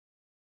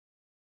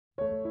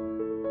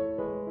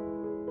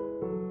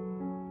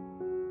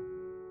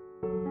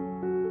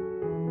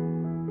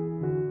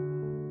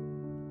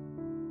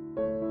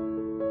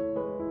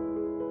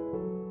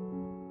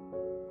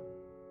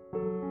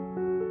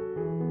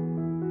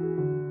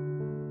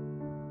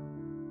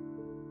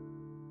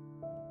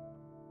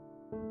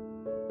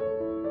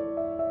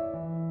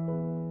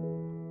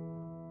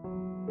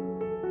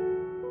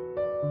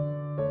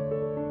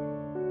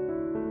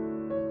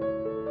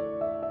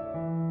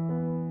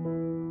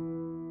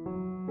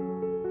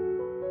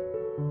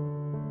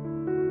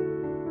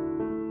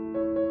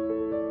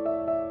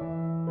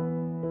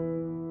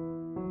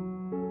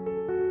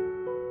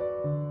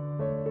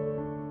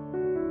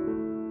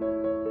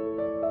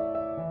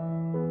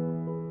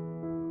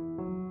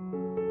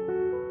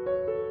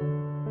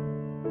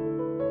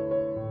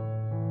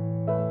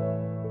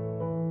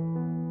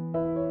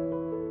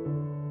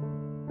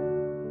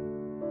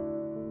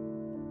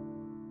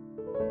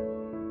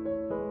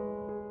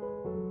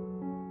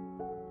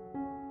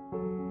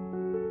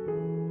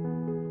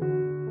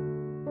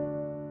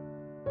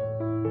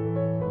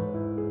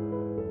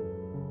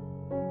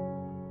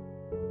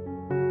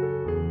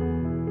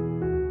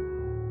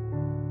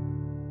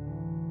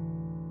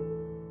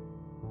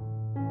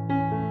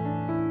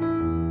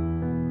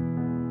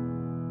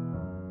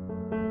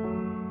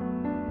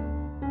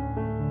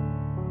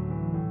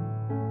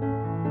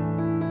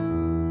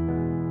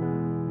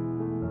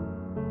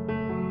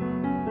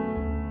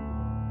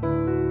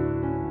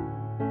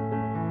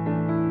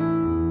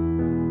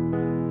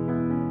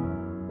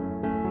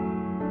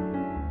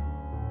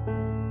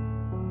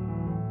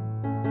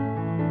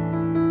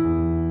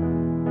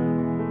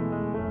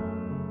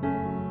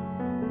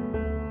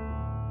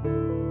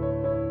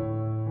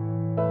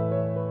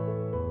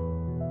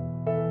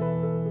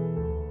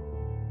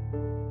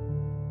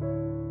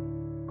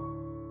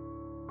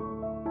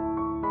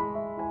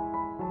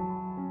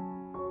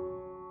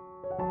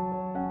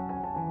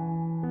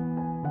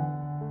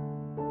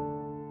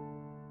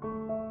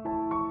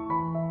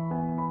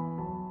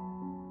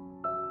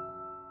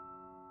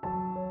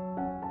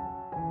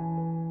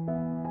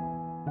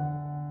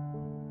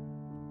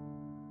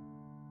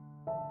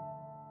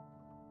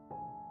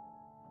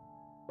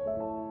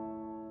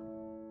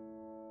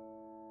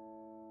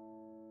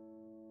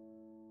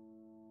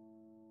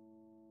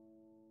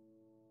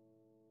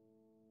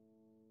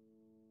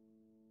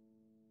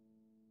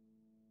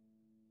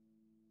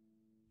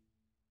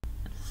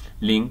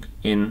link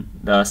in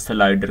the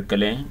slider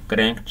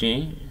crank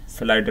chain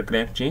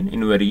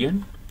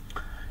invariant,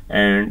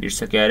 and its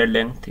carrier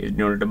length is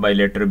denoted by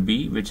letter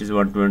B, which is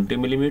 120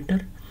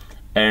 millimeter,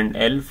 and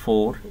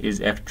L4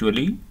 is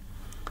actually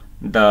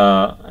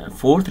the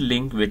fourth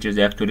link, which is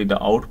actually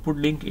the output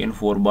link in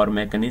 4-bar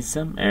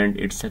mechanism, and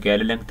its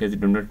carrier length is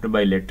denoted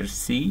by letter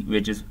C,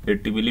 which is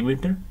 80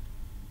 millimeter.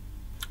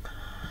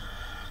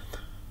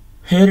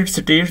 Here it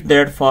states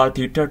that for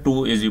theta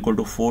 2 is equal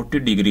to 40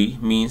 degree,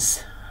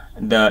 means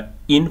the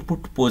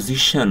input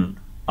position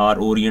or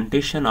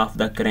orientation of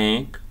the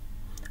crank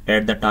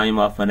at the time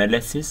of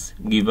analysis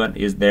given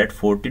is that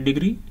 40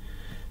 degree.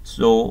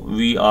 So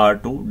we are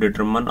to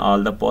determine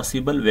all the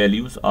possible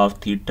values of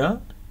theta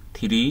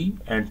 3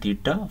 and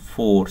theta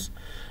 4,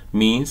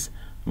 means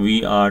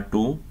we are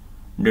to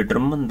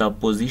determine the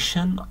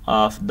position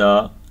of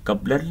the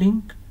coupler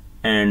link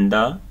and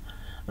the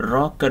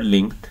rocker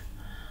link.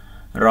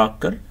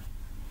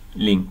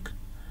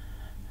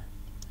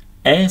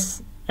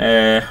 As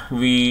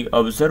we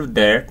observe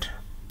that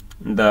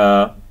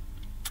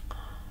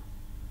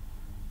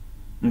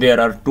there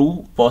are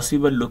two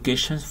possible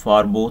locations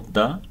for both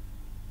the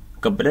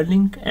coupler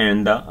link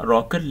and the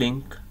rocker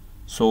link,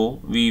 so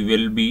we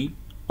will be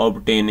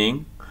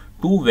obtaining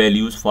two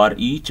values for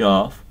each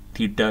of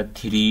theta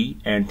 3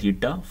 and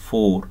theta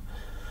 4.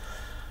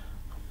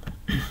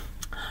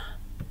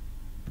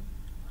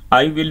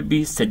 I will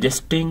be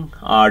suggesting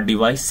or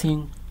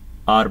devising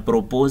or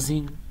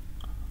proposing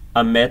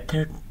a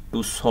method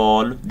to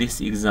solve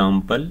this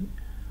example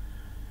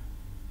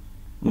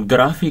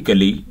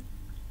graphically,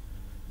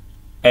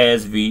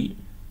 as we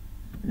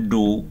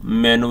do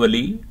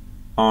manually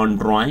on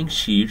drawing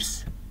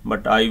sheets,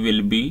 but I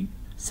will be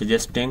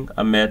suggesting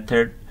a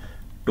method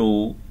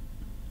to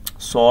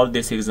solve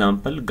this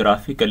example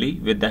graphically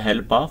with the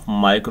help of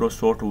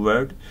Microsoft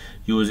Word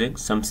using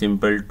some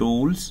simple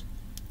tools.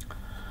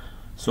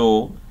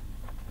 So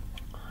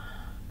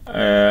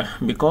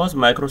because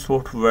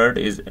Microsoft Word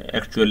is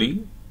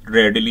actually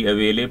readily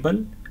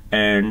available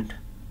and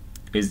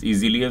is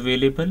easily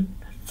available,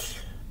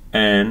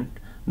 and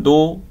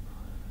though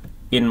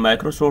in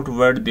Microsoft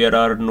Word there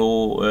are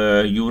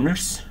no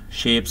units,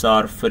 shapes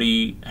are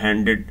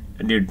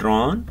free-handedly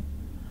drawn,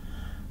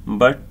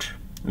 but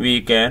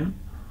we can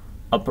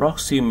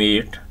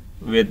approximate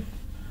with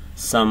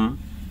some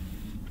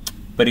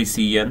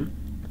precision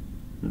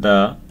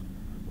the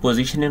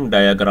positioning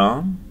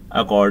diagram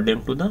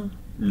according to the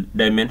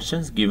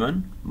dimensions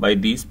given by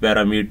these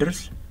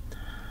parameters.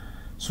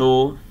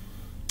 So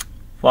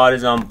for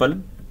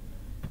example,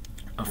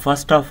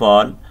 first of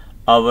all,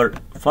 our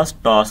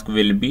first task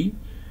will be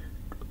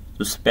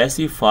to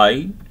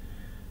specify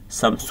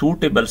some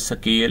suitable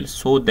scale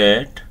so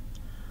that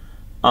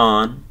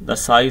on the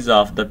size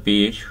of the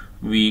page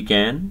we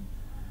can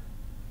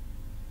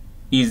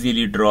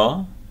easily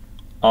draw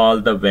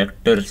all the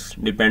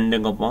vectors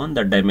depending upon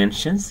the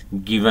dimensions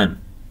given.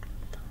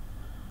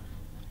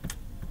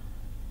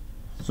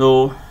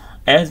 So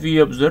as we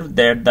observe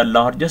that the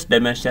largest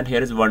dimension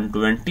here is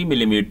 120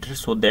 millimeters,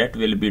 so that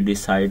will be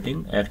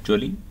deciding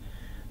actually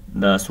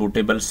the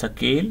suitable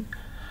scale.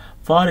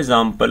 For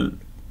example,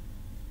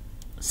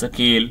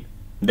 scale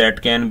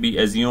that can be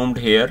assumed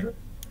here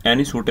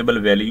any suitable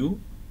value,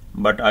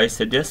 but I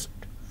suggest,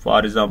 for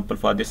example,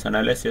 for this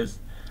analysis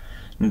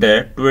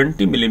that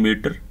 20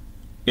 millimeter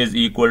is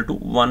equal to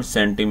 1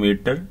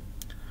 centimeter.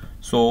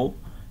 So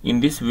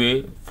in this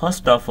way,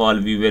 first of all,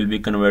 we will be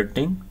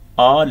converting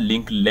all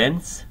link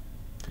lengths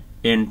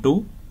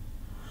into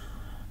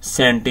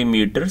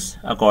centimeters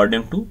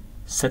according to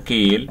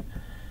scale.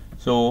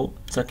 So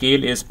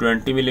scale is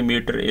 20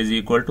 millimeter is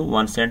equal to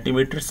 1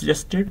 centimeter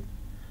suggested.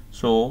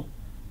 So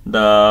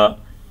the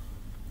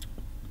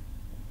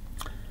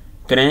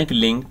crank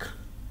link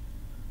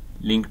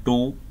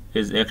 2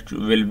 is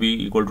will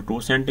be equal to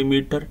 2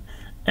 centimeter,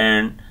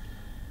 and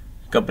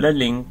coupler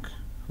link,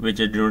 which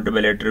is denoted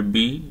by letter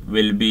B,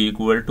 will be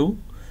equal to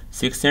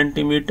 6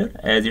 centimeter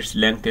as its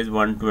length is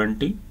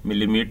 120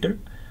 millimeter,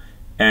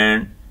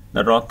 and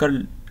the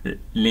rocker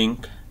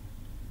link,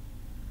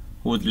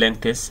 whose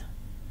length is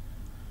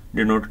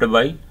denoted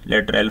by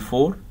letter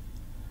L4,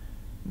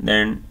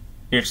 then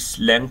its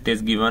length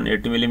is given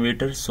 80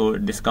 millimeter, so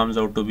this comes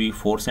out to be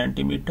 4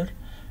 centimeter,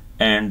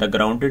 and the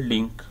grounded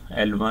link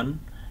L1,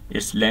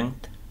 its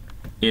length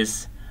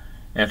is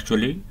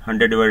actually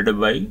 100 divided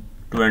by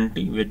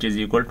 20, which is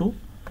equal to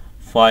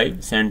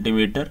 5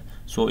 centimeter.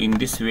 So in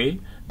this way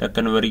the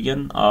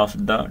conversion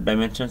of the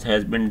dimensions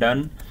has been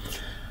done.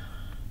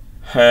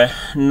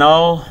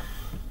 Now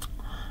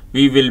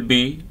we will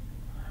be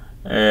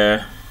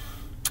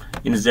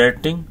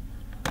inserting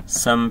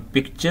some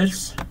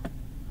pictures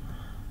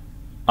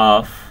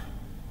of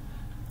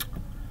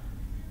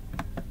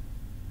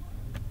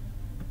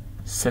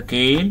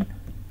scale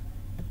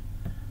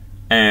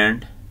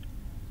and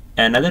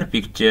another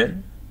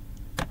picture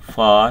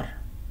for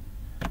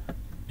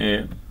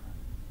a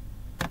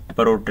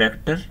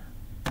protractor.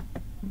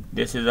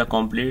 This is a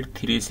complete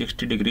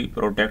 360-degree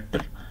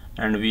protractor,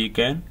 and we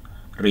can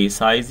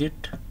resize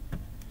it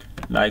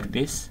like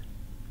this,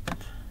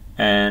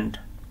 and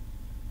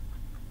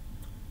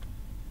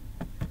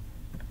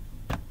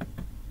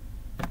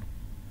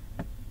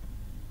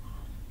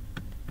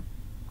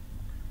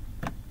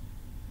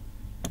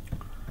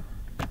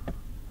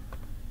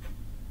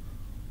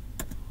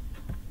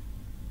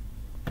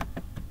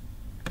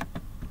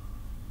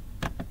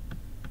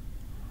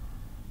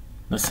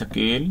the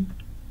scale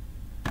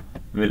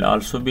will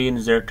also be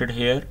inserted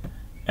here,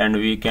 and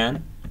we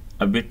can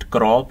a bit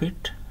crop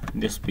it,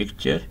 this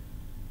picture,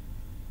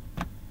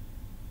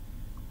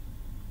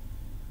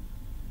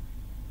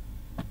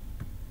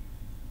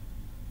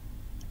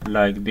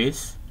 like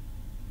this.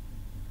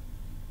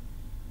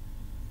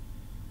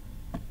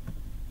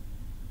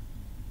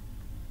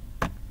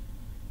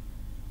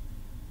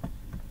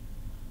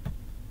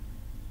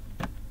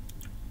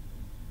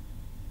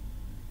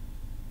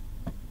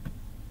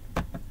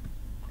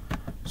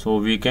 So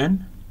we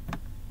can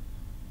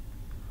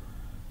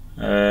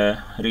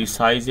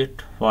resize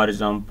it, for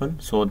example,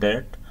 so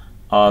that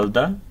all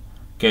the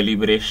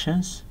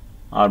calibrations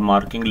or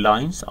marking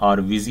lines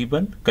are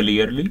visible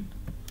clearly.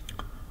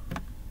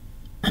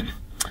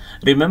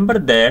 Remember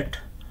that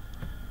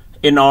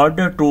in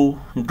order to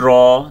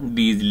draw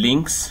these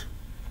links,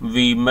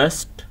 we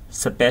must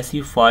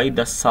specify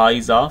the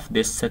size of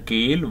this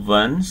scale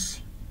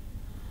once.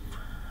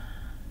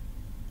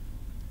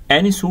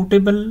 Any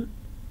suitable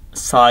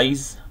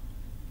size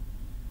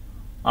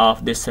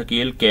of this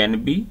scale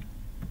can be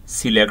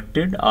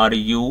selected or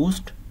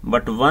used,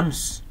 but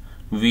once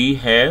we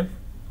have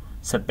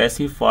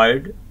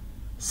specified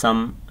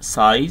some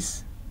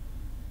size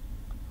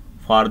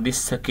for this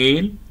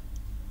scale,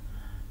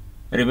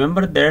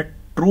 remember that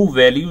true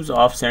values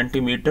of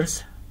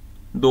centimeters,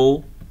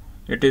 though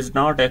it is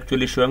not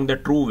actually showing the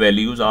true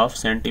values of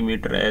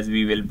centimeter as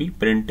we will be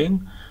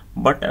printing,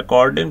 but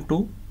according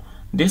to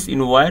this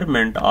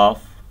environment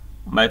of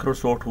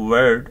Microsoft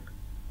Word,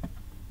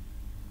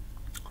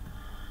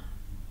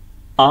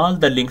 all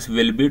the links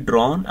will be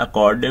drawn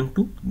according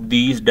to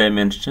these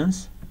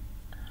dimensions.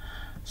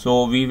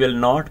 So we will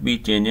not be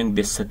changing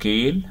this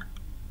scale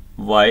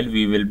while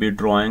we will be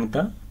drawing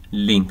the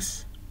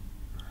links.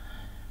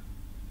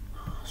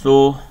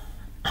 So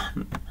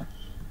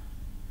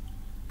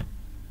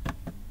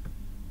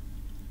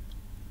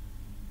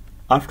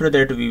after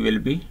that we will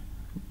be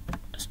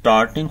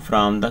starting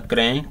from the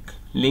crank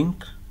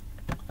link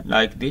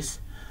like this.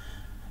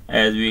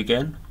 As we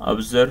can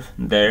observe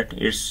that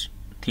its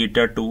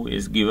theta 2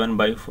 is given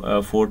by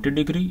 40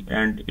 degree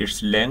and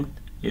its length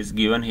is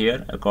given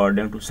here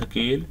according to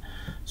scale.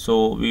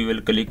 So we will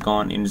click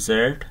on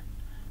insert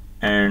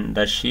and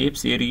the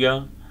shapes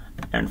area,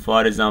 and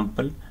for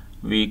example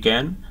we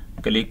can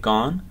click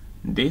on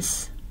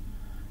this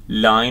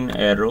line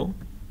arrow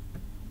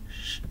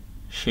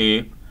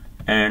shape,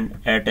 and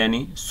at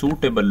any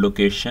suitable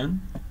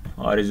location,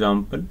 for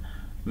example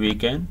we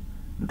can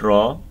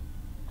draw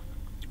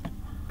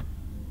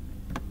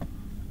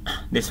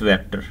this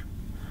vector.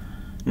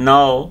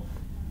 Now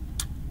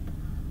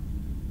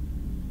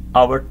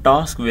our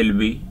task will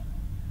be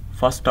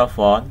first of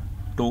all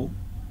to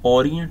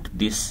orient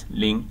this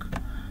link.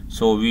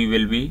 So we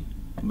will be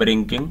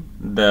bringing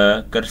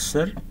the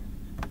cursor,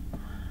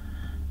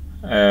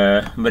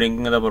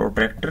 bringing the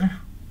protractor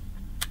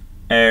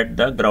at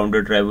the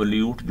grounded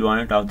revolute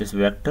joint of this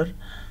vector.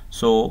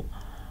 So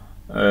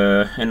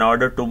in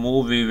order to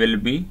move, we will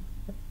be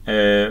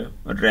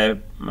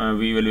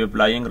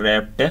applying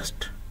wrap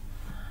text,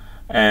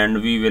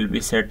 and we will be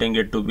setting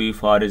it to be,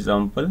 for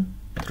example,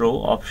 throw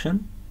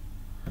option.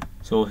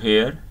 So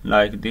here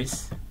like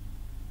this,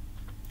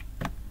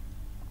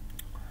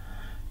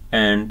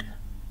 and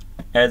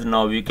as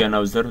now we can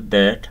observe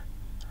that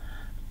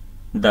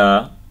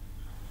the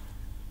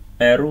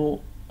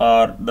arrow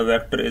or the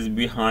vector is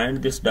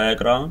behind this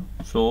diagram.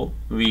 So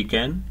we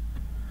can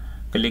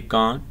click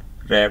on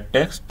wrap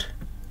text,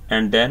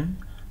 and then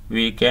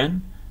we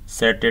can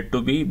set it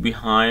to be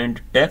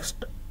behind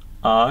text,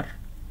 or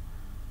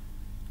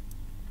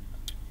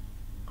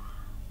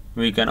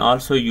we can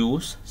also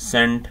use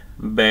send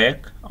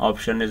back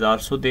option is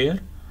also there.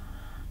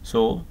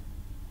 So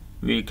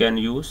we can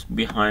use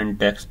behind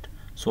text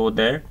so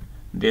that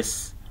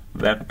this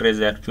vector is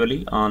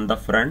actually on the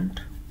front.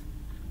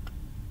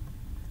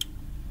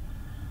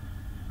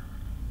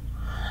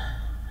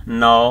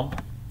 Now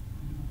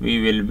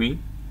we will be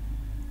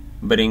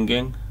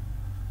bringing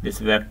this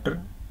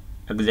vector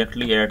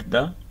exactly at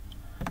the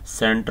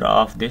center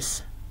of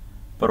this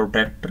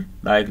protractor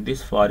like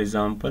this, for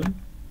example,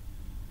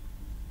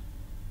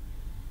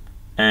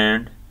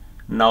 and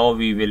now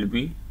we will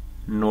be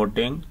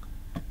noting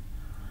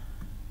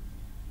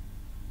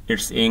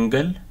its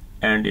angle,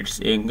 and its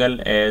angle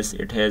as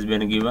it has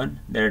been given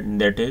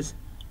that is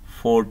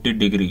 40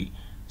 degree.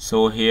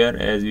 So here,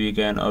 as we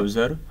can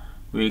observe,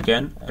 we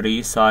can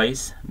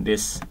resize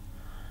this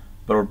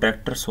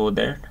protractor so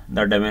that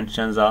the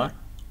dimensions are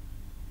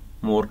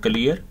more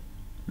clear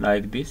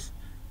like this.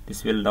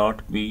 This will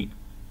not be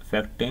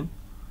affecting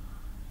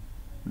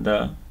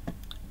the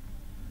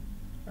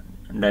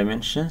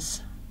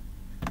dimensions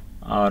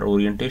or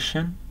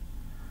orientation.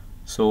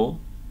 So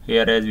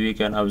here, as we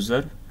can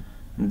observe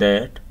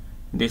that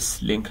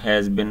this link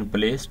has been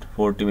placed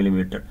 40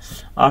 millimeter.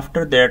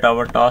 After that,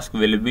 our task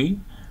will be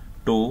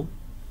to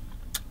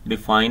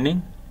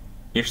defining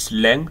its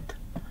length.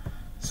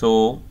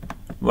 So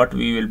what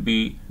we will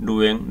be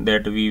doing,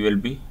 that we will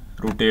be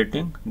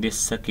rotating this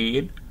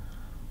scale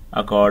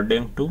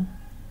according to,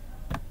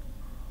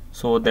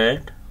 so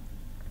that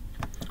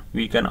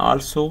we can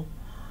also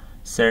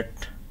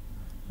set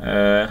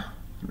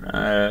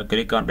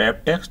click on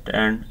wrap text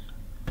and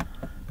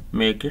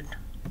make it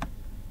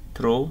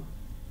through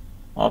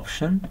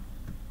option.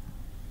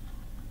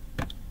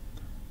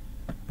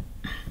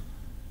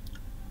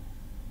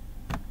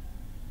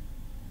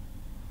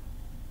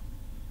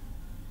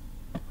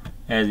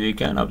 As we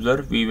can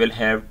observe, we will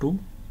have to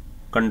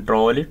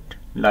control it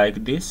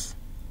like this.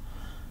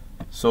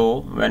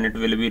 So when it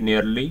will be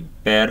nearly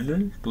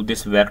parallel to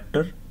this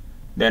vector,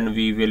 then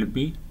we will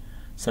be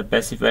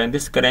specifying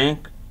this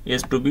crank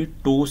is to be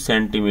 2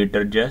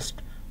 centimeter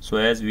just. So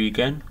as we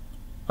can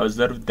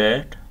observe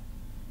that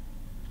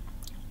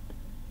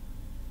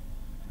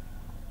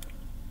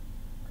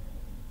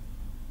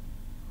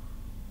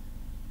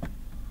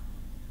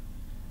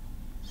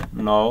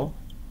now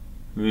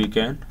we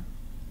can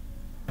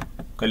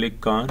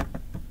click on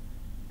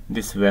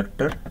this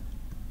vector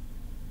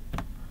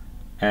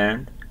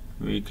and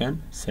we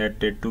can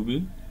set it to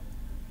be,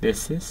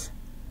 this is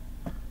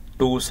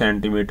 2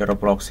 centimeter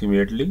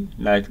approximately,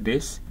 like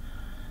this.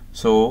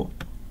 So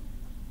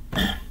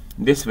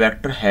this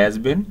vector has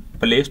been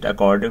placed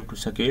according to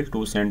scale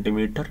 2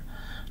 centimeter.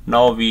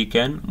 Now we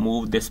can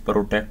move this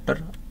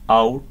protector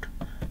out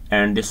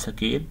and this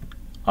scale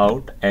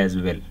out as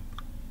well.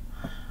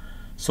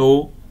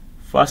 So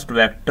first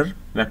vector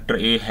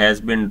A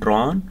has been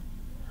drawn,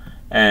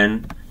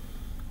 and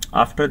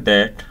after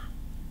that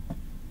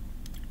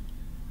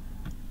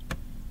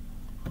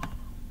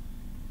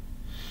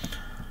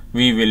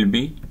we will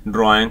be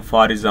drawing,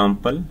 for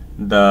example,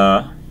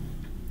 the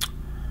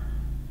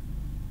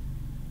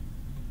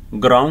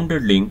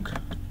grounded link.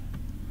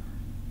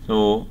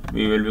 So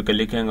we will be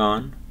clicking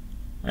on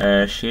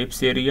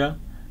shapes area,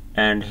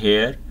 and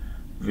here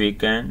we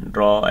can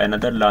draw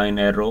another line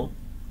arrow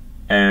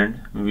and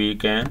we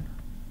can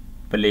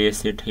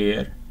place it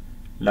here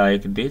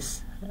like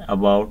this,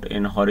 about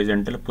in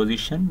horizontal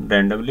position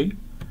randomly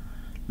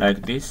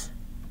like this.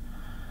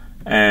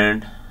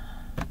 And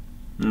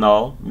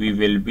now we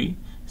will be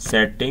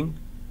setting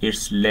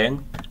its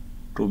length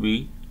to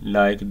be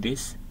like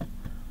this.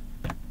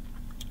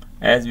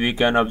 As we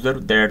can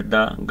observe that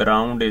the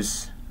ground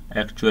is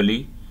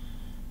actually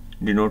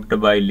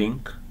denoted by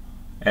link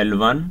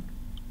L1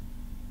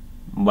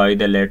 by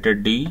the letter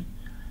D,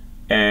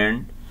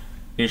 and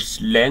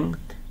its length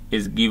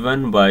is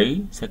given by,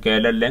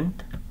 scalar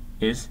length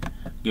is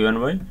given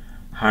by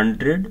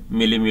 100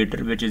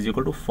 millimeter, which is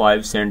equal to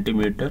 5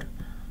 centimeter.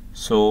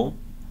 So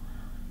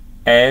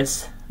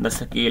as the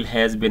scale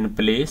has been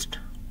placed,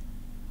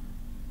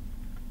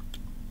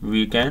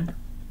 we can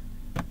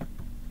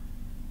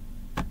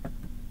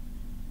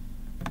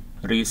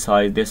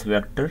resize this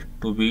vector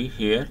to be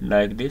here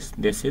like this.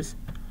 This is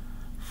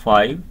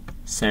 5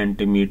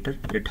 centimeter,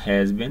 it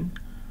has been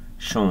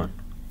shown.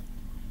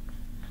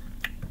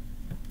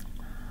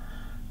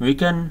 We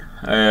can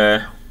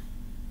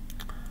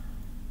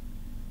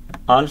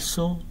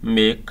also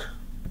make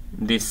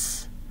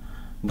this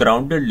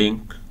grounded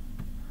link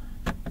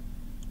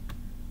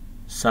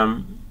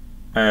some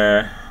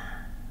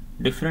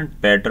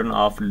different pattern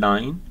of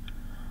line.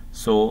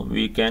 So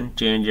we can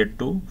change it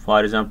to,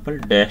 for example,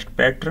 dashed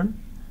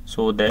pattern,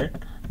 so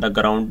that the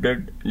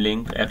grounded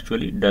link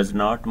actually does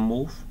not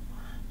move.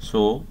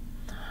 So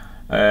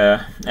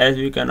as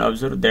we can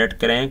observe that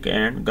crank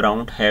and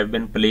ground have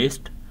been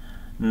placed.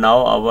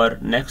 Now our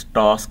next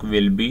task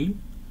will be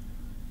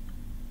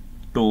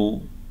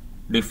to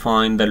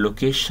define the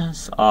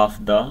locations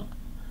of the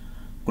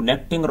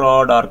connecting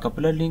rod or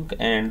coupler link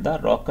and the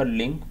rocker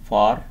link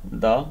for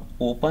the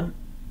open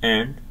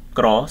and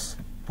cross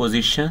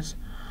positions.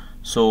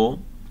 So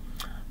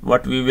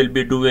what we will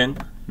be doing,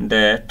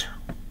 that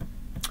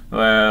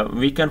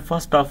we can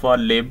first of all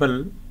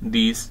label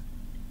these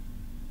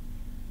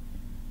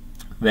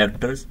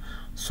vectors.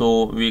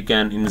 So we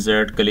can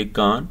insert, click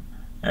on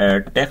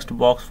text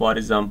box, for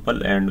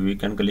example, and we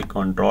can click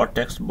on draw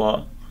text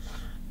box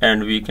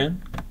and we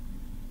can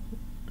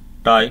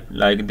type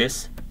like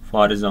this.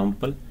 For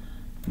example,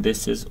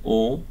 this is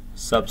O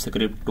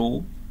subscript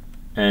 2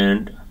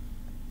 and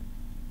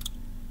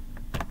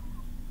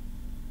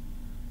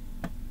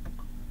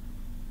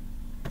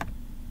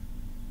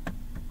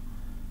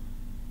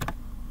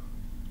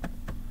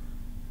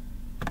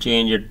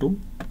change it to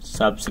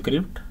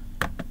subscript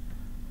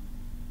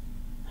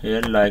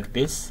here like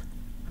this.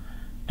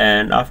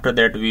 And after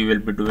that we will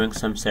be doing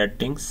some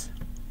settings.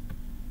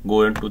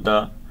 Go into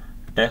the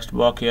text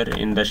box here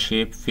in the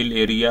shape fill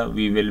area,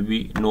 we will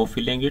be no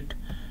filling it,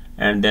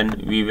 and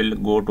then we will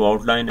go to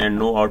outline and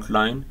no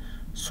outline,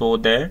 so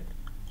that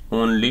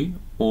only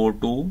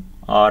O2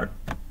 or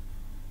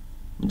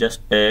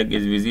just tag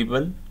is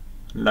visible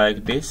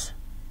like this.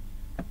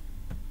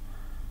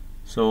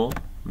 so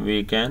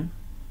we can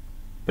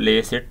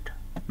place it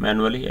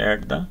manually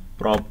at the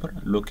proper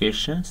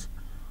locations.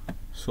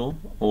 So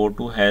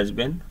O2 has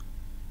been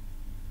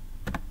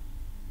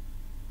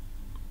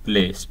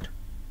placed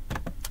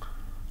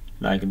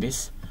like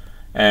this.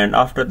 And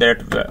after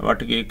that,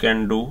 what we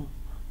can do,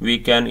 we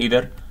can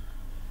either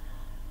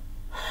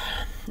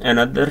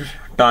another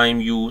time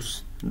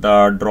use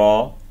the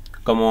draw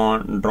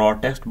command, draw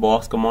text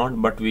box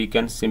command, but we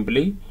can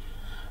simply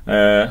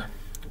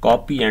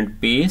copy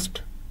and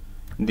paste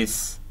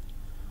this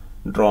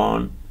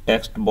drawn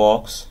text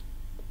box,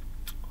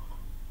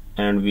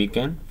 and we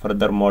can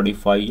further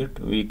modify it.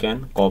 We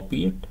can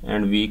copy it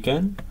and we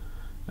can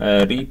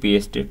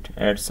repaste it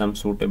at some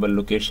suitable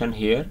location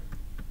here.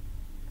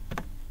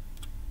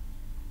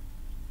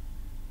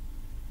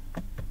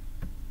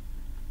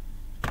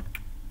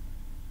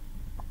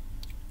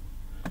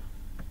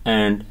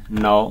 And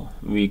now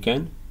we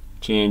can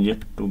change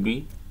it to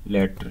be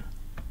letter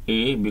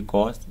A,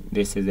 because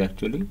this is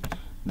actually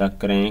the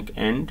crank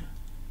end.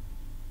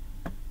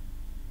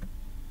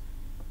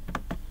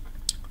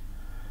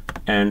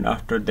 And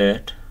after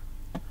that,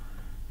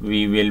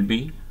 we will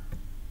be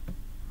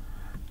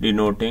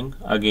denoting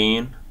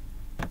again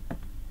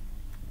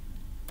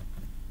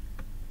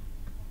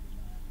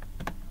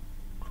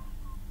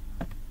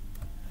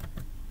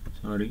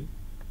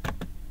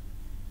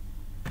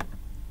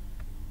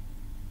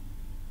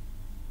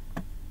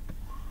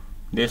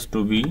this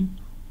to be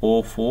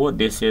O4.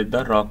 This is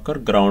the rocker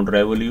ground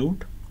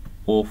revolute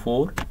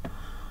O4.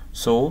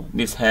 So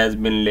this has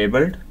been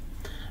labeled,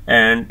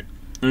 and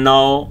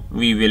now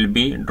we will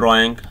be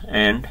drawing,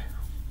 and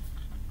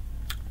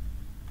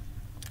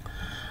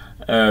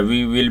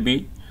we will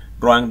be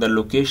drawing the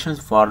locations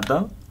for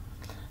the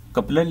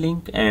coupler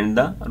link and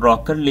the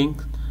rocker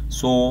link.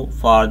 So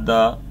for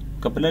the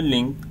coupler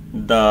link,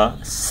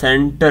 the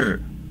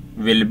center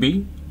will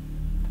be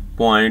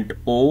point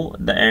O,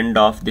 the end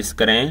of this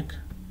crank,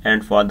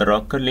 and for the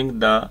rocker link,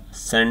 the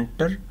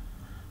center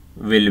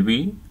will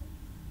be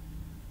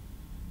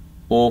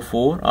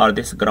O4, or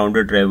this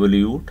grounded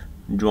revolute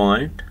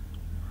joint.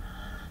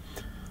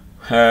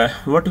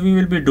 What we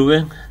will be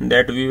doing,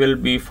 that we will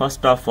be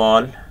first of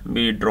all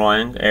be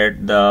drawing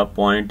at the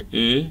point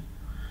A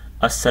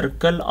a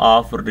circle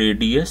of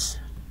radius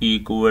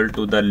equal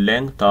to the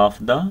length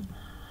of the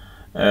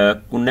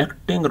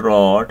connecting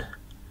rod,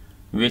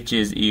 which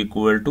is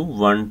equal to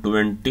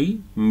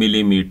 120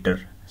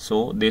 millimeter.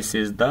 So this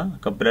is the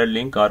coupler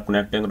link or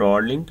connecting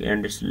rod link,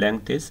 and its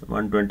length is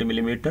 120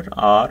 millimeter,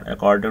 or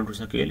according to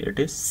scale it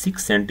is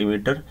 6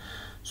 centimeter.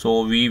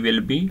 So we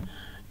will be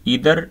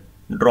either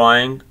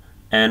drawing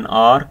an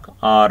arc,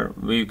 or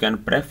we can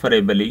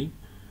preferably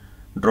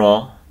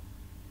draw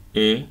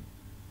a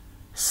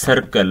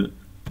circle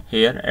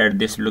here at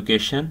this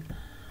location.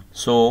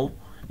 So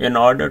in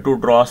order to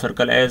draw a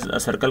circle, as a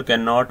circle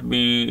cannot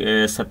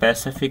be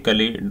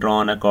specifically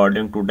drawn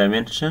according to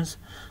dimensions,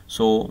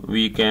 so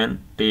we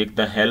can take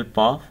the help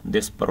of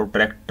this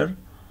protractor,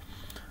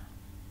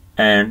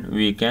 and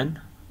we can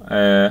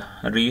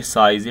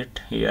resize it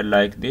here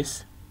like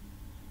this.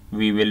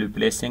 We will be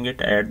placing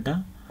it at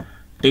the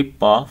tip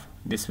of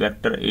this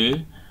vector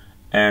A,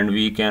 and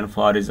we can,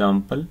 for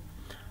example,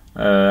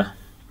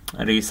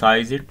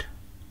 resize it.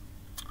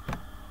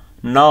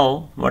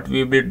 Now what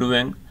we will be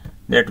doing,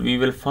 that we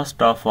will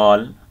first of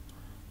all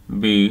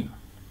be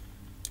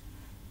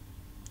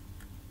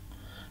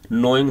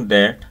knowing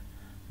that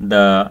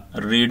the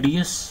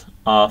radius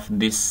of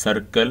this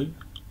circle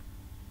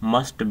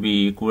must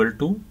be equal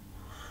to,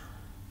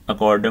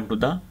 according to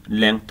the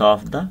length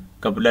of the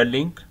coupler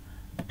link,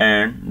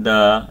 and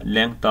the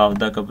length of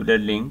the coupler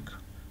link,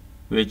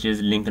 which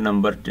is link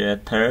number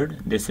 3rd,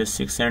 this is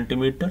 6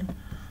 centimeter.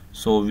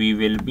 So we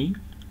will be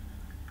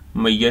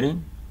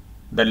measuring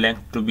the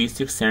length to be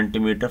 6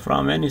 centimeter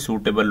from any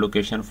suitable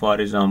location. For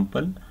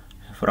example,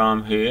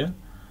 from here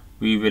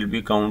we will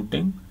be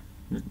counting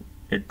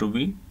it to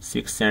be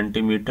 6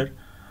 centimeter.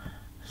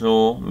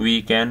 So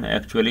we can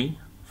actually,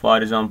 for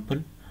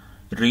example,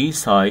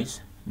 resize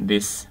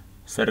this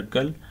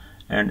circle,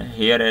 and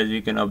here as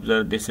you can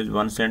observe, this is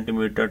 1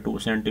 centimeter, 2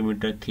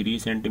 centimeter, 3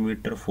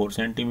 centimeter, 4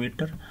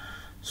 centimeter.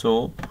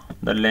 So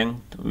the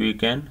length we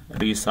can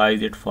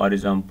resize it, for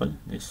example,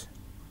 this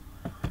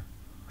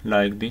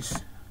like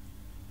this.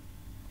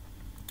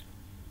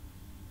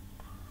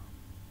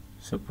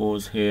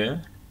 Suppose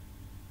here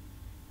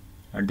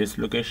at this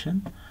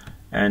location,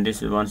 and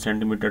this is 1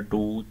 centimeter,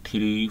 2,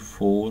 3,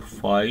 4,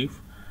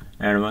 5,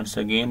 and once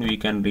again we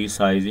can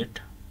resize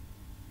it.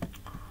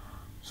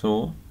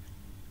 So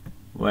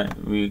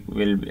we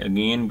will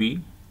again be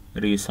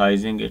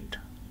resizing it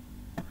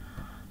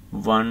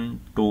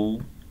 1,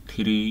 2,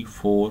 3,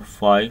 4,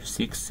 5,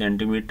 6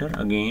 centimeter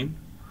again,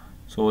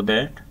 so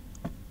that,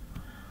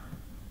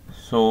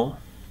 so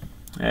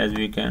as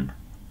we can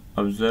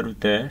observe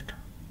that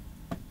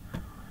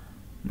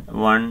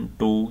 1,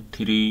 2,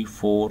 3,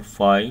 4,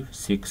 5,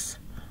 6.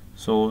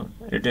 So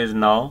it is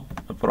now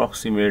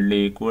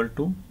approximately equal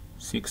to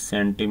 6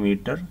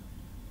 centimeter.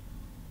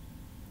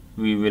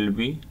 We will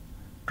be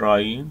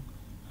trying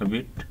a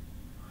bit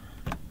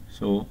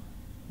So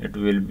it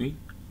will be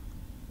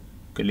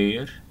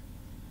clear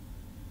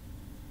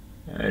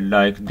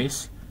like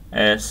this,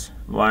 as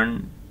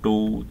 1,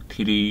 2,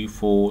 3,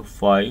 4,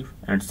 5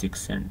 and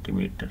 6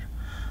 centimeter.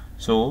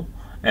 So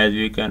as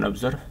we can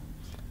observe,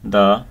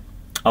 the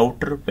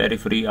outer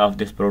periphery of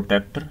this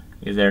protector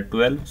is at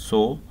 12,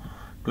 so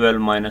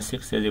 12 minus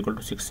 6 is equal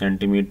to 6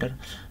 centimeter.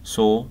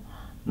 So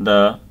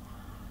the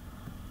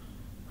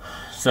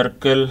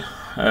circle,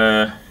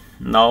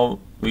 now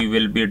we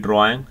will be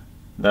drawing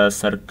the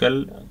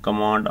circle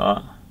command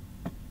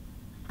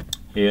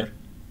here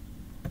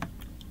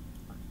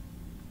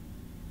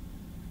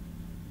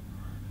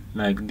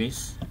like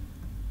this,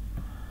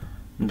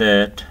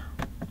 that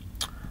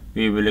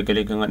we will be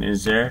clicking on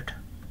insert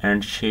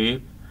and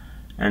shape,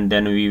 and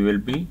then we will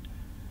be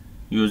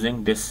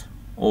using this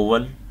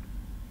oval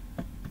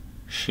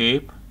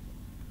shape,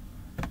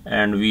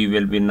 and we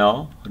will be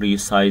now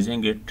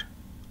resizing it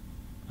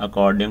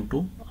according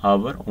to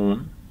our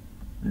own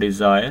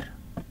desire.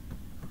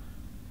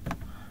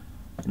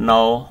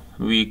 Now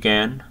we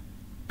can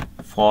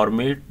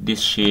format this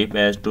shape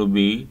as to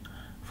be,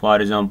 for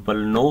example,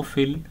 no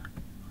fill,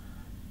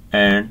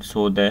 and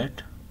so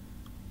that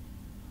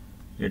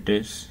it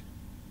is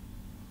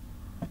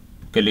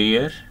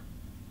clear,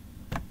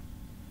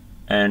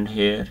 and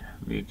here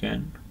we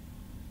can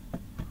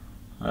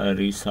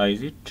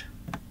resize it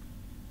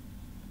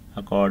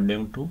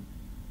according to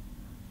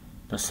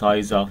the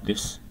size of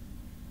this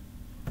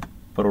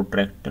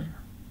protractor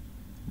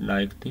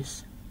like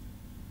this.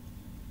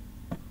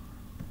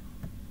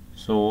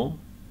 So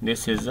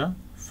this is a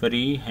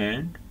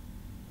freehand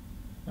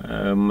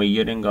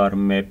measuring or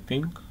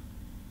mapping,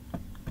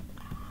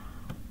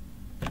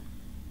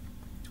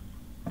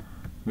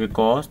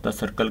 because the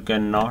circle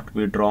cannot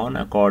be drawn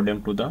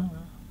according to the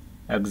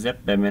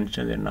exact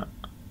dimensions.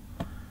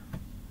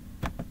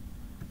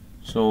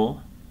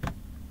 So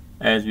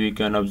as we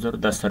can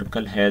observe, the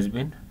circle has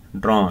been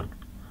drawn.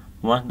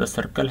 Once the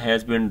circle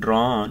has been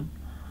drawn,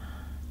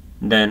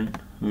 then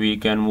we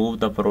can move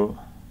the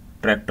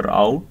protractor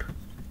out.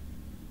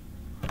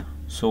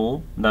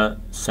 So the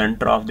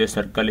center of the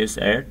circle is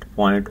at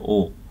point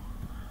O,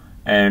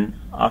 and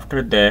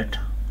after that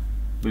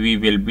we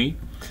will be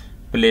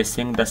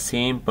placing the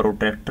same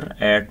protractor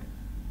at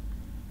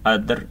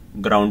other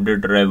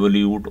grounded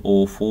revolute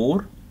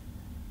O4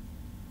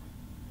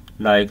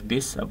 like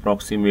this,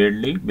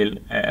 approximately will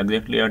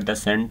exactly at the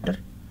center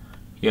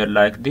here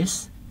like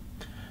this.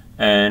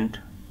 And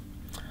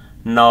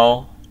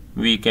now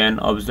we can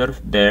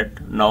observe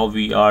that now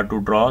we are to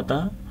draw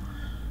the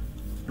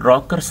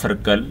rocker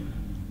circle,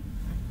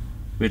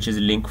 which is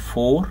link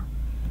 4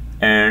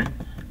 and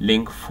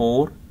link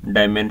 4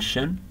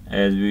 dimension.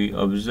 As we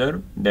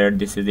observe that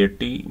this is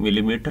 80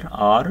 millimeter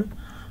or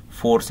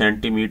 4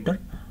 centimeter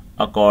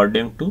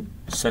according to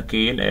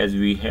scale as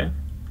we have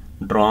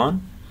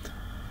drawn.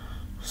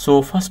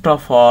 So first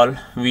of all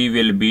we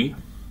will be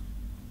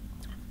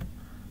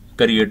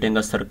creating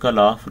a circle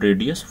of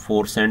radius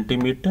 4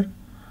 centimeter.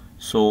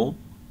 So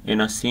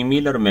in a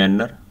similar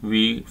manner,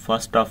 we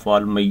first of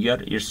all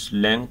measure its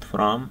length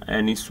from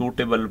any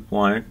suitable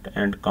point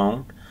and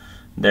count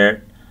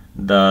that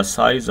the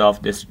size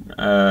of this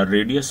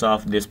radius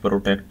of this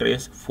protractor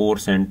is 4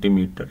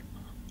 centimeter,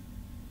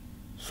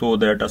 so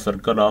that a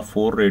circle of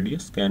 4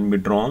 radius can be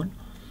drawn.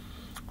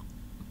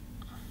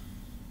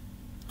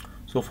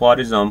 So for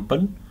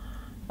example,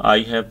 I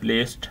have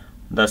placed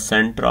the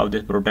center of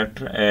this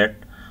protractor at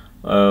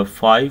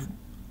 5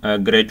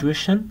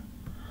 graduation.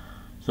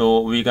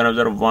 So we can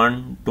observe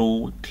 1,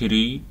 2,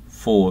 3,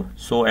 4.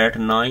 So at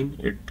 9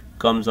 it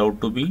comes out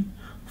to be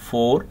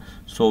 4.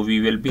 So we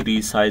will be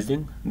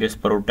resizing this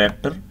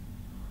protractor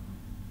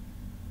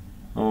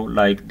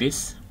like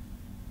this,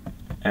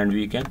 and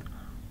we can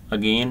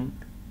again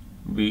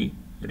be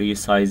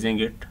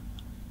resizing it.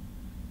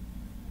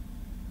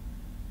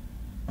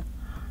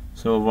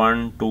 So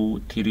 1,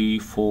 2, 3,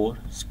 4.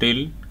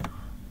 Still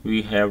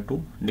we have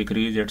to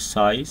decrease its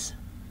size.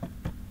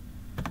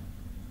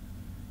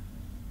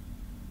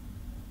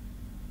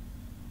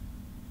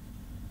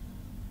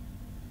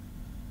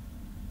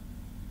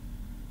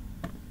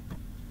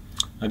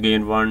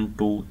 Again 1,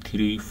 2,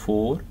 3,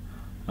 4.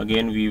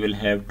 Again we will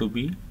have to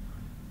be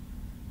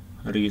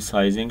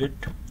resizing it.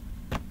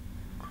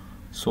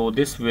 So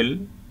this will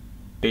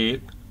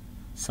take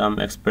some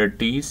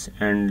expertise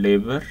and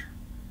labor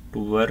to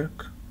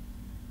work,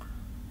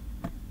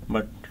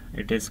 but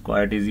it is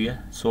quite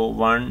easier. So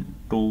 1,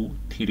 2,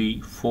 3,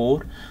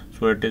 4.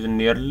 So it is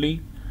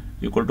nearly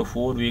equal to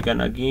 4. We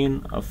can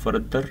again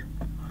further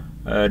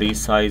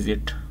resize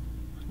it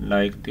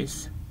like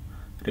this.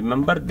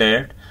 Remember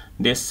that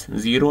this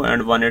 0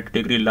 and 180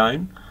 degree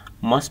line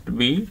must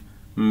be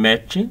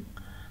matching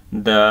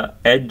the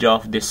edge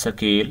of this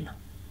scale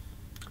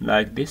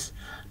like this.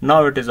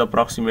 Now it is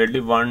approximately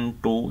 1,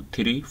 2,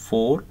 3,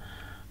 4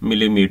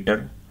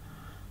 millimeter.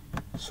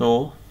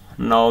 So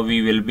now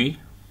we will be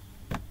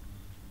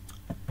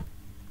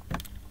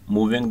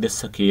moving this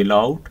scale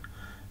out,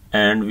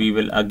 and we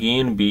will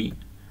again be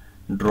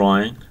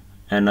drawing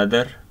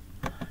another,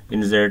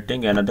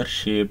 inserting another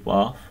shape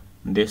of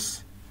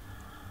this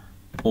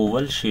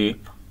oval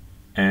shape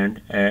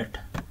and at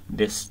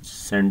this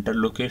center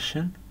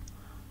location.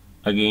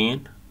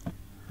 Again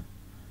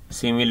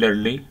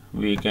similarly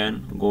we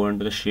can go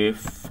into the shape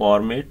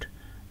format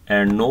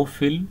and no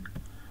fill,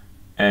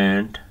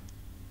 and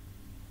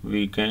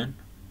we can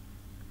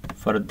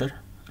further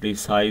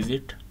resize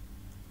it,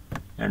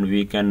 and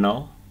we can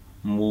now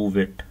move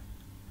it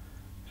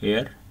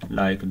here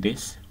like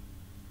this.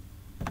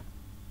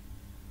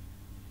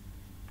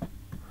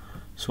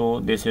 So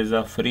this is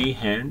a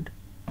freehand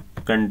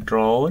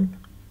control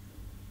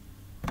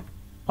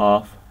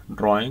of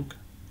drawing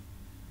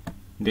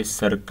this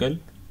circle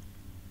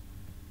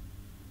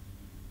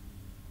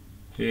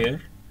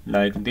here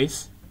like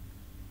this.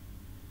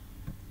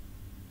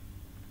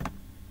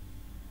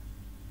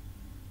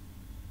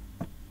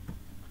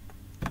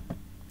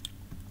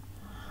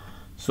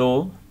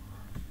 So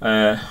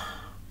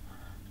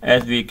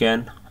as we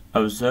can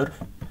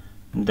observe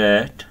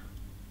that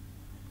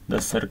the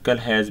circle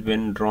has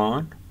been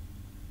drawn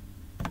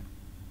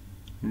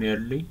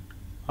nearly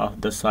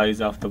of the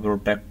size of the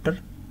protector.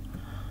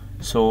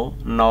 So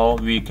now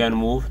we can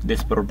move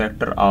this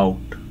protector out.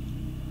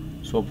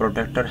 So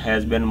protector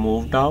has been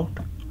moved out.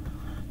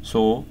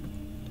 So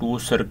two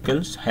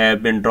circles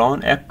have been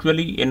drawn.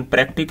 Actually in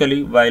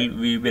practically, while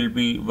we will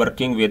be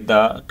working with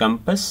the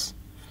compass,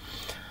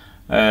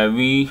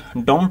 we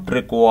don't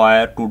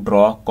require to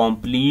draw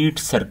complete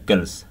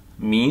circles.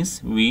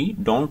 Means we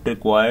don't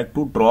require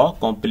to draw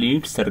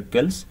complete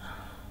circles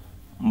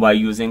by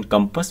using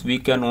compass. We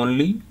can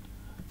only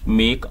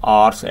make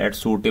arcs at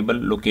suitable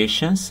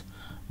locations,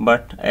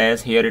 but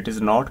as here it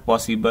is not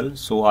possible,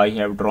 so I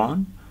have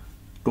drawn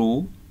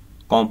two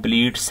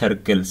complete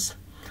circles.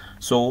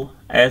 So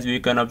as we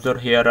can observe,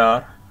 here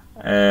are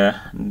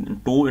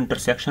two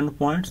intersection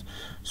points.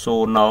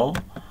 So now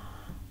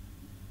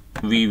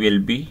we will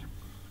be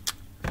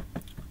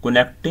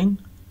connecting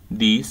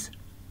these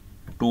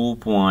 2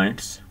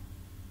 points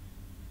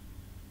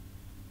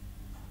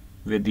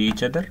with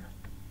each other.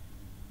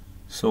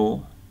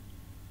 So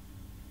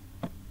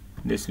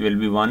this will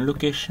be one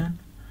location,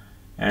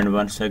 and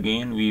once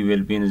again we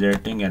will be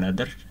inserting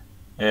another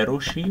arrow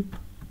shape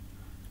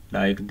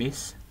like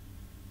this.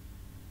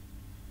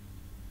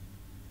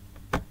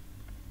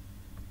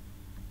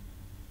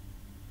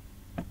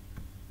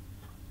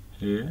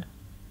 Here.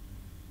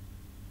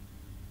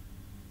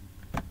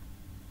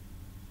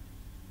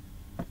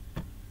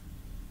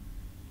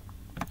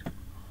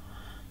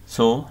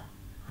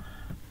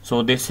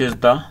 So this is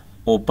the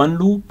open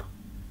loop,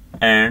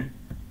 and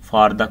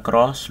for the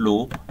cross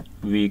loop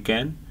we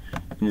can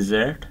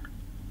insert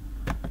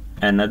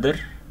another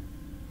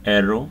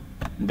arrow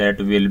that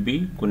will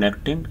be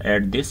connecting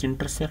at this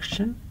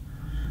intersection,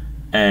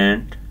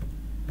 and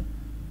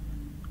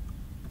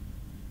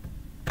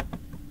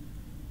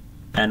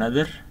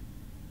another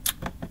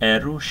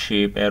arrow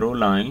shape, arrow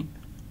line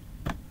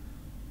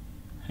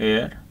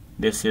here.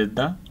 This is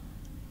the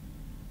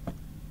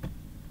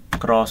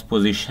cross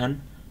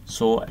position.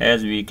 So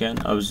as we can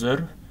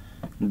observe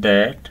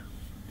that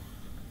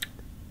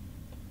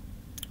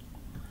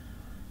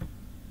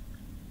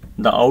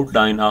the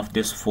outline of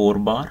this 4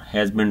 bar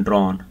has been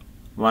drawn.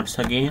 Once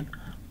again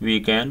we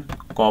can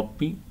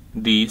copy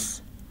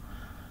these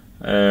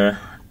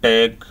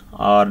tag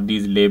or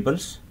these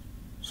labels.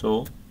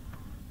 So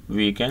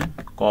we can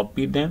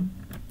copy them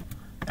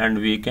and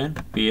we can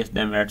paste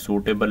them at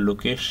suitable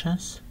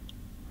locations.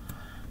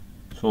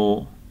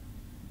 So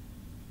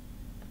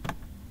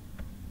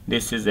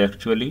this is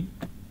actually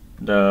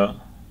the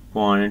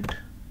point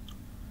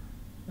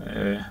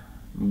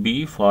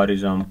B, for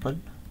example.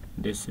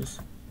 This is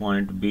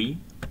point B,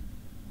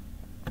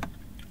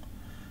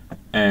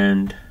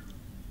 and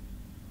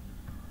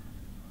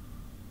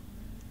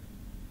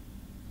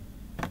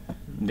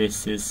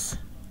this is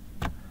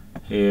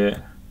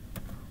here.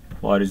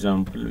 For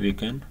example, we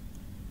can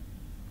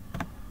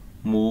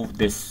move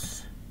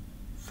this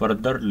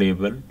further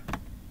label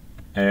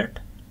at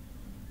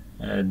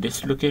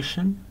this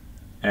location,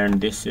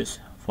 and this is,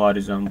 for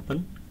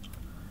example,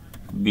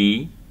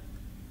 B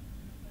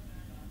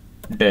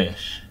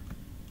dash.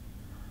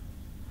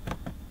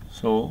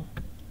 So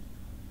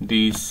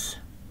these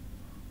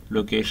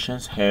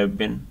locations have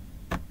been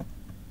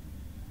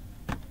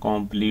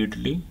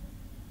completely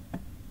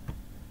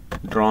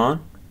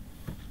drawn.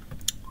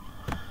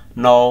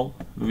 Now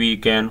we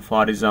can,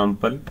 for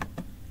example,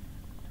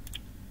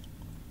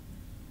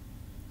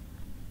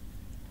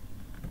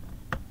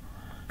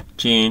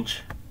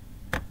 change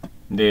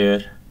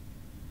their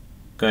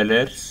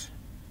colors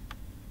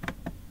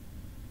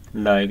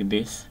like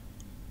this.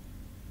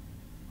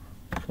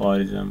 For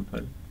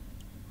example,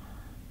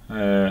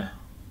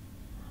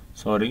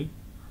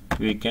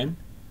 we can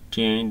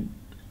change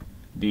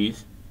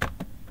these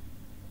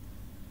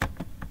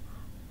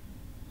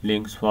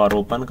links for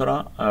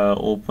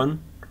open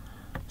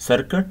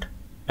circuit,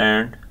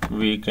 and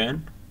we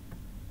can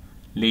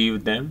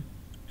leave them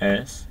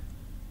as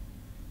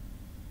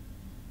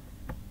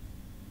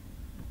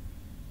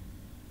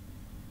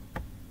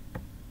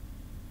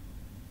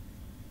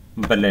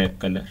black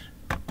color.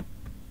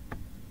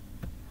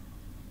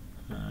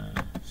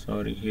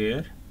 sorry,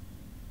 here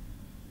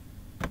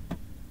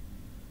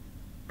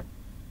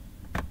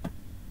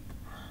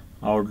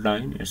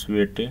outline, it's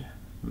weight,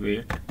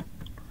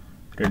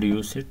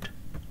 reduce it.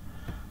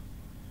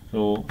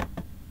 So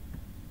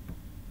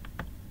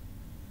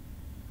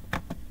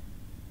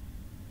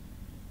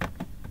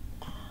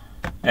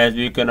as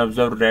we can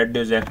observe, red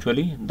is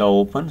actually the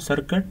open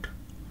circuit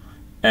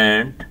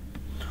and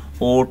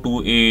O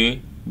to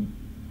A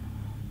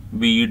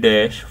B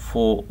dash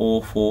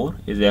 404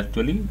 is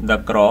actually the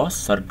cross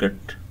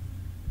circuit,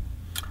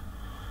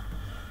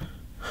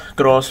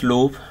 cross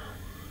loop.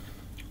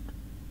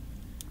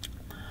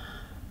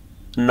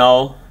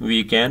 Now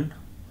we can,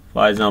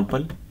 for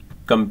example,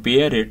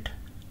 compare it,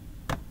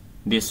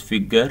 this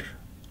figure,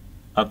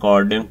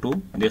 according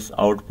to this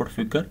output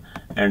figure,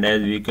 and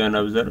as we can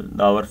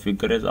observe, our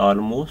figure is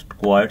almost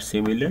quite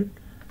similar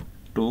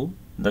to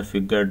the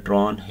figure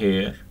drawn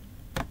here.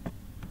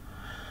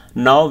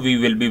 Now we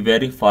will be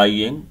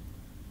verifying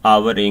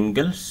our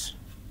angles.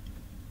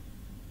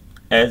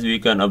 As we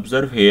can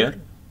observe here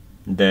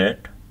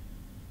that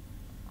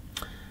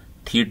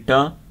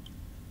theta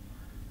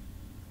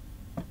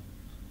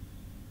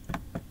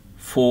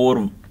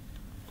 4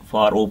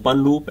 for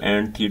open loop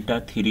and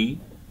theta 3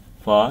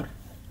 for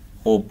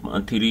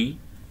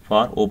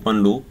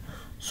open loop.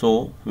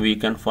 So we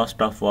can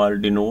first of all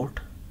denote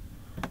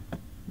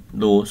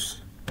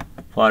those.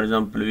 For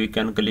example, we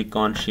can click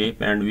on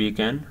shape and we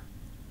can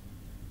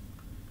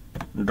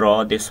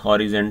draw this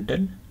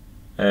horizontal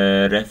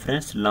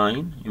reference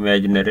line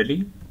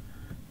imaginarily.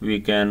 We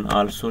can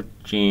also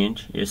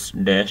change its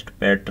dashed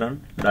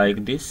pattern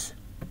like this,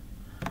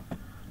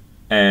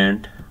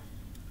 and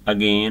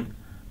again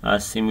a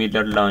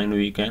similar line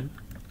we can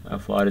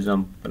for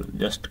example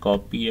just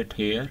copy it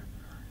here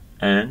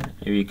and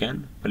we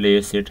can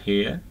place it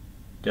here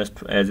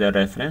just as a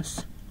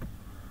reference.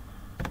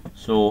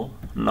 So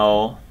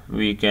now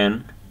we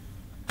can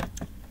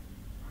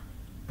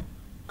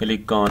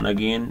click on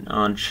again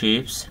on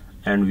shapes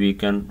and we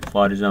can,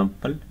 for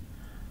example,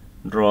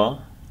 draw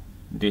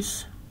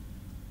this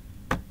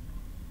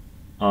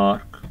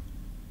arc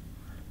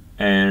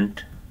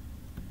and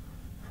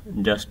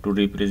just to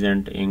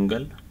represent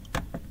angle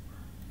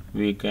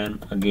we can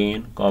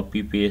again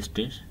copy paste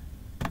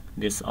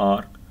this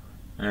arc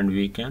and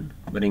we can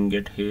bring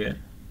it here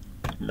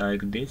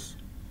like this.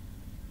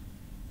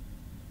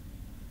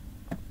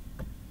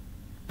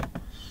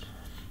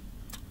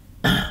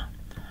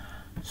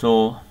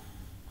 So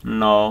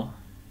now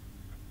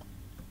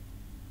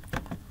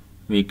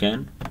we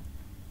can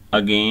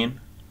again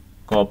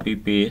copy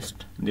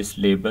paste this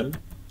label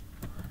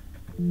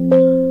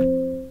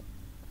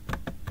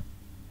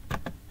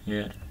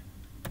here,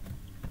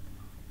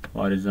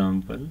 for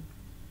example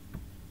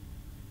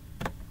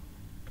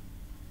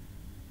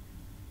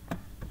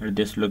at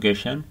this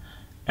location,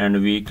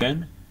 and we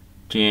can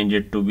change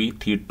it to be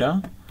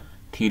theta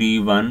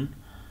 31.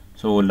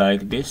 So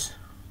like this.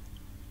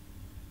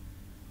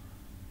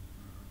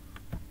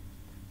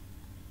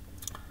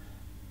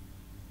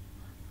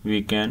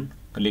 We can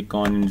click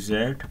on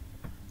insert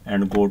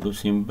and go to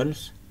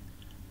symbols,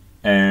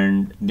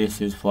 and this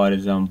is for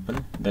example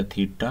the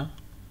theta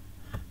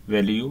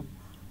value,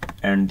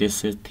 and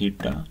this is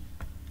theta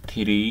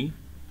 3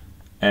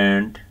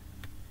 and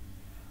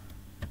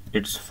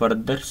its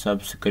further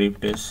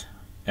subscript is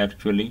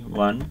actually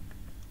 1,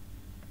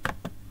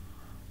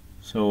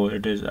 so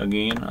it is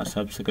again a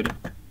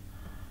subscript,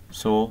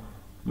 so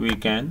we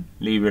can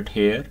leave it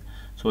here.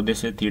 So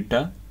this is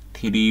theta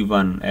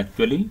 31.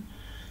 Actually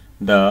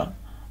the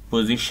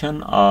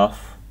position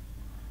of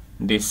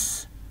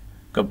this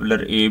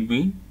coupler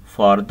AB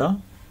for the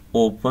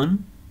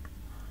open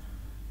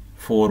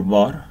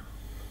 4-bar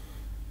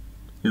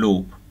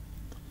loop,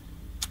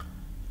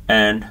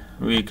 and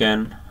we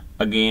can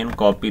again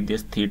copy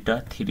this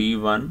theta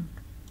 31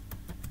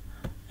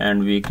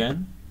 and we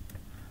can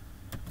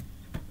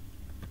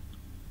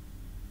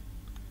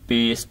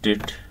paste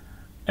it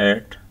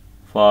at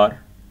for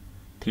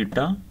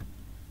theta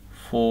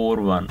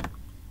 41,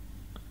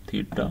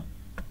 theta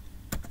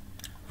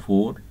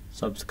 4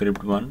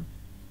 subscript 1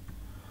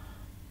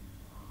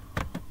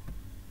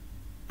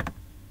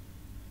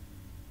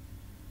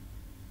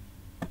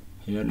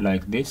 here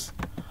like this.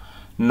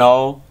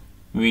 Now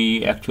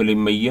we actually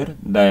measure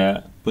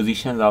the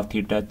positions of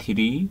theta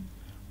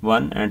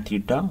 31 and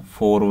theta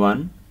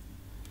 41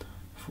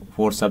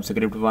 for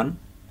subscript 1.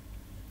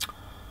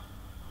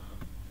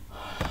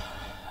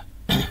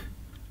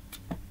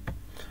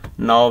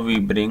 Now we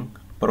bring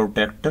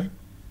protector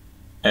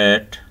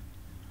at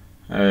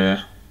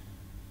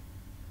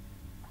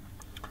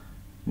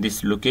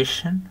this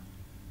location,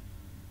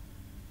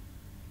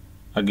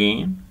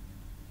 again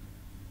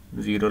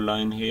 0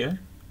 line here,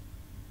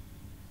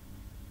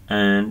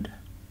 and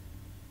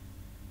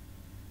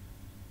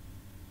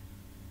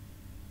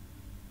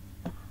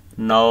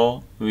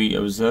now we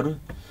observe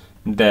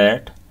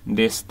that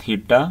this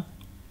theta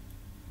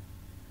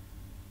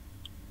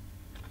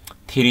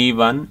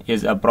 31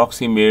 is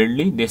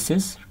approximately, this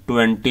is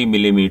 20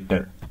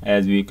 millimeter,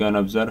 as we can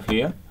observe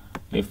here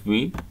if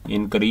we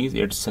increase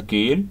its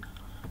scale,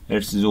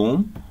 its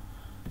zoom,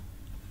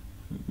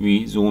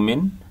 we zoom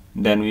in,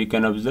 then we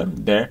can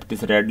observe that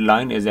this red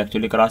line is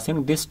actually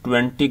crossing this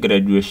 20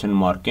 graduation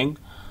marking.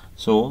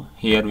 So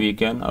here we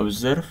can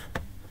observe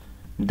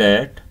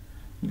that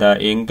the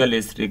angle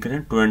is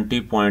recurrent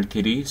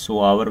 20.3, so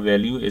our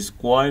value is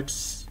quite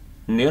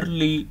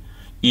nearly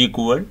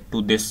equal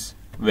to this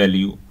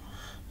value.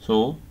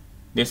 So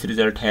this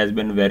result has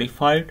been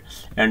verified,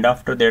 and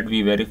after that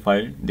we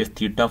verified this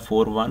theta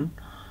 41,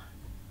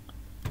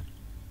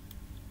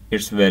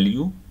 its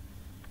value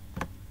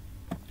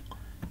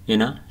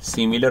in a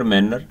similar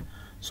manner.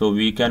 So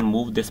we can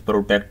move this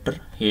protector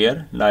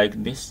here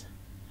like this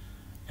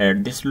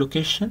at this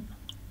location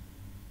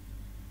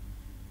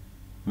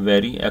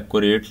very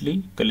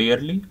accurately,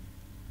 clearly,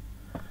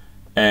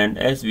 and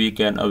as we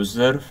can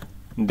observe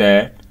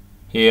that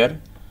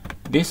here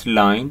this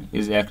line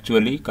is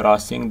actually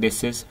crossing,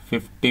 this is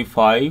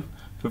 55,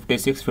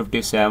 56,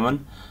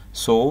 57.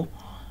 So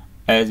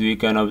as we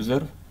can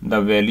observe,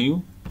 the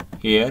value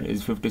here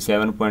is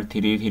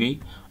 57.33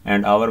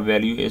 and our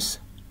value is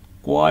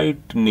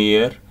quite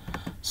near.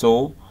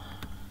 So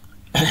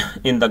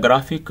in the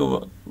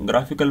graphical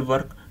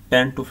work,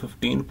 10 to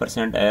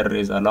 15% error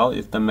is allowed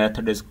if the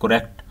method is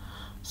correct.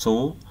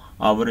 So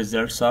our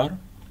results are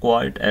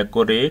quite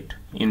accurate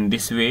in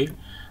this way.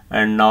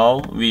 And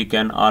now we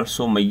can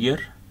also measure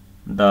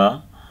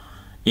the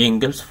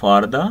angles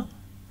for the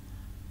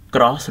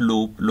cross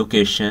loop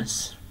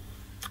locations.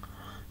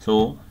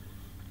 So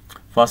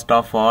first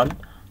of all,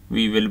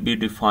 we will be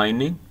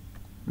defining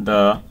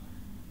the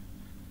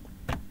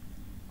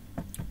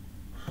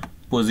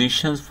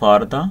positions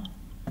for the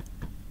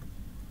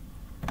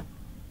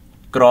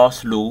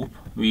cross loop.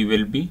 We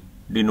will be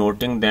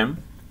denoting them.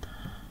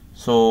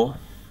 So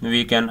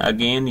we can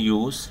again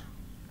use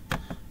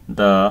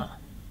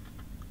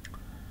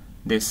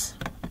this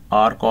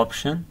arc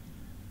option,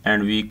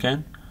 and we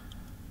can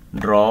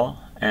draw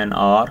an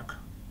arc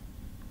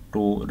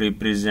to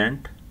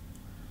represent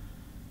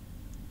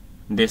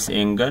this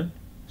angle.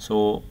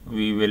 So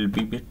we will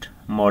be bit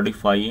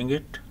modifying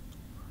it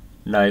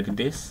like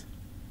this,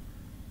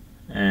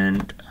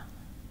 and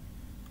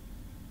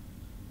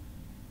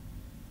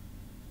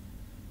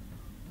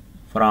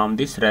from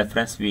this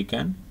reference we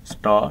can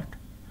start.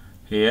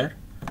 Here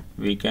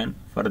we can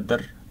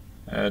further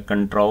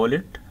control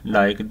it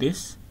like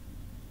this.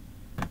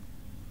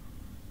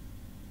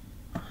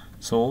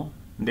 So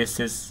this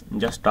is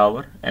just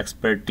our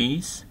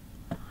expertise.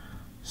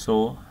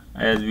 So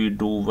as we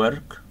do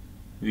work,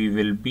 we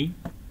will be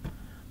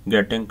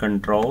getting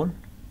control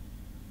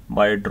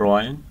by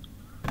drawing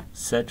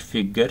such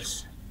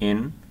figures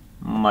in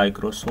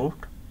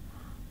Microsoft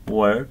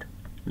Word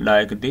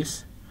like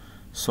this.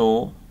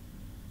 So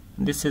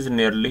this is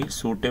nearly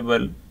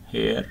suitable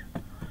here,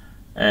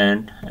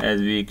 and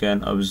as we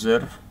can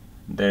observe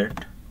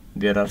that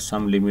there are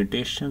some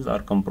limitations or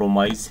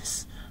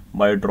compromises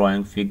by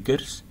drawing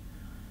figures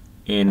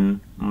in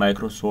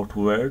Microsoft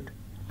Word.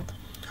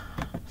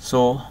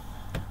 So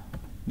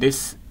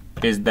this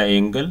is the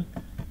angle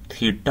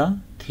theta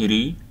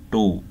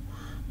 32.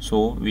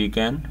 So we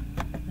can,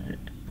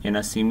 in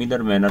a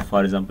similar manner,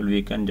 for example,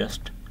 we can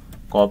just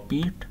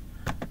copy it,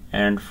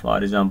 and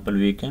for example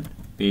we can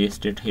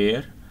paste it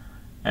here,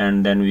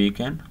 and then we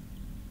can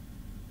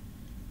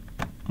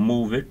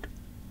move it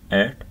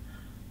at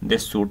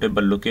this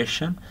suitable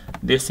location.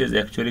 This is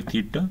actually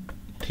theta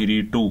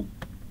 32,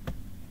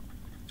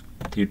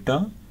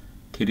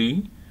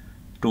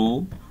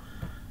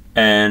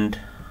 and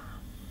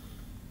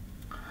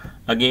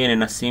again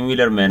in a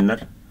similar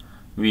manner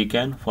we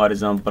can, for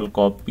example,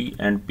 copy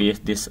and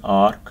paste this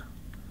arc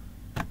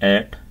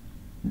at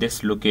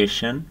this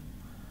location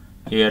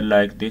here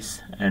like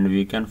this, and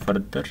we can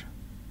further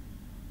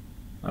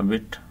a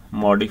bit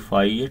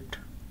modify it,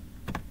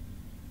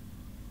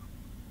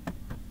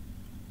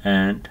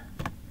 and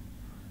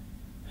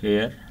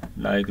here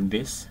like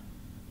this.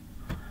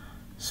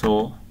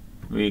 So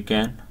we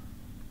can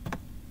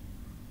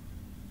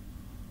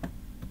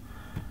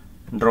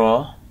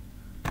draw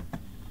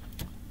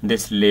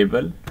this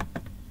label.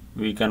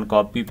 We can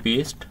copy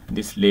paste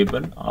this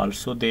label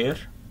also there,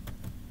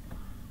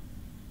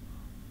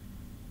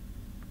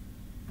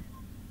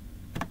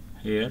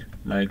 here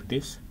like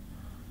this,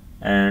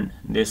 and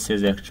this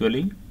is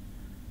actually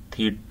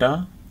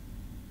theta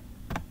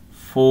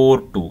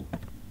 42.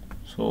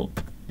 So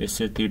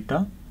this is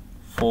theta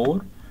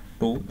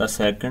 42, the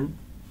second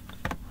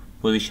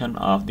position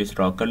of this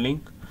rocker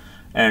link.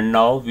 And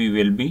now we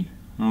will be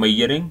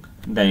measuring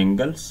the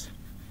angles.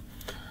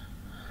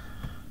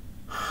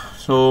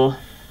 So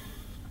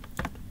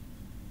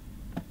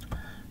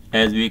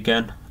as we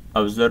can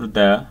observe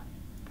the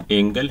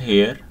angle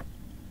here,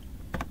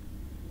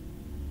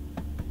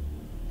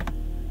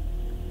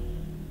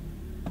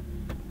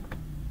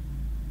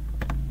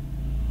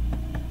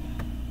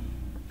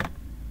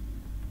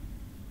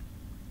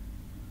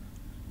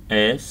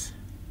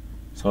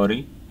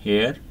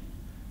 here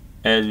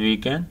as we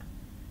can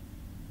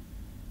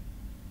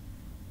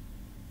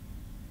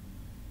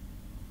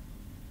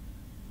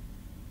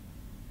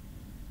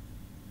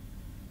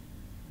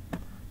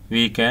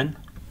we can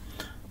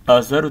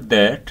observe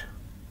that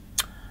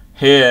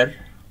here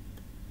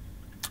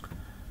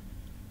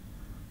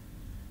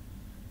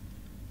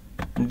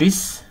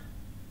this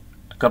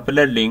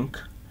coupler link,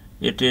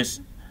 it is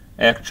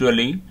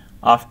actually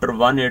after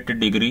 180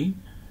 degree,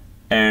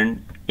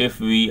 and if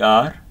we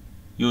are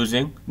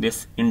using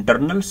this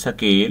internal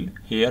scale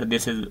here,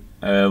 this is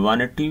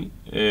 180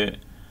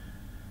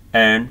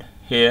 and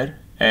here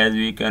as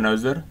we can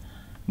observe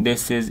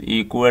this is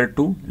equal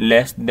to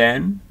less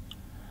than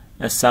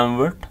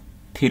somewhat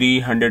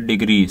 300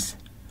 degrees,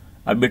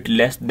 a bit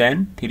less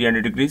than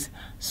 300 degrees.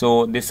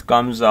 So this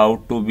comes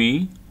out to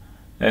be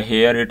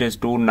here it is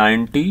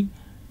 290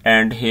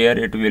 and here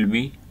it will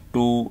be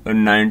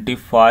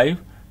 295,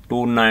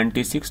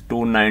 296,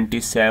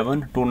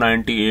 297,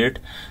 298,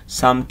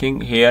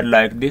 something here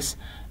like this.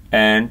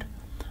 And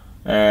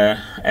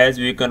as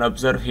we can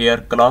observe here,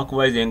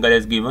 clockwise angle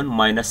is given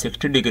minus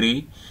 60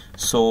 degree.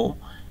 So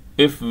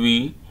if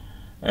we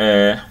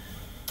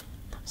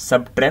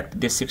subtract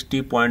this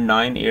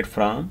 60.98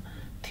 from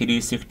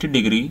 360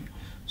 degree,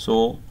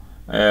 so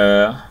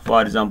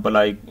for example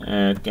I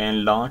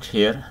can launch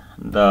here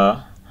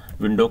the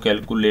window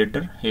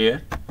calculator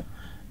here,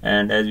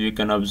 and as we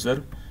can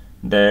observe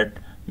that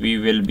we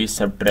will be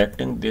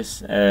subtracting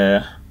this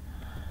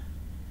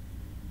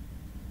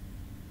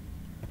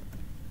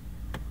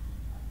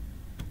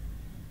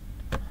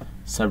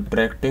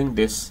subtracting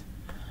this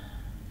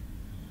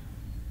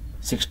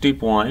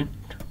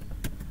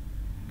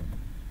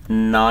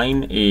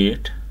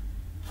 60.98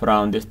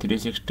 from this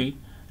 360,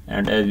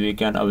 and as we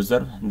can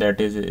observe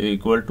that is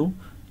equal to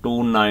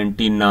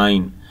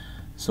 299.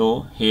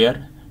 So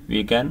here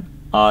we can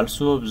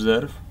also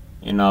observe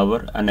in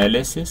our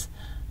analysis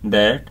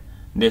that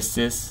this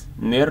is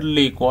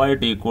nearly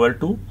quite equal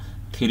to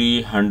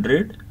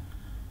 300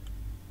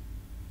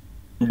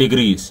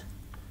 degrees.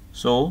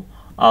 So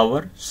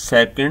our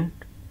second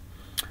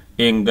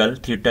angle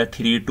theta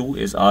 32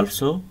 is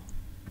also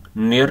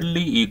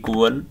nearly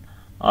equal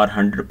or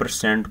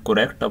 100%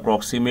 correct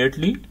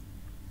approximately.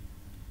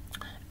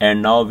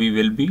 And now we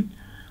will be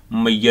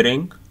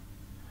measuring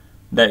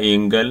the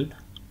angle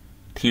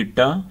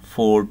theta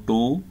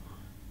 42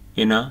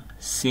 in a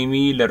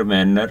similar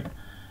manner.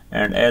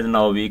 And as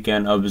now we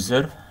can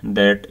observe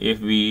that if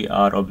we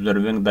are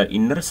observing the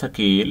inner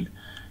scale,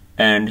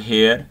 and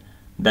here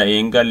the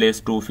angle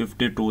is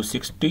 250,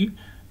 260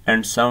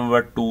 and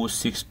somewhat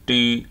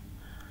 261,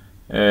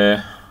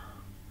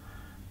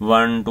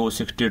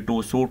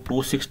 262, so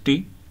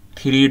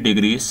 263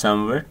 degrees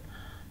somewhat.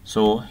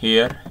 So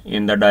here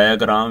in the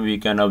diagram we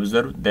can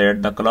observe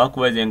that the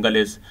clockwise angle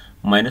is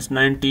minus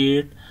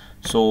 98.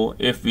 So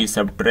if we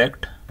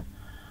subtract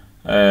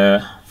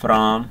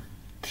from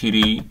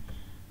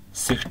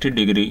 360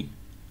 degree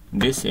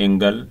this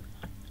angle,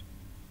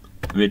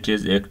 which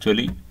is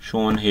actually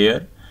shown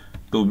here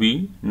to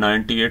be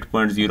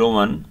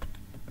 98.01.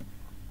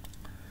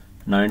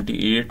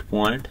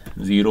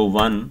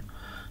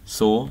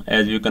 So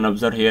as you can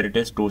observe here it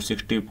is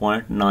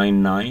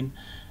 260.99,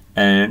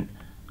 and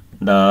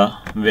the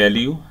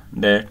value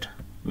that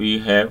we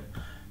have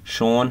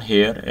shown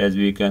here, as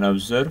we can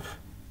observe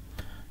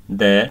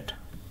that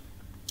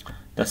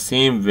the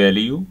same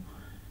value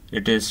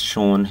it is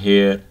shown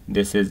here,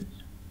 this is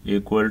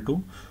equal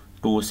to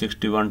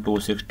 261,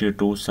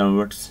 262,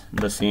 somewhat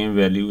the same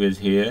value is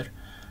here,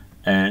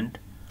 and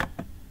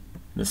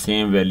the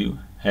same value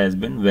has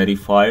been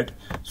verified.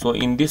 So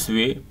in this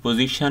way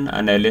position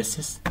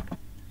analysis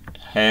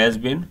has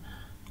been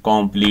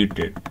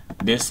completed.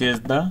 This is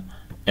the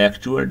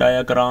actual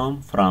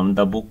diagram from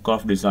the book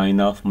of design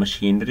of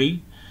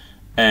machinery,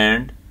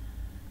 and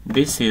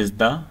this is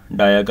the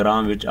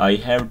diagram which I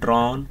have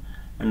drawn.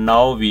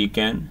 Now we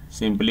can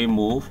simply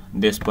move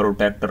this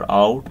protector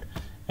out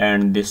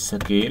and this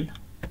scale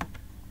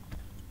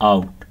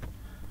out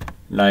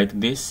like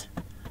this,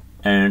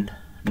 and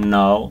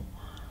now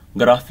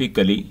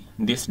graphically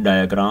this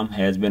diagram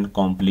has been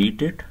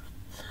completed.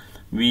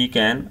 We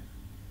can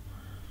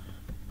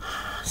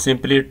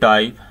simply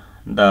type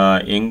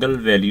the angle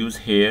values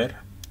here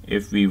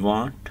if we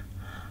want.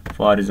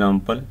 For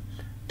example,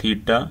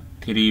 theta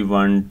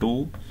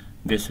 312,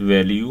 this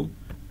value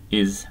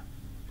is,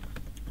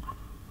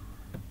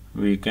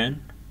 we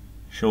can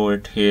show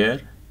it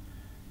here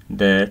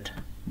that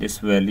this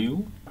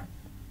value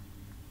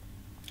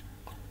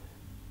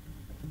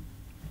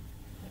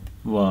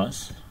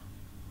was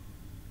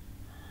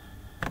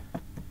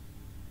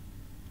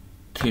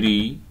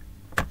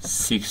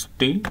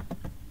 360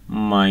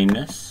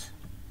 minus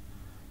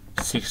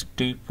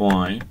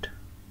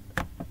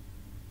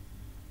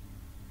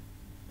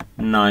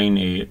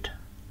 60.98,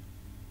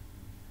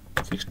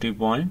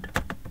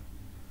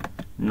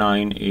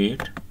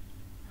 60.98.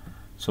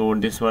 So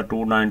this was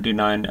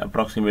 299,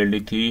 approximately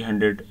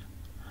 300.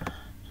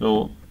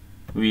 So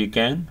we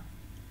can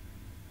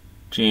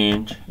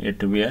change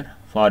it where,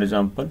 for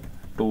example,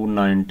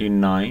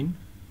 299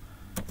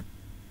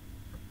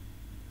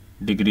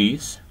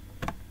 degrees,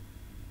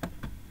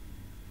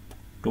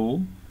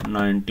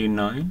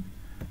 299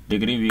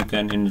 degree. We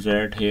can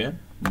insert here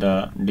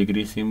the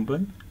degree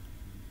symbol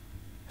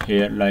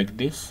here like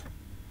this.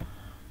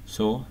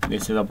 So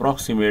this is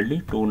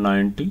approximately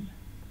 290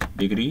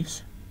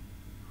 degrees,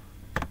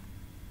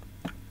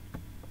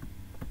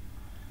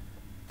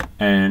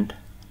 and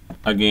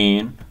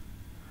again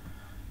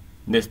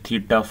this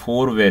theta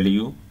 4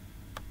 value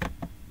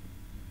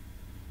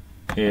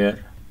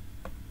here,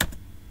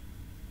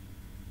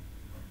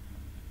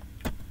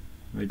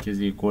 which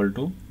is equal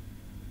to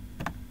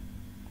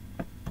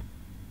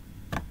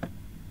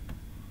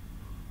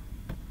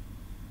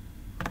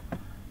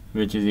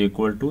which is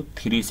equal to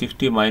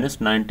 360 minus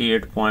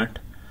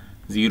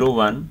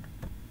 98.01,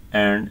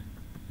 and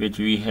which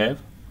we have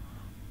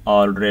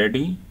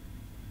already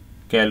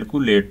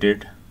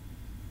calculated.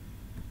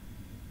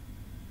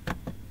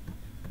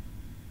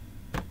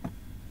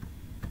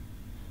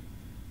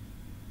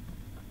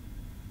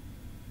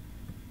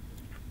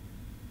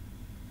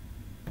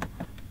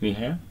 We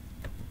have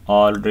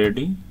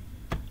already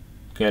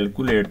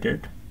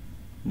calculated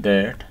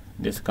that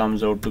this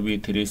comes out to be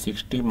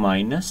 360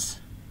 minus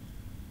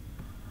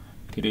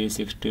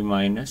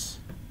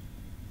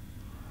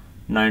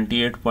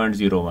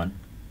 98.01.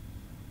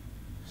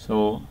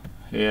 So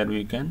here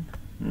we can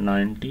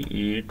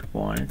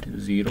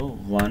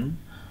 98.01.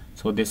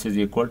 So this is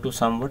equal to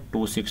somewhat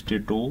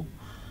 262.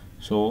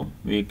 So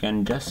we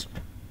can just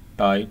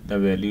type the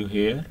value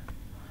here,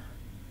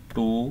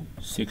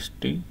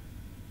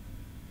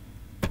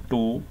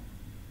 262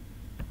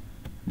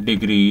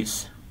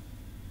 degrees.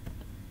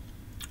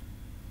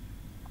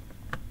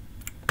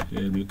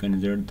 Here we can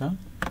insert the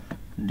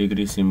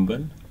degree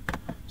symbol.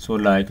 So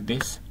like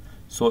this.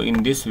 So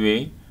in this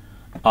way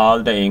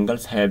all the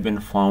angles have been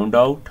found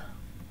out,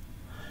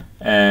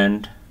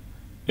 and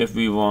if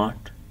we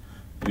want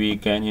we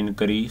can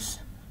increase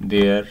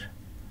their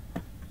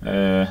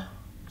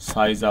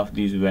size of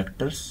these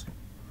vectors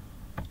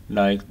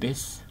like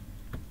this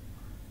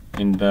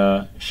in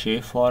the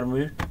shape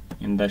format.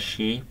 In the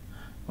shape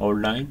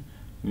outline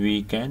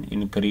we can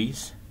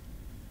increase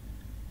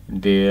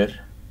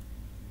their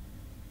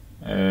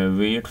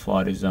weight.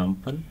 For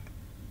example,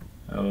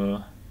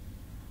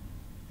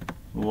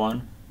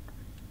 1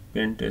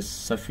 pint is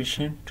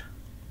sufficient.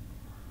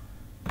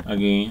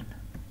 Again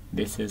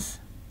this is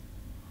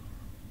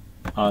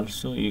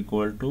also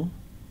equal to,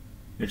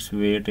 its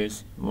weight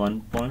is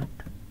 1 point,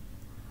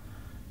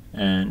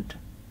 and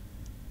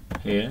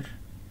here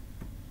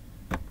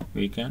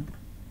we can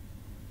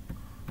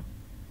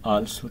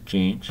also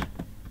change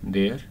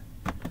their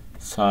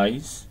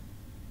size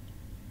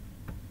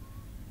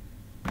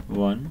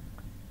 1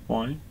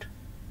 point,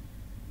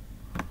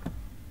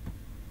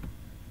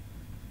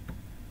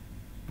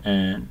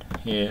 and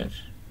here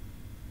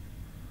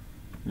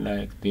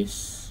like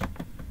this.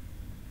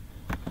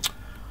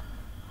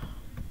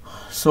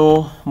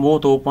 So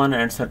both open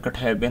and circuit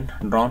have been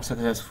drawn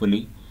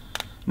successfully.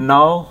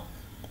 Now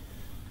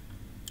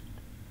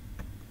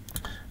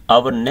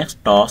our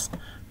next task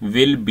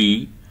will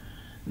be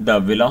the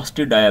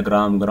velocity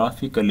diagram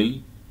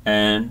graphically,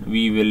 and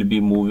we will be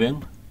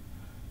moving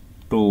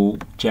to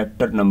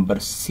chapter number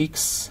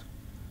 6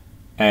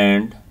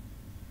 and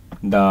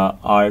the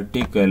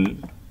article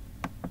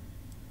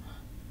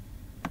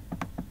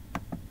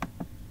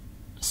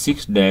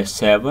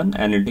 6-7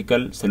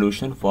 analytical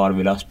solution for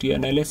velocity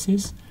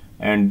analysis,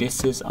 and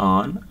this is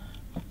on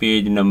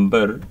page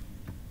number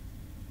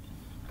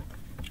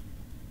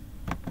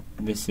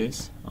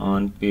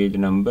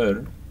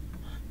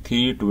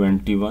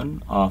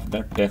 321 of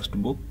the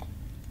textbook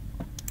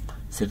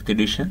 6th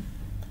edition.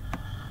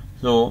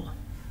 So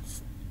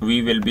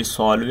we will be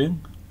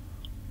solving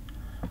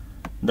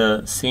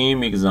the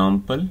same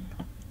example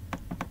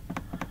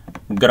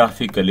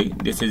graphically.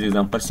 This is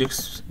example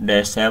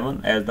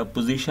 6-7, as the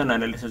position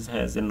analysis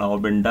has now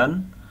been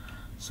done.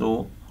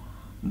 So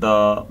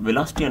the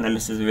velocity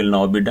analysis will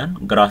now be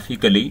done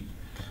graphically.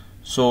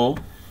 So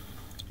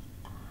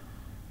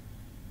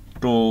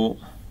to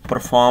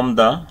perform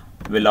the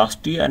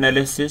velocity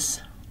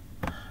analysis,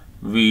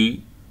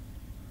 we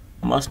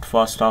must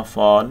first of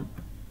all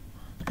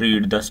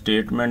read the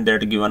statement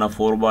that given a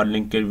 4-bar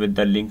linkage with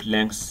the link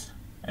lengths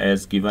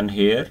as given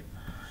here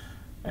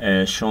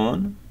as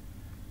shown,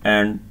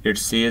 and it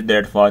says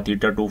that for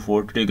theta 2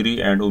 40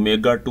 degree and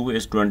omega 2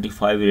 is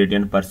 25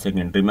 radian per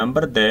second.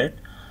 Remember that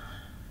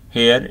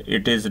here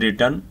it is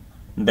written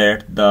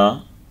that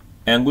the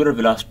angular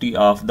velocity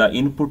of the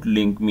input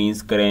link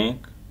means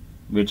crank,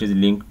 which is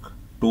link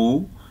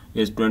 2,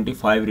 is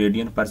 25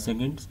 radian per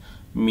second,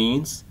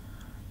 means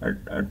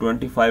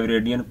 25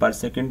 radian per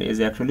second is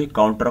actually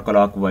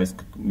counterclockwise,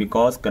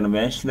 because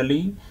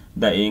conventionally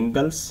the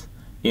angles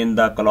in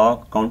the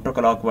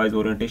counterclockwise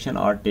orientation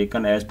are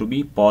taken as to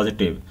be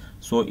positive.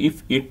 So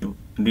if it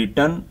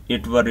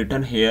were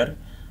written here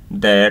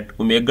that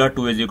omega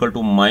 2 is equal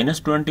to minus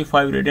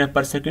 25 radian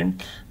per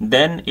second,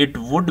 then it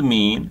would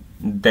mean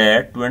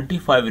that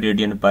 25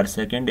 radian per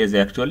second is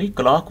actually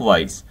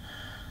clockwise.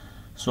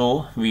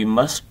 So we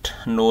must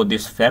know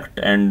this fact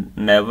and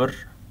never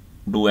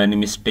do any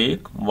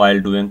mistake while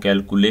doing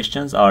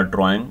calculations or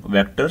drawing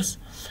vectors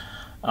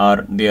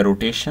or their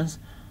rotations.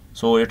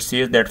 So it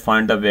says that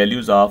find the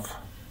values of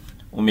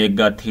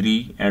omega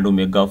 3 and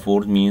omega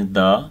 4 means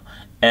the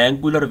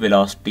angular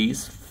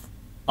velocities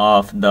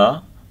of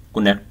the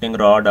connecting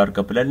rod or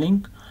coupler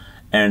link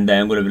and the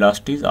angular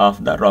velocities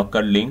of the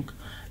rocker link,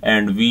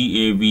 and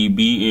VA,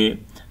 VBA,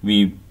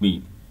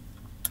 VB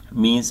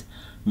means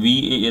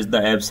VA is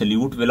the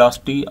absolute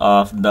velocity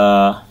of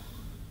the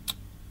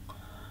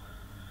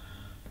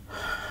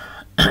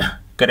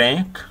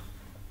crank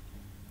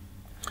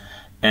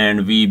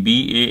and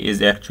VBA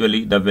is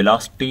actually the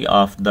velocity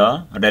of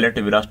the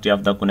relative velocity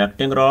of the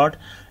connecting rod,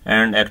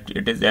 and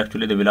it is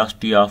actually the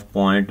velocity of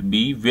point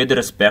B with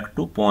respect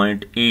to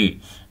point A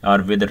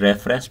or with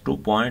reference to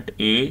point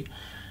A,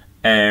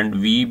 and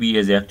VB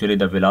is actually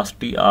the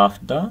velocity of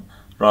the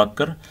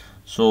rocker.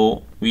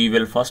 So we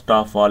will first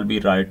of all be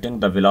writing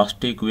the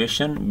velocity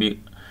equation.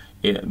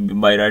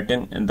 By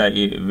writing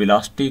the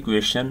velocity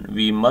equation,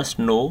 we must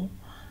know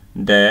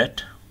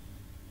that,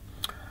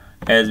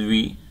 as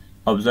we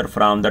observe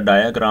from the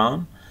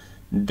diagram,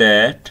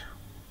 that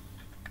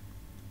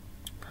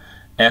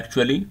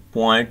actually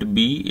point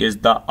B is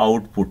the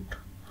output.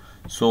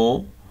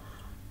 So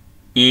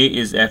A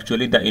is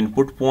actually the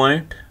input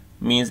point,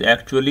 means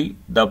actually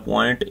the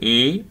point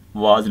A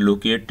was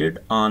located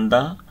on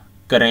the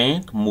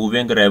crank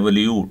moving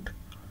revolute.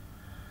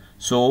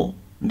 So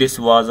this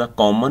was a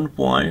common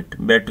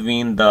point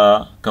between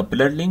the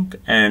coupler link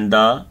and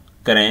the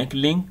crank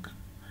link,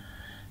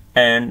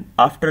 and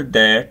after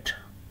that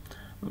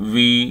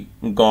we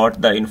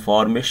got the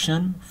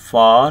information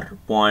for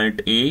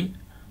point A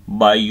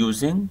by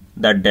using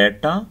the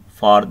data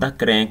for the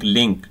crank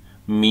link,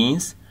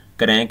 means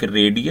crank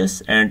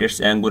radius and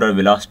its angular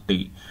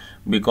velocity,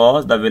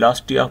 because the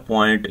velocity of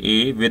point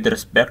A with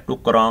respect to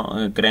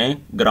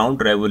crank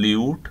ground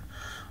revolute,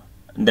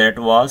 that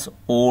was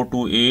O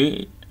to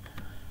A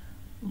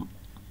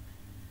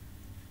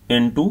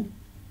into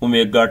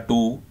omega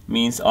 2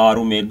 means R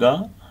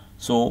omega.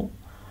 So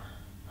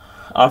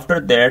after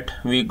that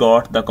we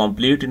got the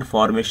complete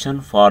information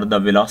for the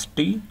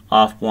velocity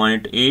of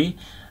point A.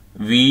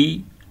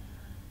 We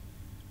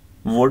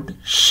would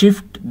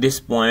shift this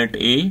point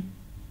A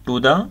to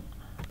the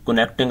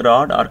connecting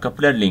rod or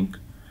coupler link,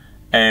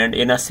 and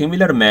in a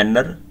similar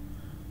manner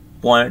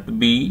point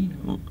B,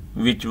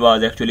 which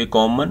was actually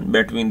common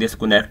between this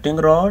connecting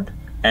rod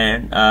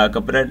and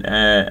coupler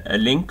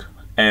link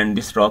and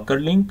this rocker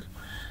link,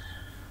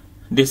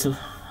 this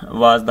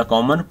was the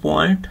common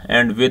point,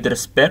 and with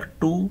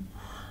respect to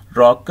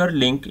rocker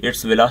link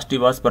its velocity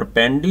was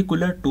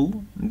perpendicular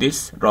to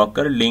this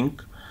rocker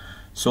link.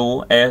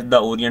 So as the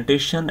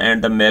orientation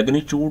and the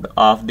magnitude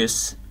of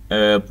this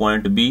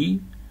point B,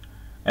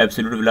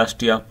 absolute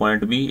velocity of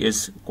point B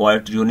is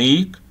quite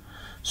unique,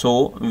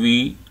 so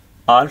we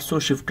also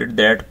shifted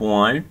that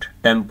point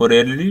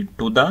temporarily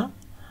to the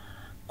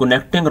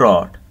connecting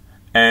rod,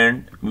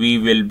 and we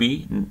will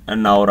be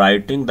now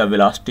writing the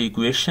velocity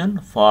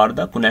equation for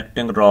the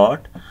connecting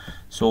rod.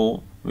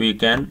 So we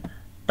can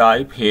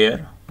type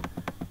here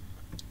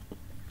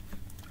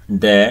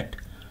that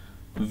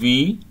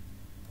VB,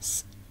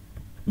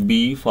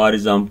 for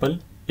example,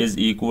 is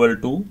equal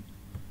to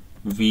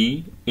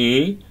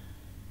VA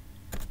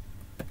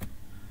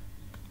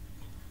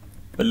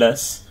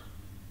plus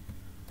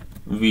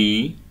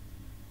VBA.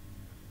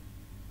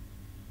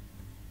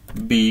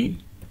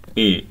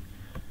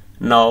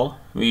 Now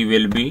we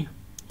will be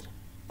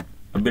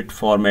a bit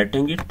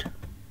formatting it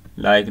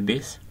like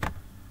this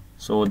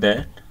so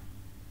that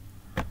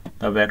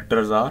the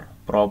vectors are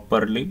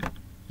properly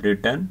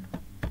written.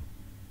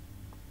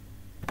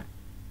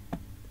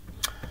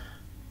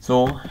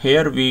 So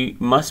here we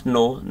must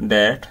know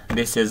that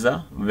this is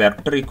a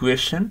vector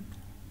equation.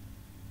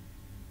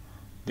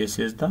 This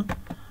is the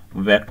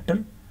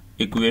vector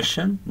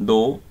equation,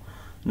 though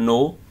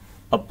no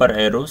upper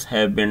arrows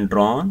have been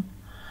drawn.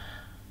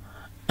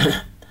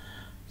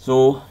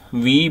 So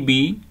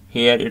VB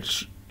here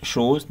it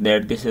shows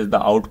that this is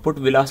the output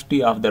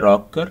velocity of the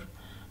rocker,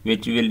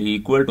 which will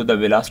equal to the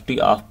velocity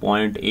of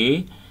point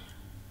A,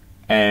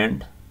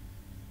 and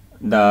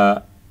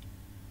the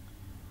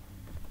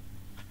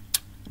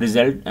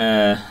result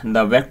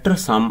the vector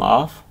sum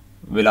of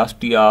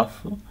velocity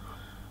of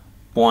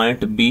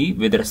point B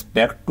with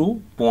respect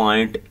to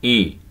point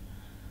A.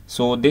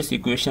 So this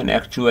equation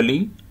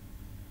actually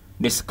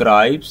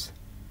describes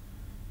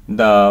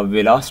the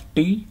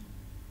velocity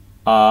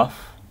of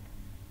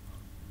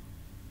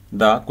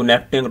the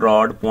connecting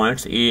rod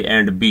points A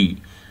and B.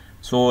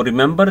 So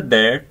remember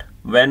that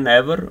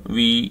whenever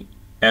we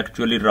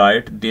actually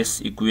write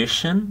this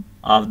equation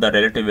of the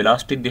relative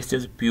velocity, this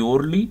is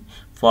purely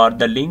for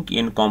the link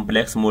in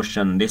complex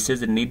motion. This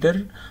is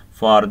neither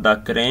for the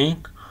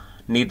crank,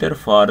 neither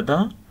for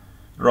the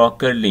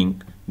rocker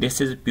link.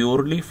 This is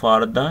purely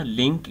for the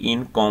link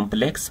in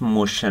complex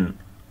motion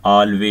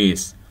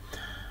always,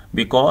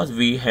 because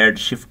we had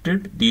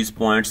shifted these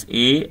points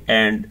A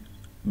and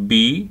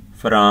B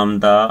from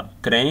the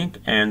crank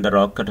and the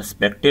rocker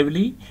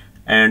respectively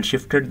and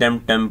shifted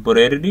them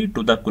temporarily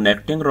to the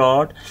connecting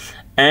rod,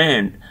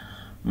 and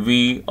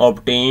we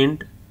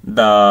obtained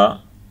the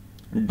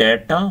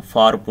data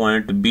for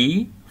point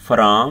B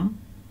from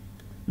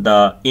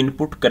the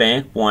input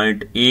crank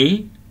point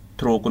A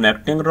through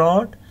connecting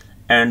rod,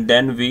 and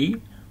then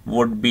we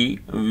will be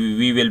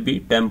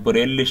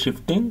temporarily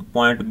shifting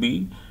point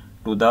B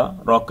to the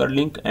rocker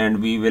link,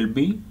 and we will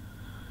be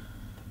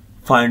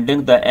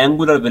finding the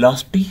angular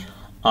velocity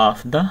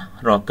of the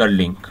rocker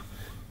link.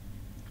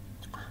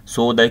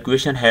 So the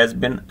equation has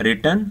been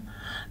written.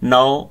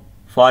 Now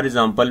for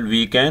example,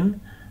 we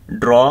can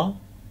draw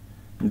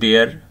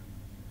their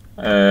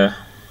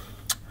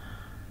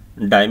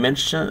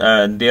dimension,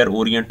 their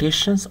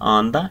orientations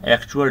on the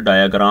actual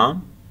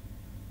diagram.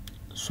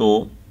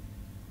 So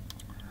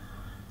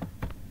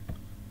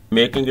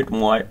making it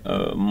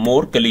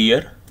more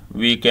clear,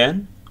 we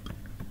can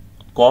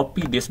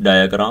copy this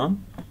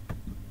diagram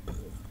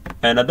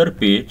another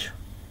page.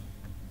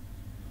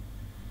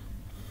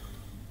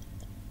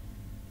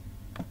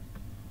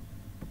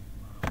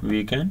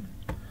 We can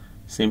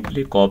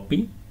simply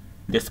copy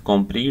this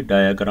complete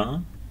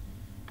diagram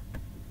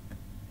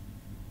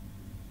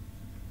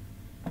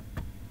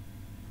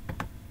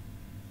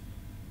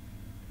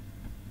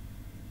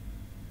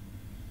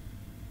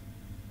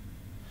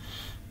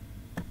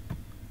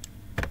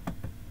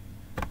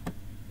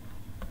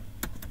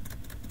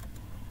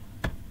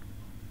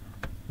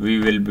we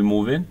will be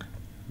moving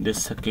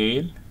this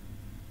scale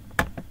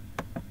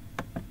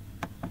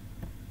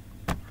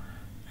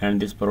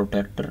and this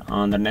protector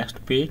on the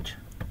next page.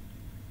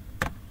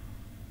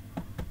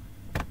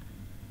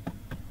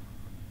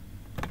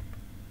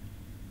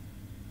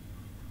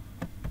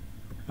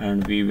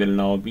 And we will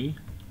now be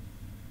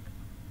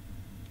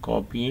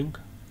copying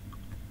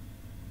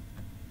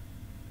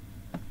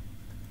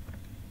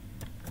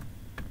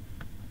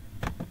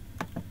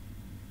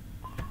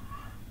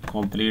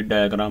complete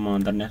diagram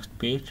on the next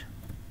page.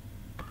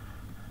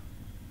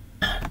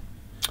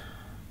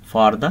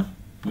 For the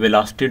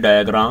velocity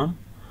diagram,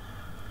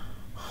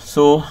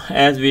 so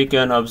as we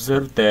can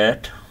observe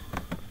that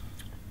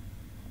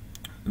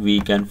we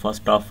can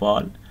first of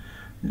all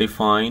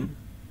define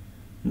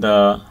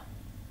the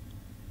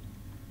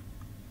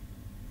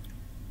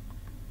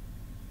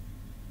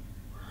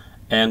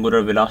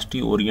angular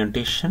velocity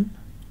orientation.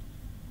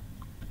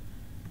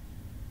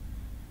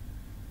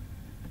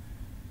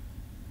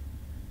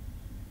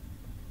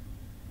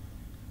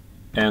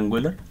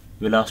 Angular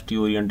velocity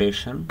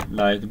orientation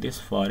like this,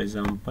 for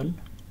example.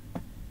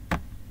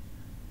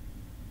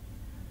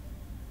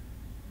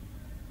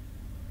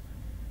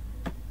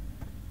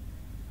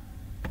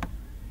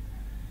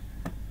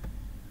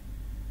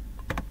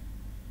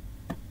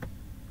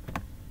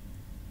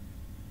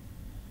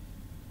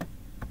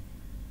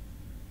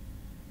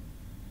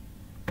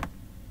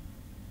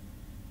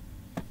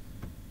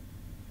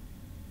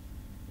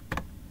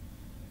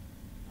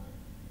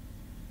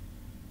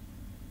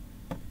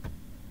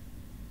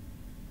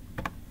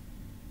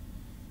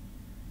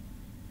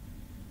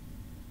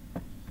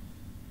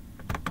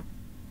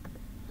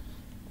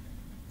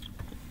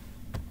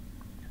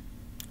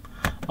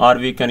 Or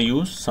we can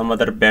use some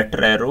other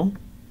better arrow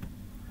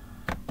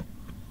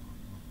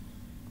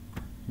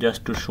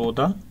just to show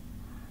the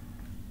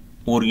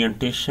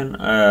orientation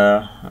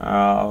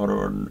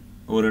or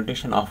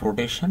orientation of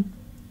rotation.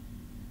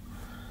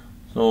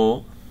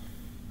 So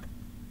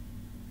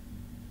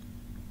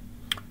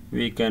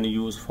we can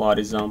use, for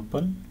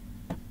example,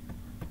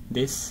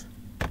 this.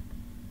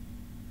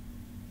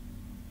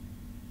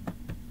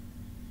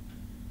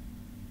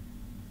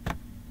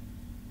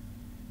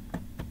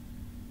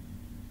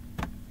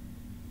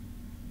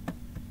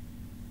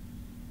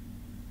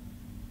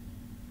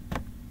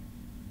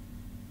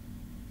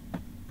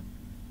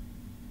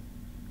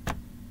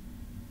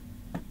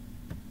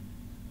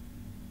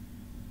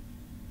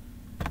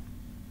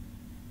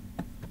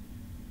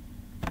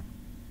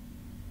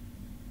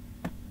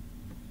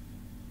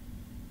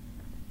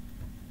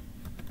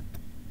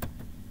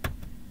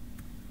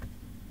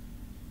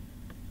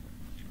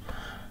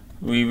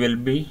 We will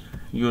be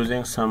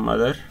using some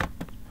other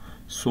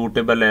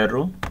suitable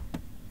arrow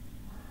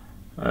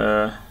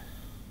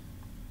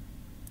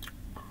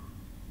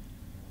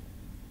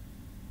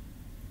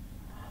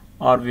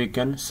or we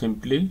can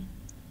simply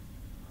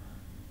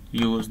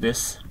use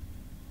this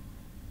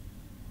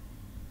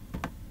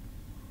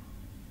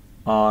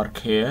arc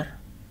here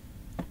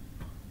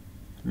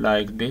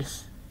like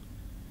this,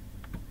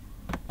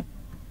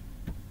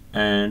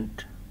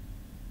 and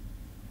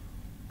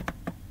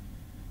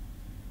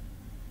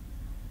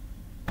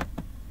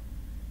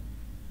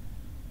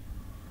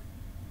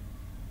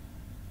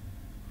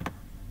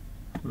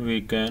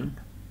we can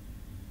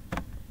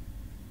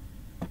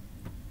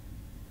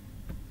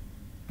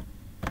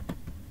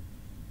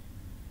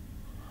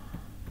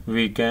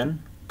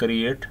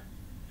create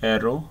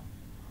arrow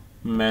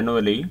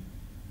manually.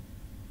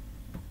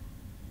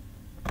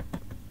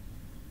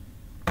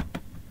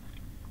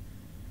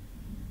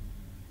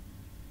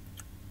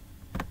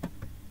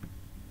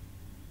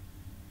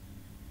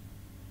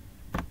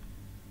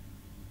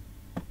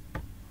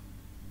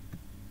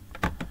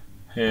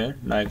 Here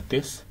like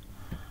this.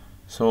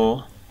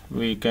 So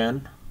we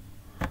can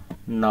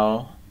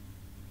now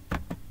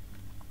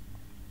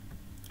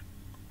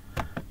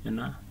in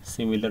a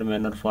similar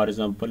manner. For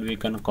example, we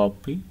can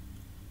copy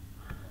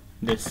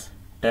this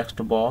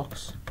text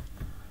box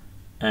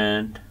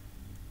and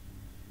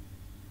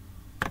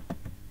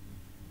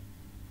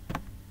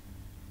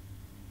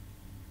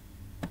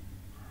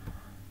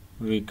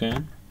we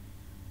can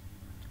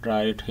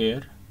write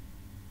here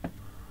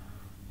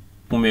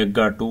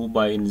omega 2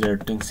 by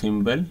inserting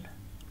symbol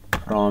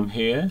from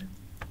here,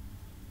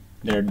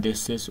 that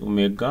this is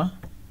omega,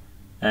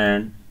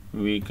 and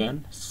we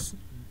can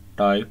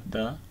type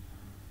the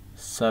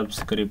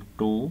subscript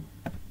 2.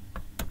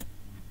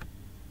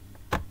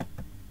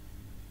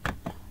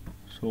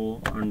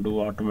 So undo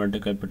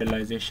automatic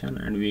capitalization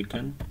and we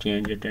can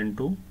change it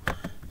into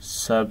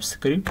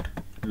subscript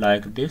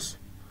like this.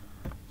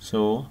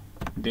 So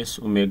this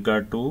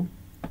omega 2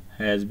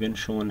 has been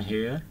shown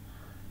here.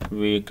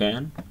 We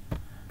can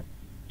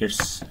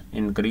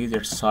increase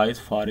its size,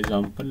 for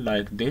example,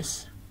 like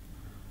this.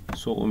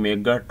 So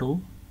omega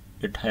 2,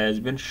 it has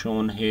been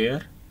shown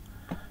here,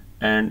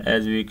 and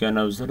as we can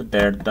observe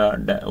that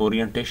the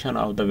orientation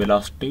of the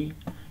velocity,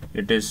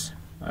 it is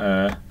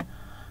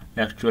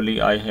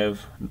actually I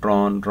have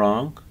drawn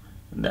wrong.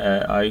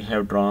 I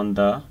have drawn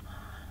the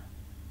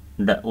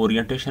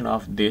orientation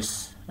of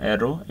this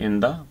arrow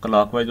in the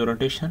clockwise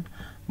orientation,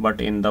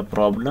 but in the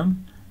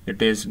problem it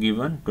is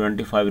given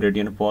 25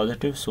 radian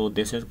positive, so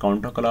this is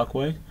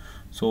counterclockwise.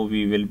 So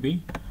we will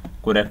be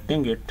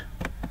correcting it.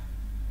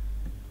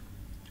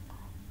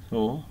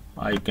 So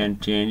I can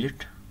change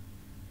it.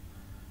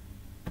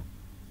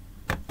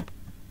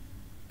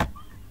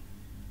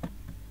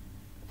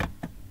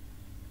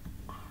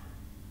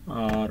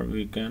 Or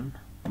we can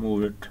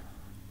move it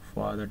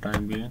for the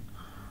time being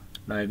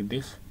like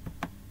this,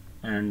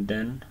 and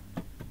then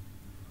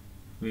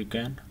we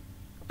can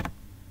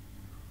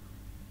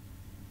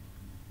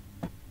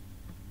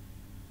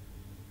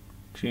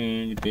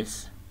change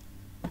this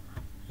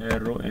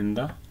arrow in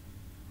the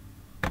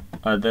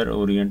other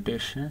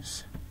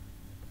orientations.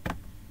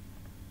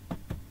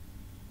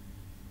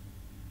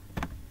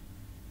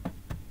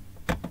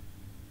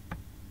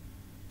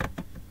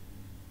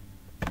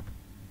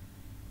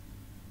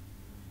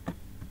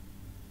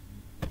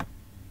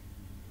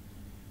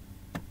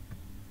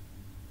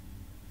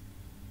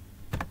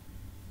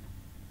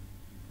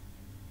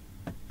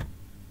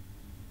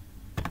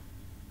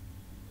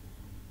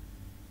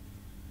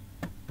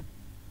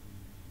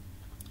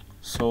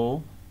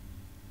 So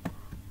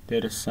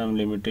there is some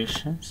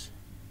limitations.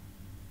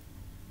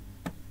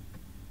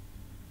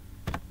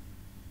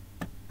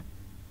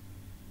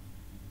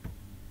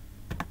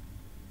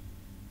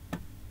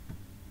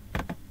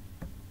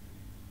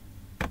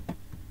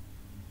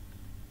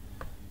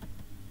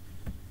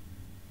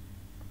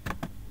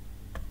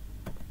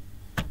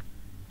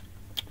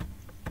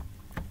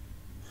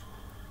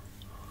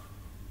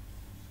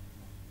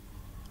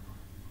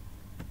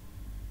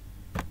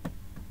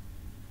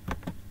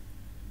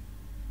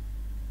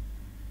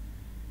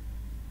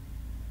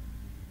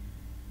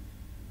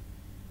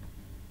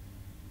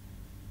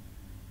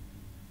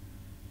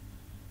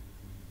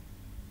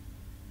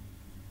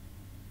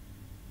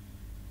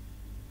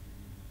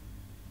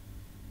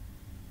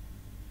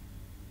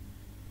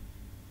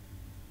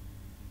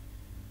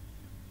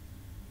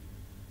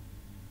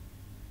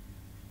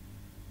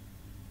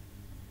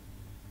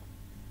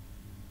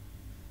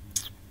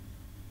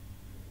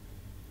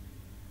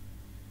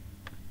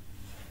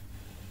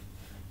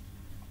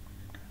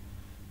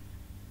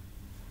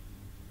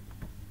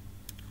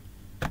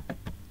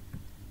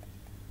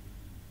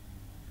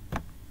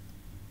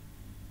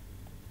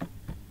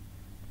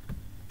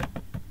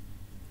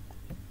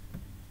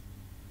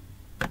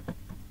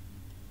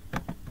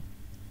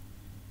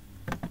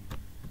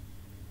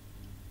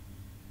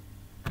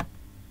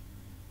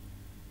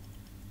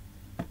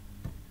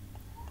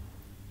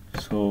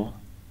 So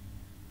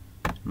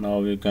now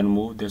we can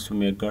move this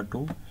omega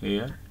to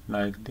here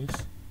like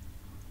this.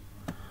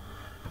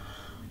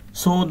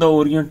 So the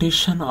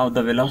orientation of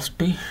the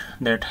velocity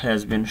that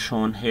has been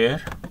shown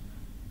here.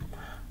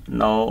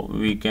 Now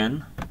we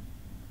can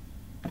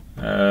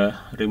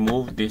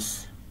remove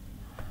this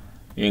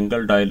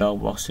Engr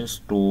dialog boxes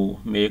to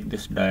make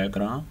this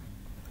diagram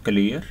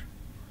clear.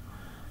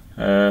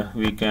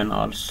 We can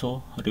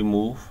also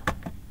remove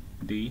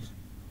these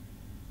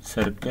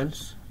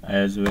circles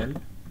as well.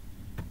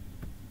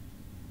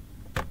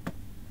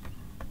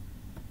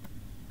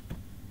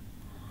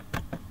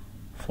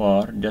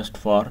 Just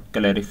for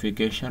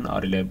clarification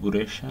or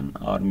elaboration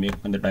or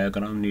making the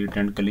diagram neat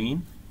and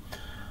clean.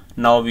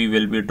 Now we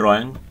will be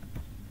drawing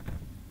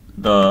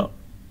the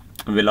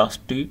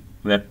velocity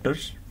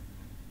vectors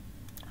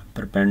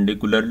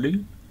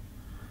perpendicularly.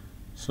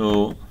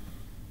 So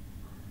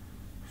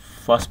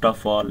first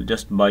of all,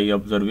 just by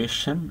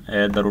observation,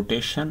 the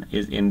rotation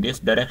is in this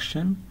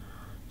direction,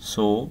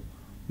 so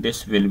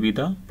this will be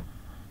the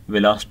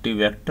velocity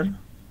vector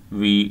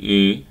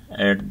VA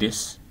at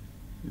this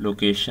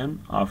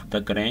location of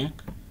the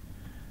crank,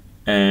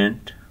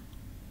 and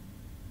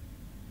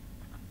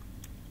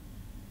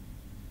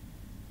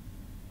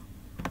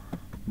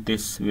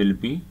this will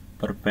be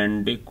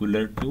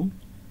perpendicular to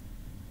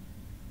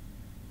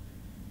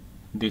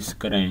this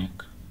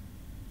crank.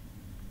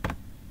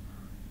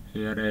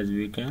 Here, as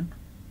we can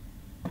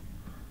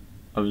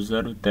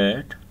observe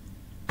that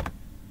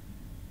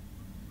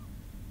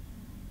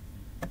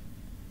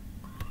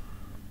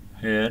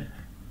here,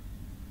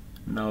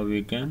 now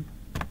we can,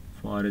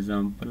 for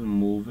example,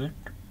 move it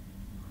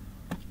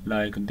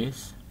like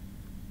this,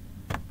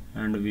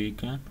 and we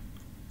can,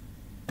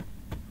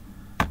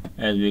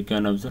 as we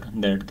can observe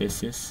that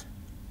this is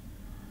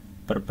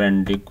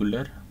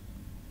perpendicular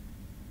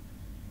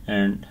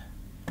and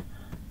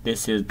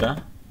this is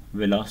the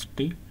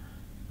velocity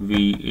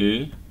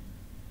VA.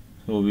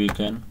 So we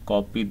can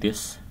copy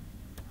this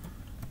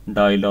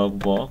dialog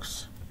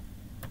box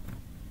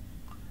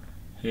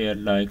here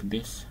like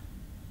this,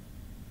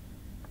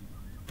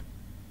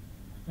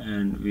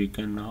 and we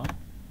can now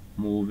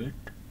move it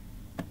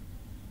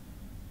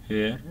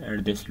here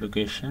at this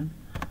location,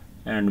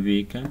 and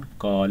we can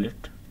call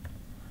it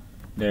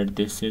that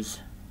this is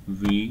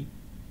V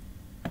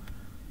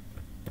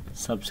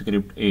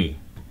subscript A.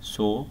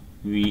 So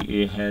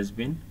VA has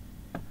been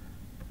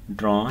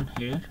drawn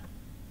here.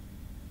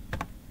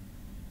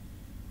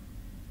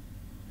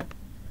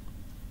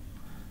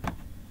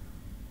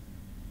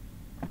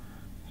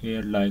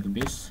 Here like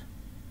this,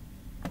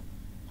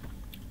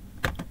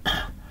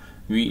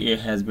 VA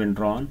has been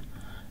drawn,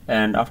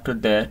 and after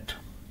that,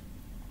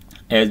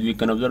 as we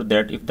can observe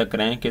that if the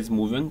crank is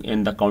moving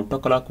in the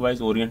counterclockwise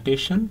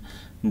orientation,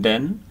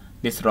 then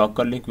this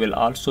rocker link will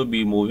also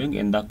be moving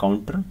in the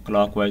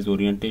counterclockwise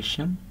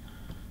orientation.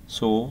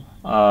 So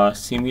a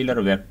similar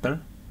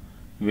vector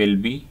will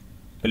be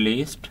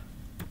placed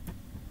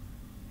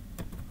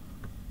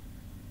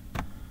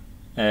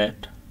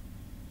at,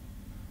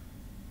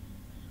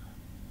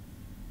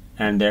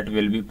 and that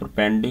will be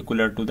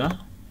perpendicular to the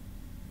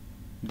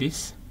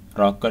this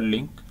rocker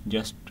link.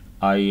 Just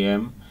I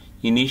am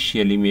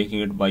initially making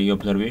it by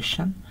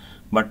observation,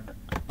 but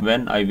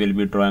when I will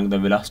be drawing the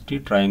velocity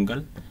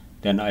triangle,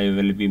 then I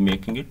will be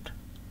making it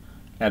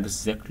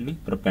exactly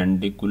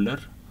perpendicular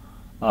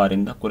or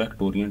in the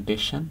correct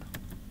orientation.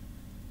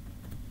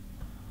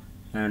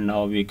 And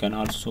now we can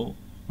also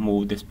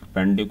move this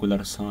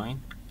perpendicular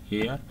sign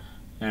here,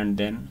 and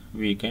then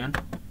we can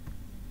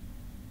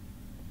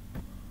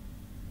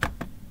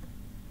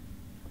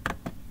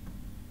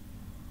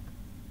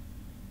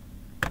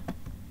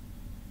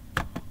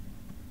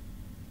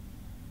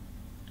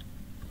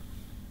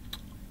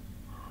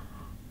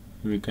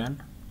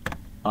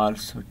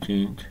also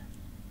change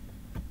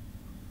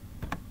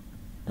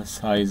the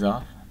size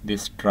of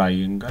this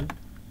triangle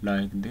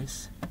like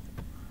this,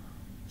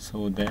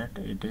 so that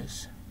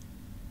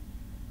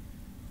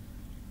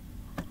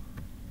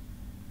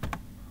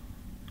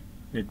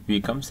it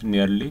becomes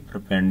nearly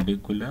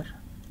perpendicular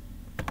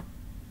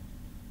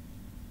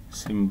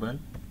symbol.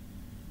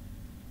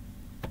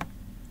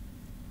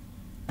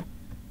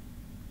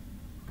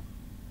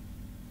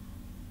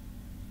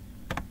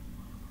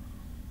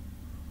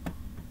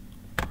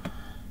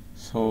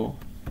 So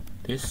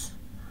this,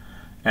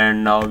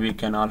 and now we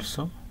can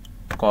also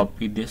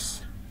copy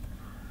this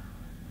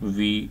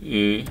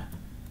VA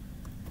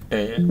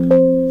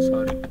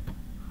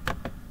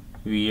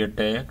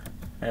tag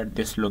at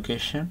this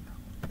location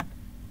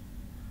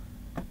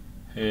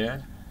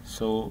here,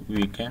 so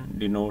we can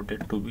denote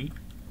it to be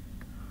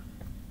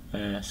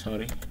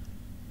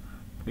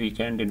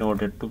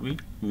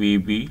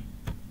VB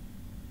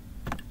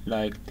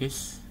like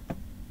this.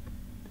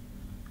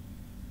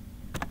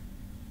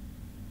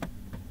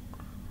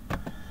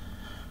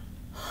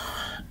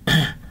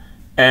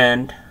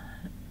 And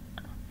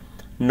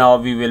now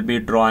we will be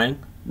drawing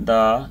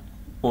the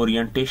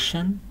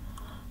orientation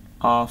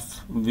of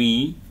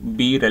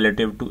VB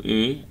relative to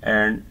A,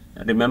 and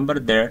remember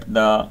that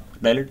the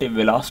relative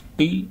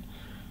velocity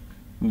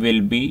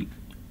will be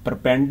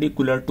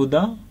perpendicular to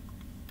the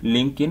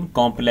link in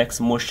complex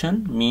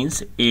motion,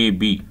 means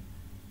AB.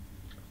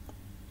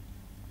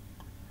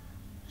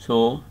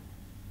 So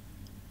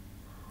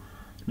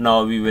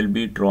now we will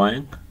be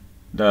drawing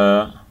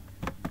the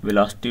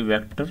velocity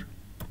vector,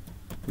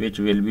 which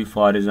will be,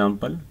 for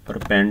example,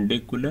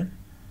 perpendicular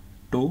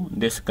to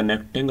this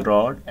connecting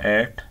rod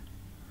at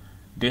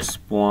this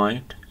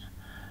point.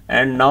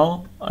 And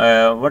now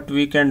what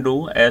we can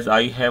do, as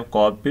I have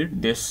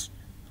copied this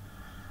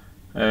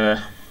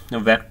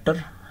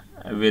vector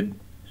with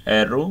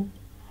arrow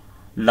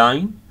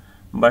line,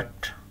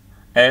 but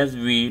as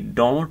we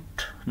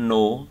don't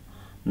know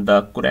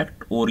the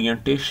correct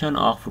orientation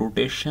of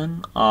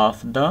rotation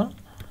of the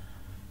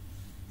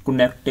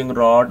connecting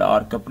rod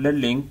or coupler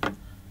link,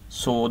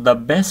 so the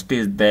best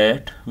is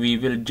that we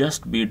will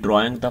just be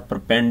drawing the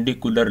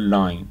perpendicular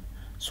line.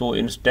 So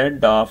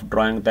instead of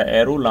drawing the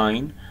arrow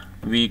line,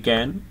 we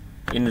can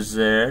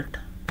insert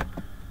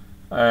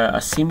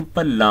a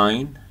simple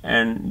line,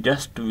 and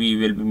just we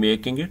will be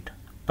making it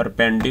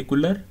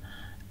perpendicular,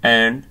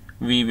 and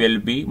we will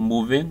be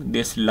moving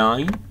this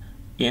line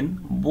in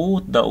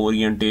both the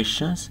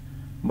orientations,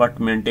 but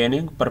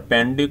maintaining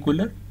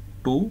perpendicular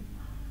to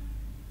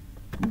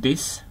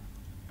this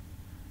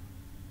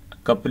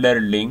coupler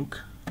link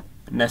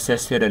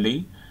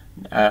necessarily,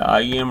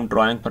 I am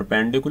drawing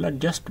perpendicular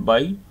just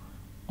by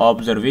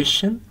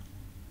observation.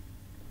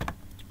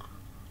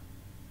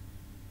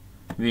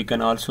 We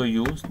can also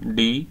use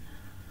D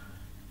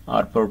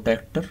or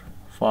protractor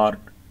for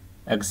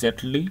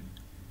exactly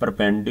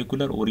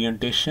perpendicular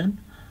orientation.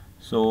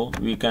 So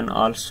we can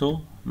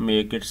also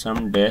make it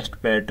some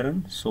dashed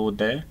pattern so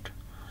that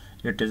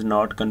it is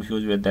not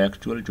confused with the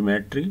actual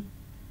geometry.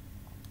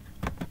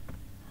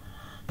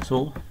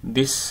 So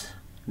this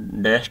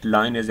dashed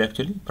line is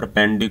actually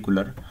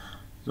perpendicular.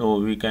 So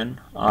we can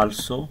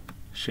also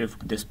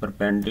shift this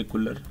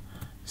perpendicular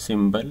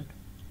symbol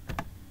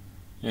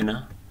in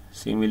a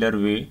similar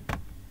way.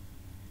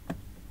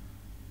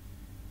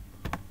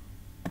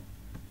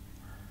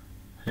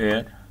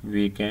 Here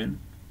we can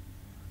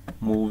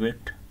move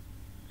it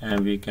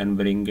and we can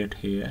bring it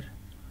here.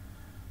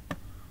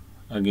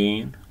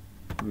 Again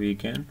we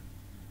can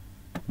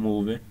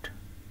move it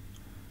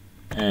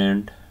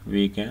and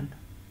we can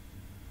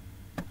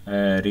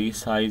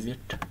resize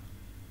it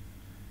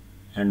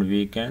and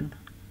we can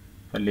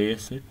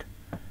place it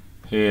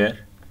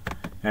here.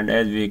 And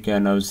as we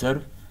can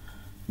observe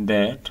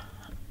that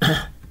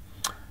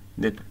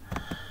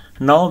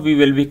now we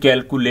will be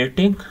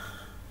calculating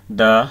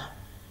the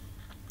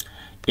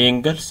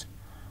angles.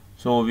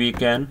 So we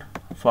can,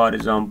 for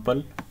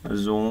example,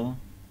 zoom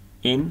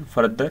in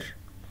further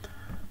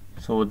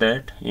so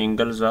that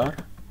angles are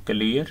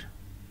clear.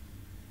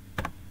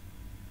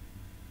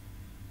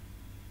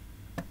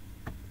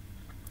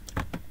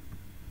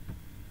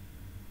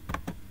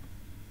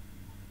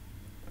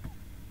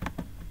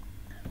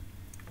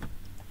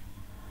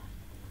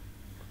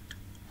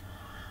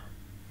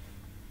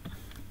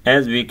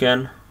 As we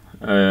can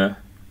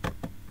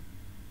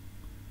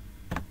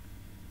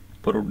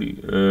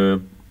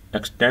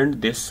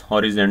extend this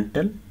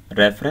horizontal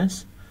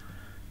reference,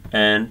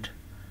 and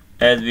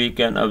as we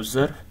can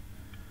observe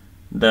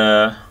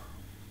the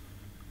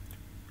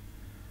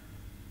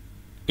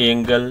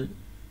angle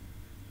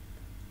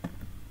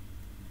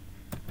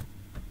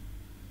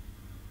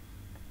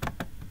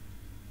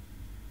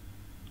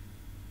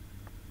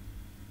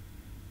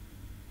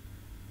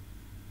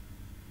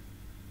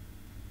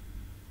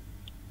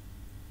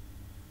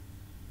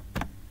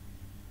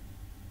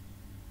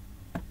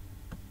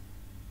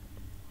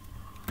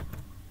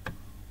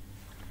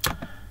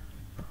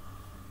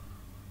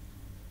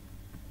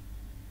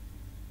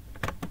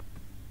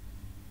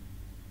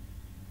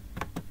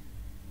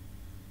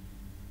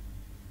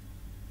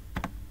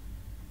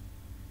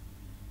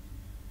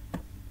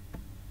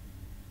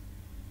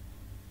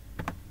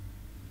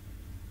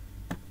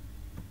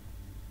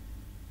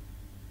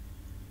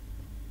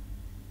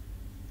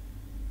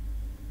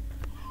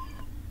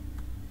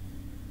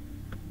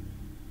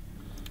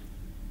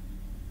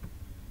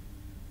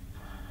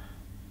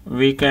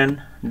we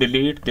can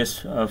delete this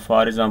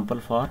for example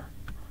for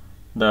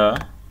the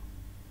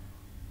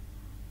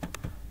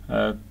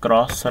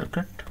cross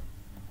circuit.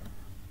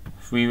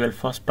 We will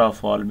first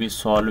of all be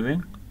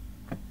solving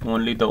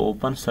only the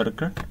open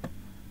circuit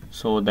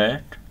so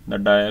that the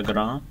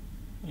diagram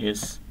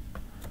is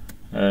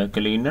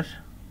cleaner.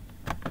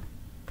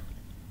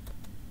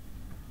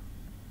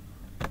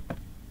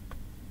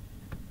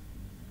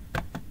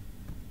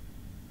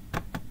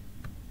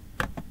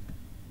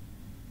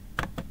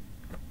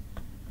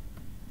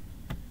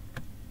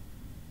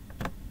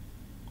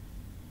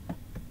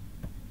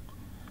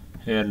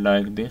 Here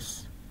like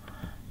this.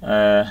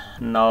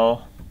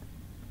 Now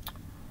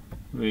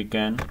we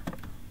can,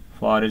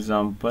 for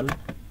example,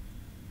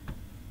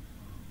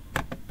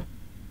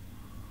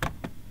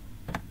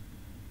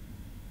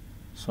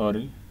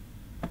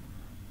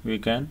 we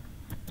can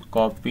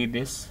copy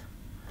this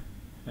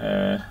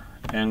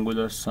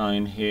angular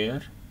sign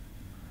here,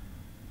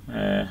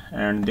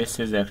 and this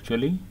is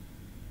actually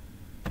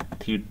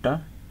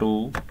theta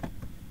 2.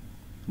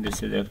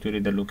 This is actually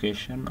the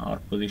location or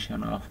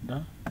position of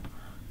the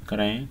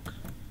crank.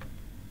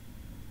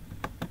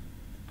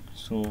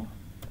 So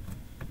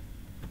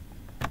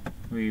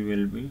we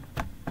will be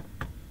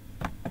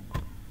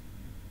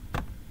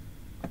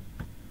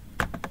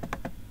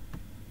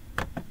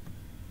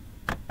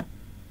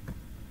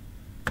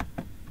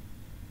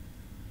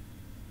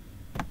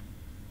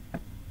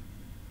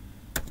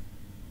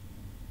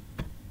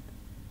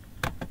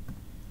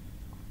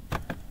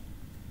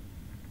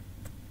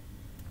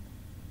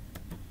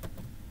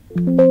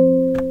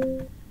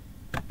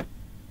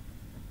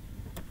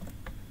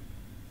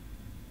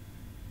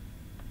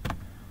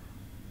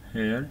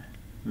here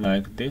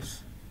like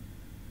this.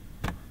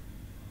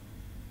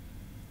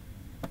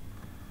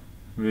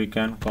 We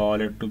can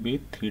call it to be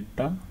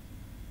theta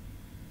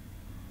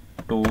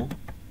 2.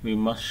 We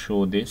must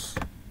show this.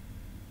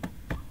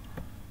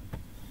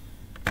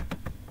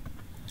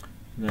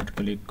 That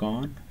click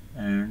on,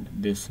 and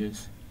this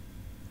is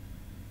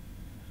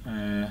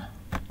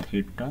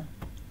theta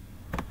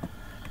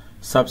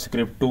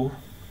subscript 2,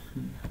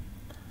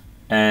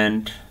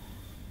 and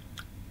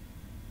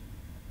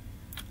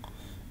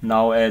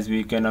now as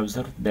we can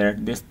observe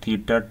that this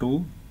theta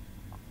 2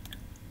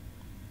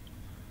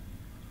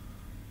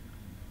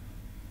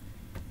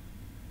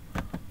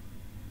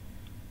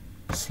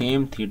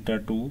 same theta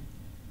 2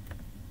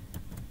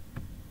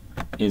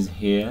 is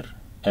here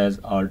as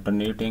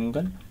alternate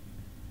angle,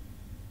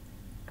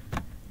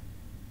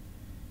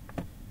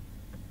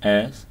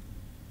 as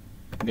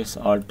this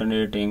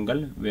alternate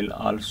angle will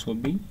also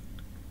be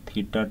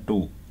theta 2.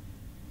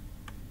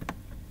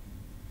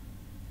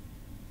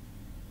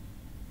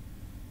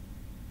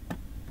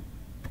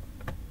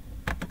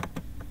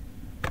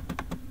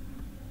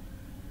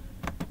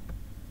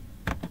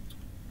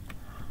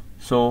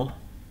 So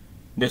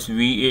this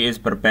VA is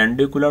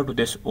perpendicular to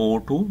this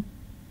O2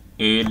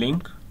 A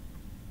link,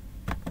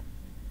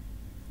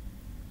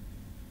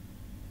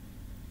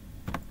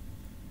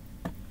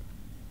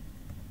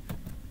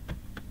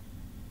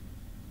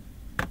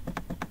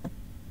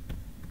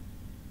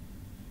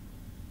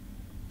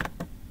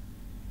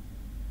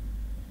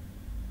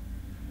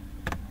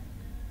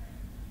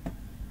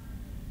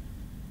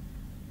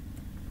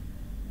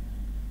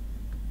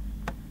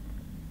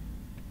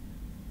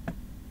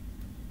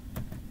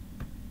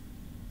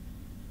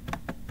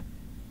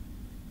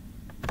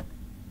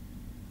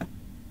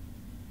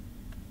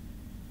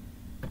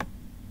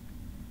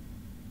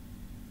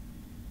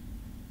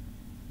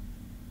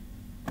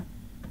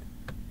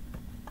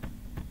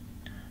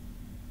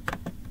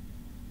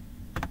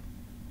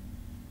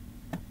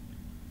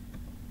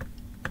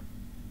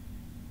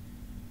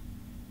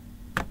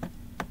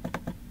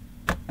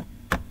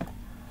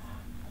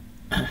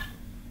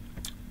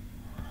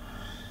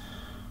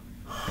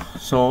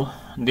 so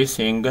this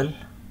angle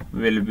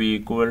will be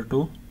equal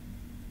to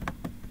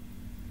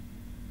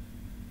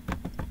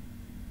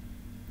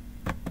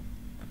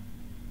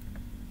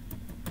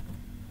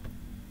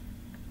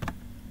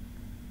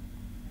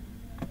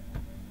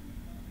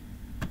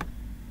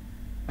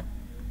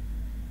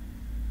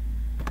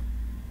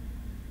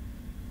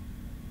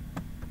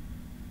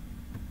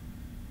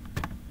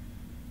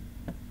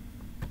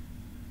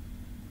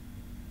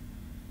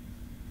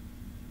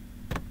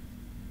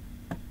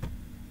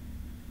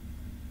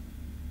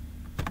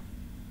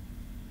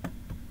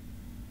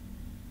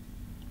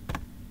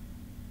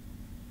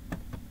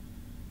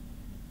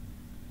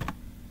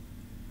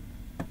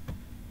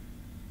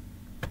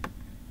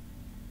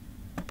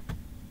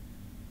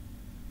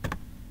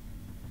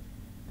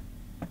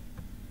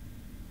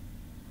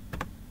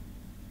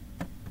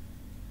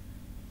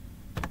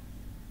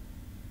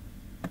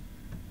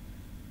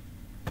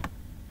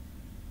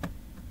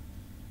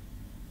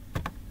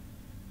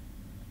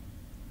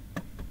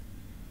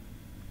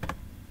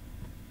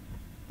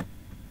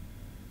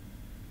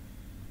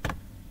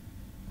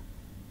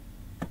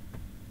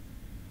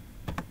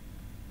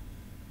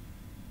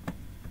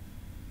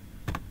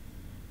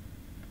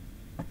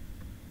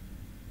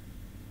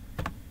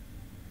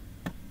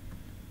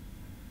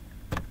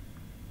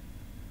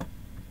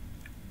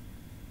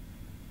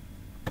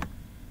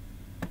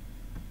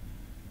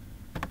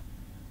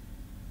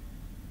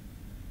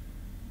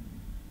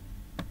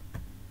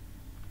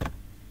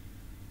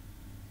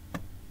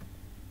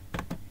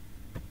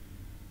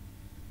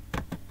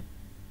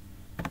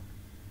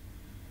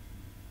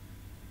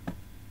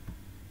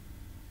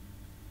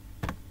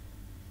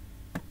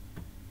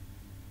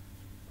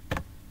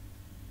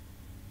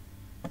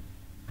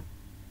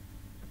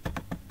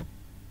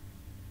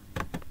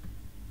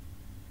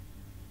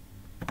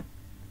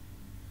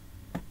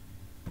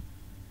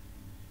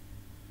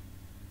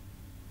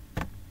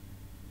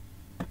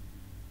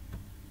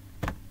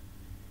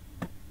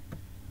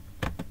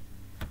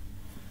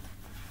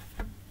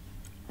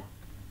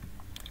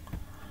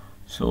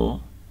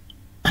so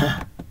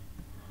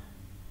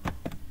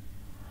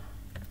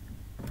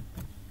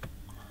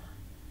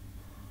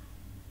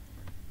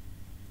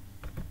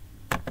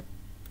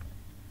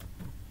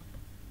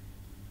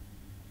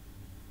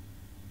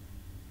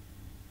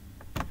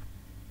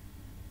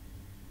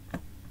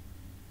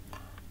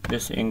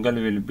this angle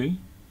will be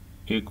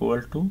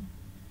equal to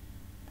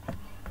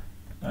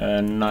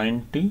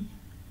 90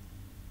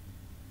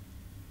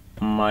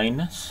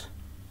 minus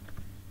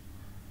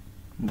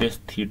this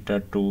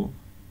theta 2,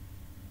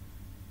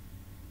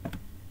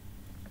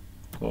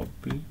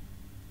 copy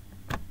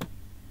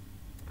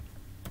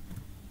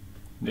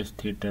this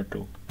theta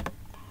 2.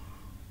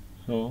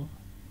 So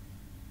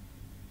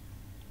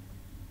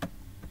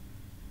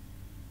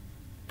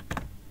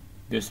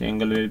this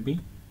angle will be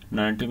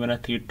 90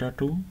 minus theta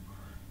 2,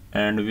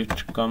 and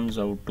which comes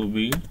out to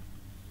be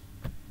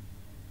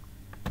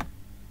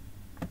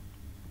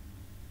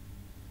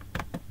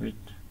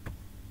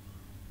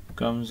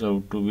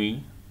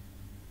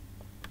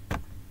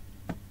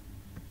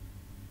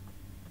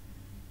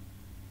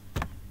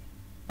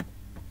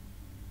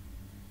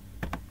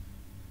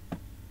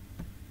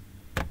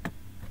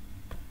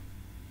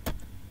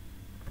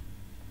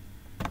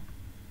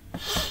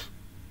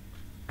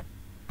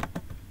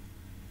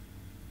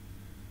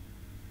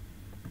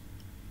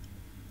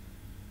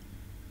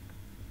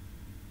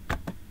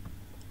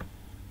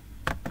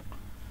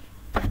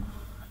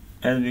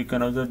as we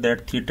can observe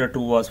that theta 2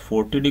 was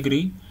 40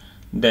 degree,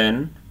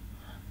 then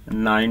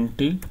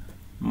 90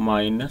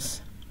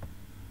 minus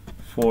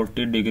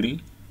 40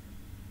 degree,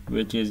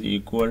 which is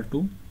equal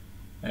to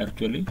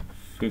actually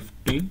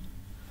 50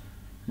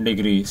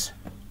 degrees.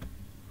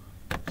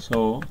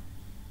 So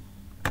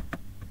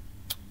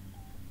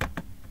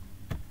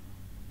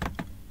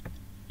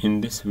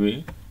in this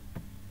way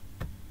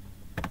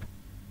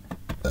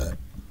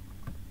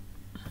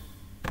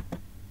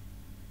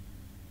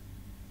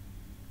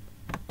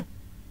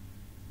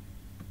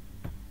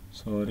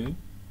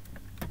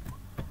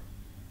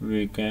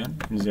we can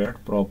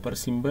insert proper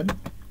symbol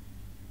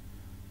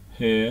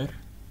here.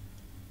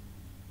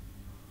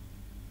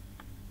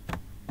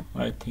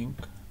 I think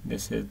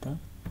this is the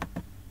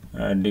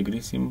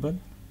degree symbol.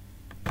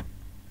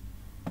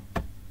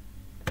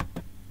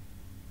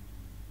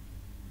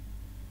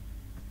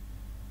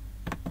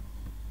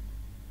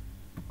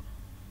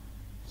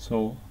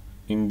 So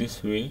in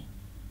this way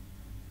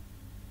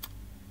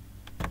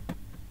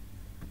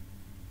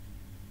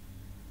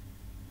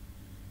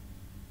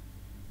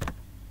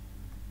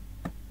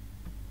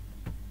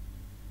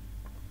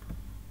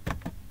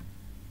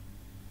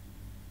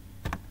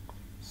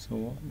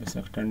this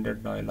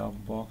extended dialog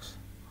box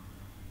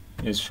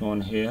is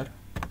shown here.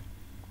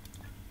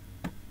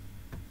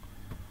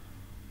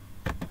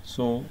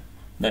 So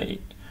the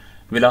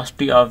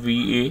velocity of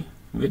VA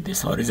with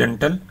this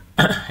horizontal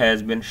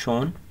has been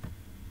shown.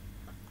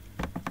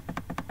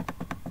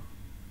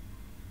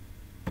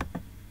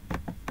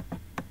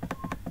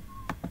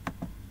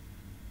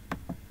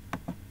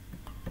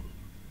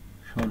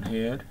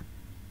 Here,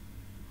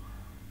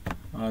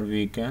 or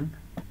we can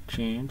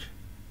change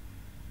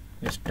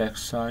its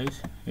text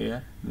size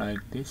here like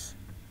this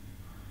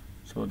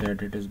so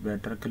that it is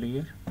better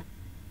clear.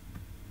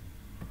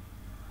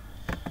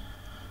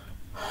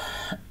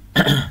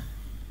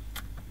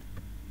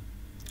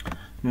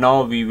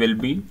 Now we will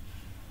be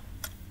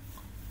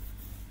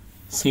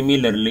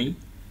similarly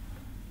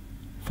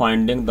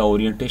finding the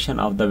orientation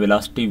of the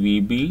velocity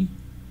VB,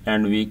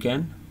 and we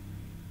can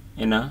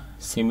in a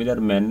similar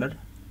manner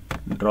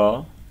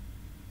draw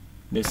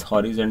this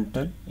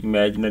horizontal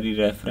imaginary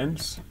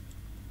reference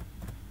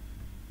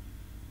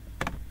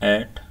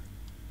at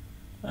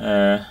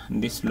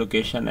this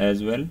location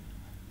as well,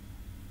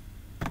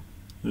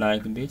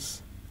 like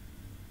this.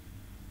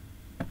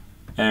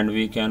 And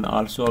we can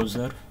also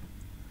observe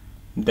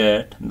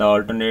that the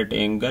alternate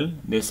angle,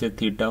 this is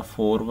theta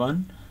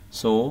 4,1,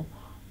 so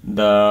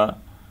the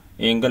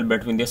angle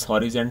between this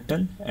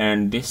horizontal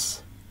and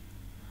this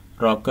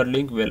rocker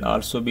link will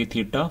also be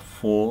theta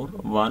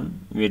 4,1,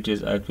 which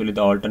is actually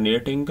the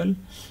alternate angle.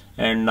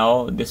 And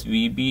now this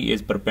VB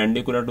is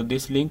perpendicular to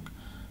this link,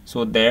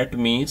 so that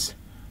means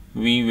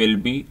we will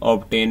be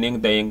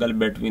obtaining the angle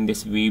between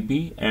this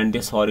VB and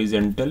this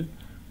horizontal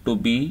to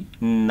be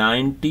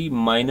 90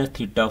 minus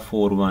theta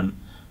 4,1.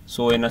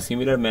 So in a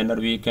similar manner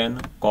we can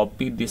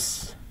copy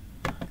this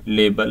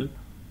label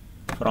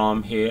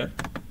from here.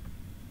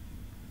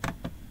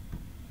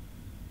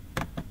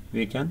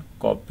 We can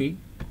copy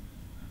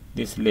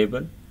this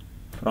label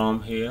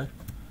from here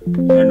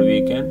and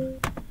we can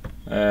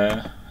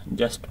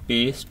just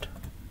paste.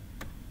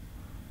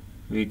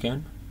 We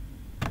can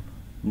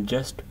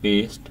just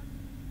paste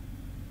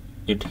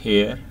it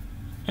here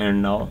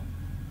and now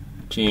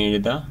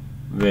change the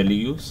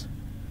values.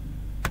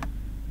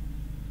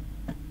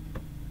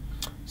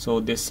 So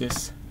this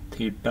is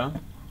theta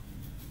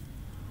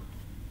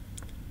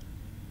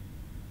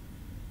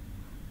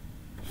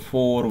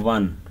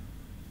 4,1,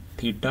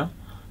 theta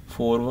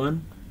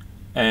 4,1,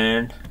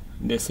 and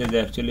this is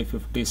actually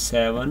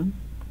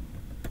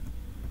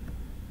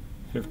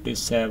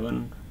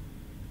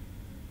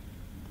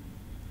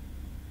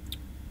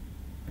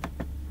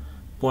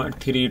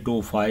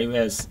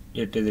as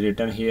it is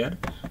written here,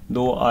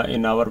 though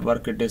in our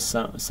work it is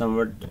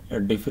somewhat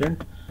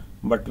different,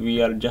 but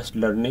we are just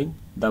learning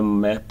the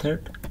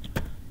method.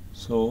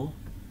 So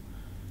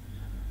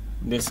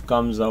this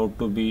comes out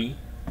to be,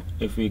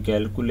 if we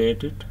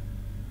calculate it,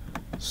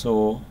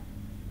 so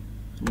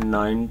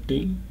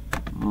 90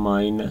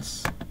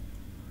 minus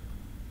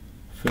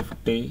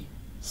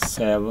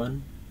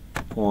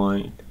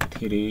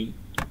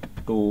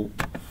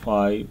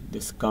 57.325,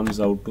 this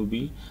comes out to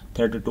be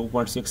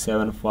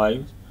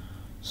 32.675.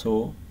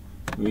 so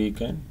we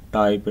can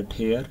type it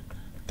here,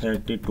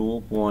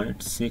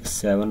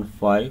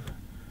 32.675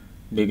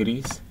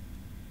 degrees,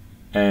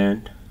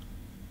 and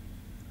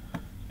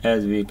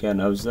as we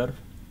can observe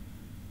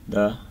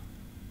the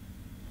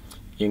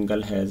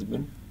angle has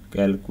been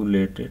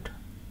calculated.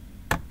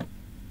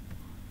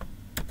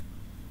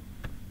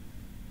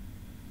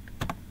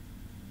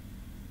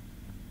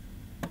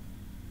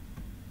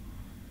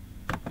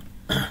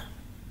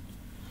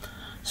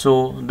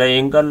 So the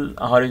angle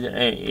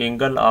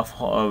of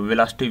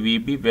velocity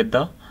VB with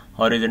the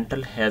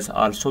horizontal has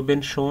also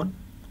been shown,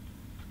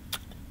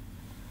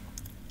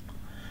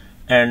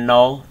 and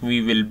now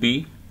we will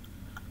be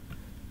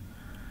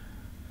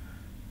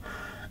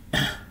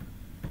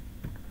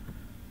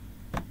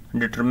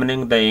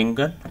determining the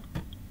angle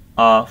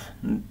of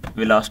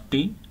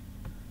velocity,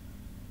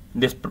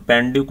 this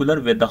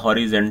perpendicular with the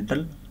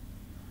horizontal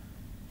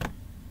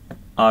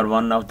are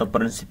one of the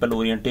principal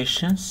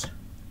orientations.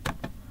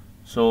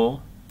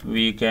 So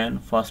we can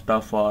first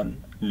of all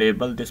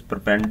label this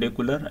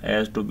perpendicular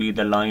as to be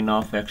the line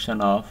of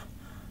action of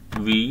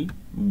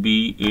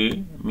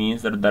VBA,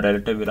 means that the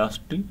relative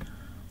velocity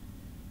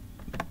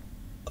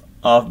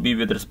of B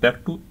with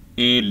respect to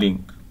A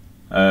link,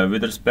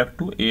 with respect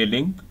to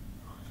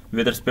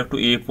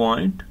A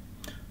point.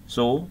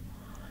 So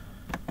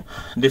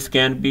this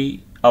can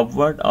be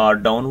upward or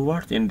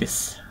downward in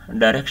this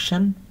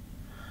direction,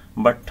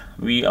 but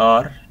we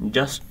are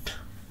just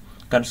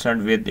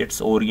concerned with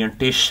its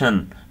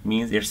orientation,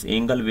 means its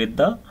angle with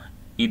the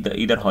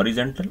either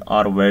horizontal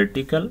or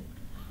vertical.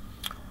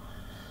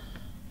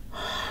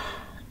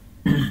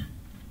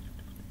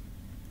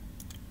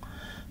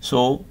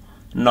 So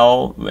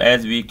now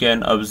as we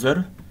can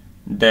observe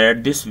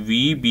that this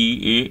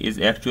VBA is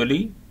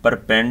actually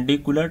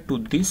perpendicular to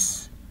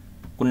this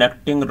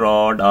connecting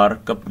rod or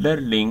coupler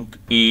link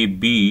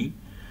AB,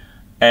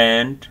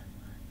 and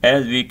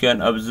as we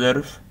can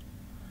observe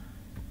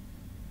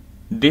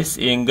this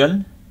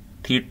angle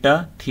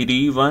theta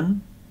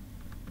 31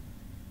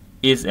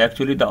 is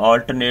actually the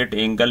alternate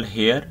angle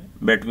here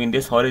between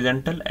this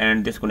horizontal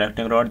and this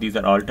connecting rod. These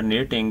are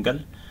alternate angle.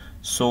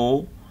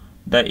 So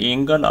the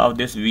angle of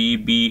this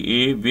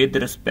VBA with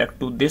respect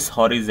to this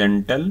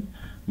horizontal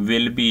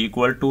will be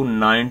equal to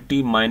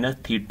 90 minus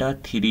theta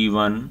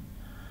 31.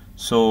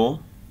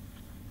 So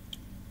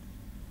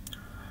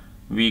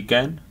we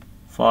can,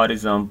 for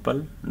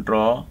example,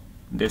 draw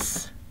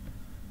this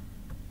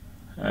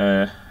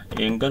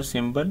angle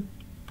symbol.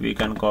 We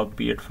can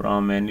copy it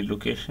from any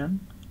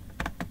location.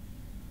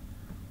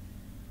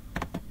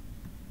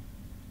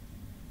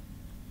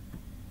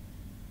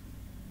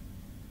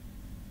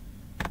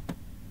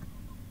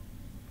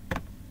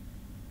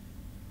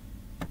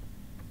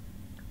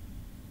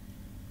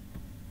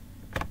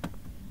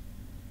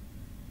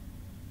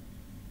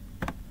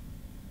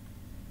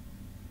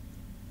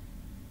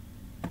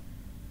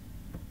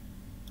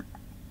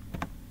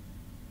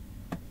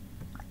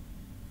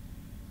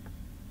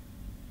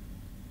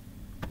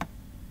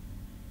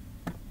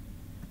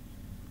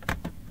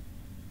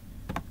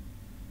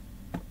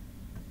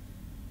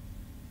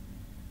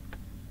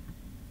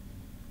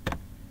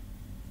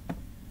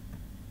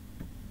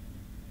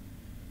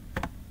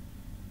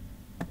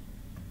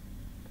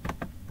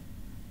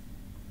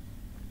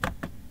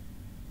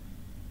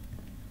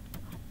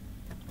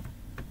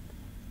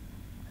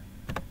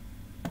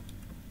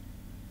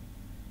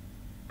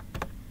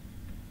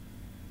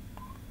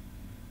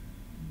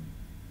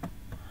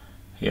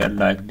 Here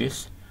like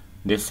this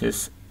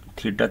is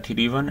theta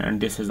 31 and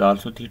this is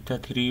also theta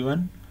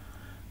 31,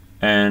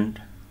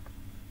 and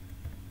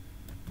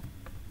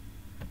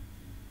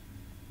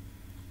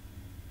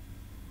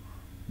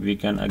we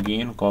can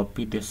again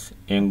copy this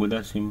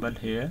angular symbol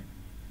here.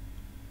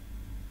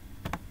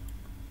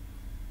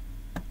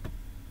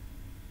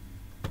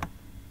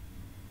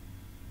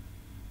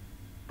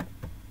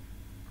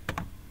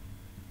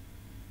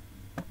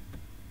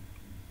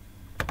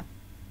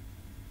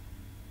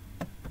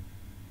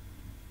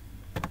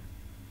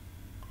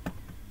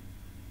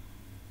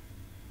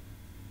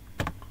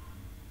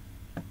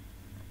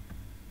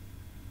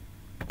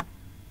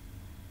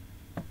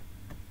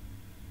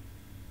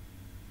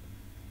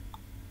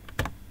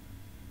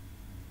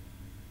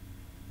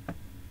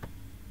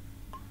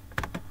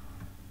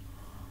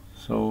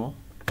 So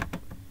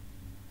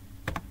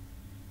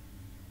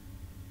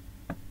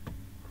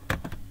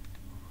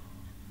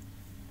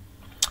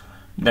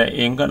the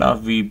angle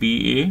of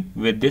VBA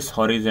with this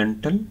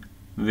horizontal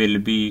will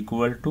be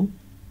equal to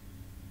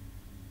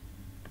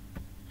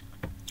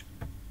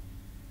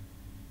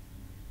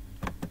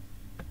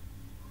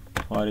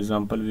for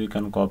example, we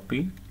can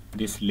copy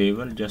this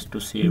label just to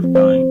save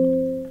time.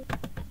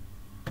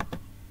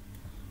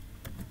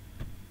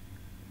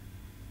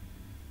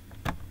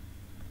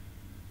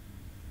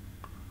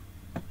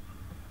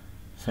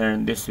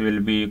 And this will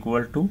be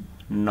equal to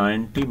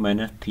 90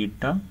 minus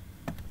theta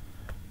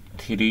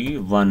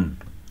 31,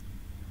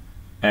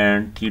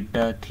 and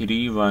theta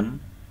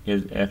 31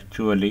 is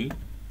actually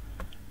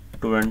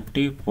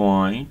 20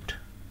 point,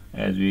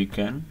 as we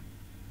can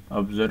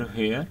observe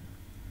here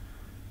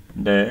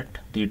that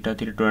theta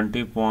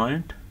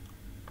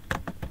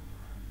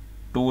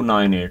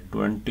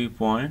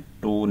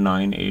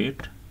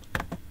 20.298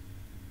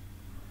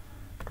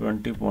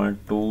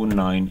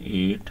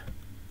 20.298,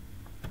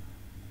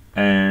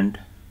 and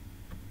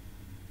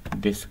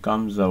this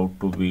comes out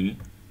to be,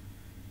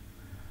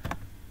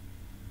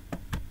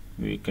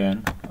 we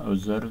can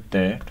observe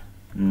that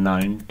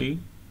 90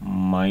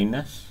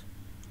 minus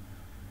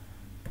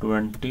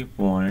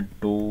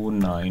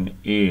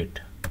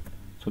 20.298,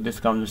 so this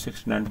comes to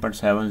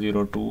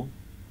 69.702.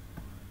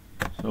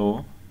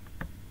 so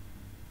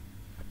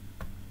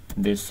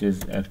this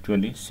is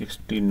actually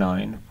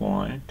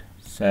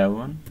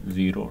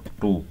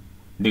 69.702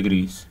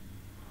 degrees.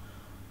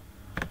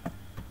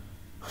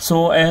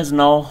 So as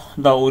now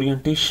the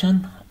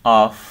orientation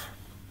of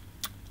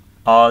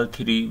all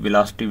three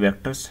velocity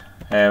vectors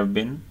have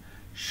been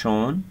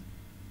shown,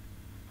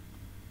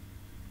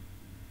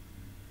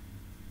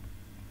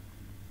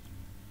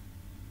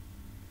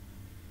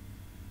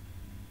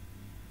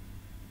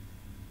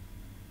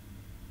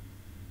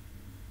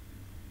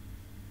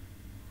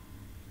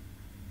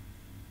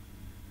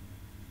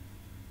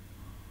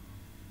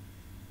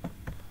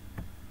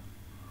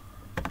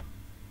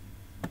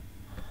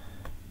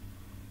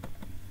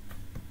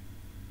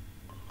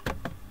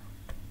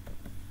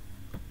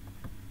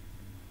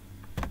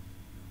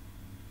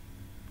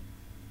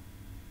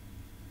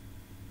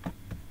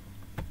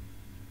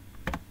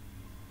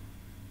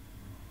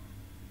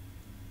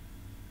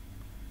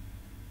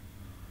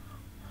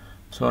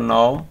 So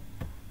now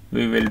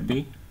we will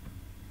be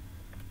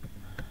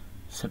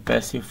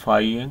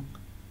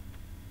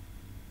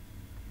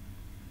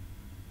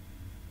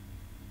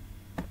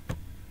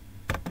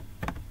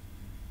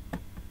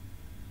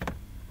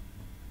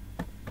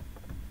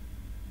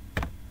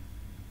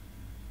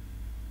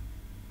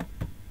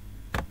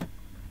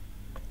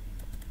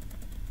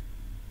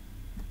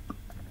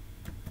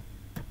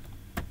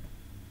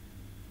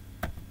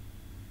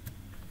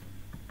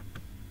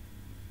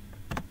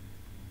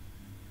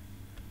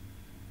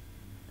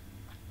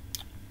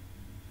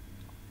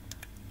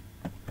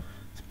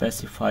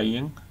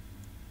specifying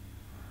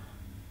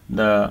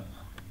the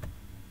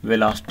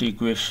velocity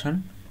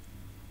equation,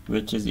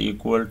 which is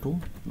equal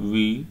to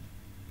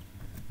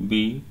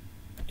VB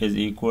is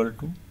equal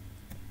to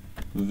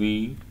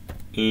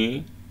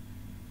VA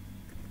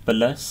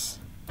plus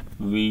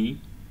VBA.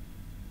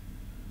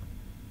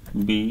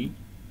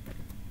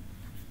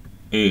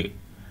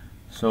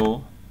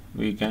 So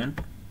we can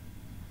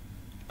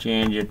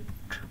change it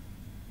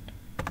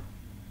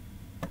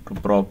to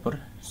proper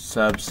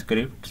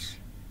subscripts,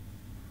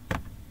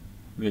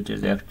 which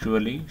is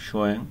actually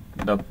showing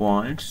the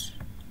points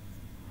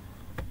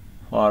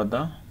for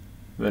the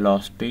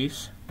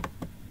velocities.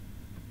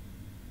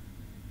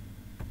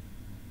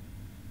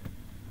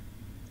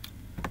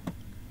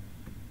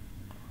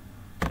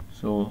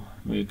 So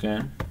we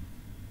can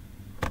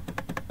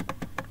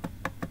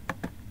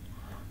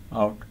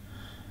out.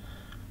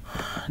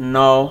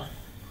 Now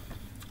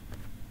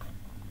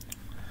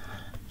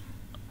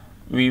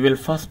we will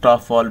first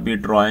of all be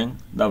drawing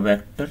the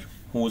vector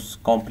whose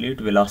complete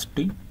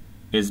velocity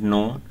is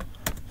known.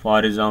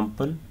 For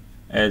example,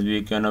 as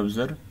we can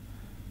observe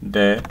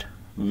that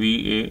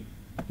VA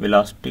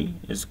velocity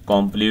is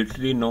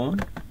completely known.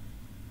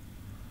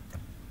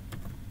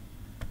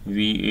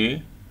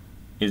 VA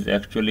is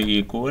actually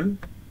equal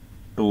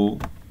to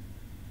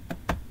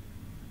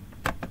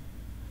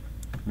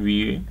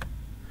VA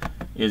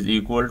is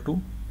equal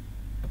to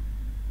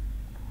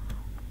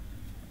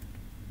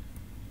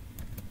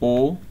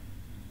O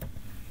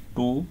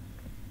to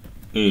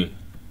A.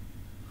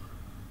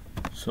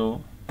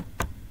 So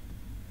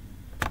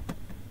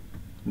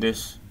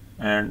this,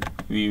 and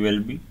we will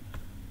be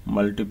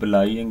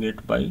multiplying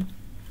it by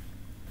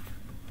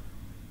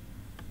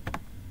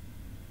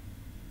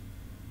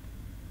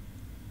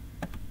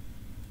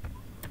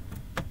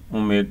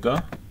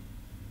omega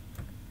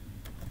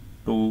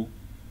 2,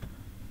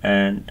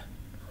 and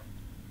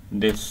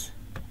this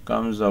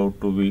comes out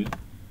to be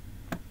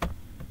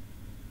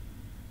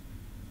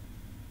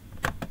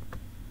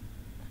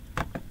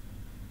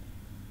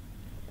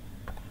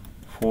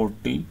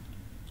 40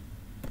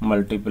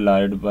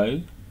 multiplied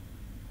by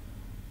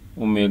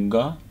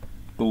omega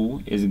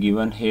 2 is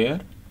given here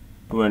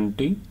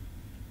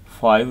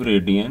 25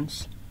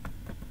 radians.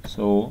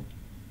 So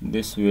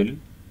this will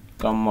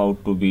come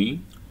out to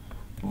be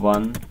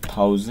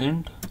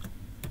 1000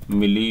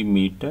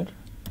 millimeter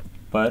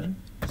per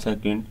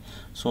second.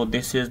 So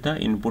this is the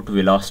input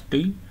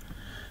velocity,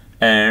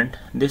 and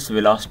this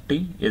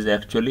velocity is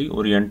actually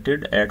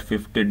oriented at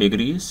 50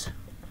 degrees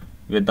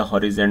with the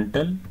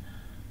horizontal.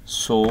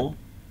 So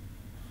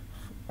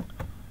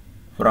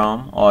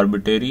from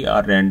arbitrary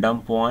or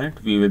random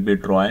point we will be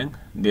drawing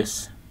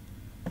this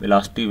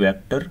velocity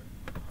vector.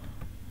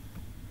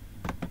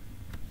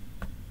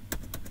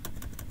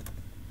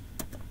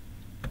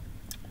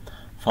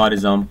 For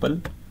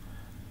example,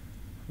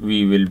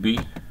 we will be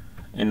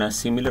in a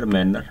similar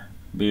manner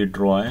be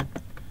drawing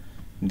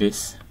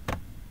this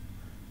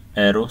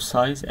arrow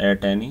size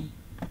at any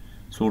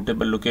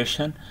suitable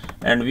location,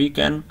 and we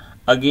can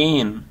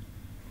again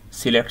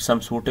select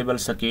some suitable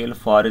scale.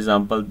 For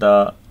example,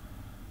 the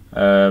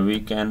we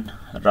can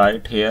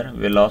write here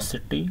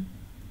velocity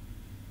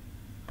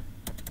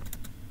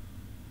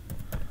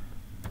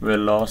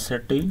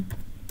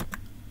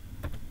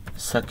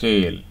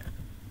scale,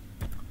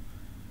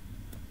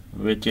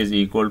 which is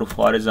equal to,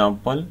 for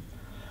example,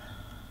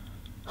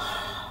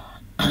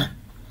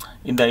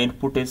 in the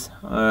input is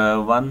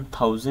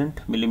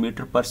 1000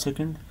 millimeter per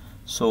second.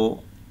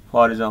 So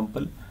for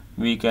example,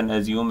 we can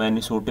assume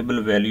any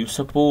suitable value,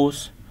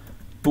 suppose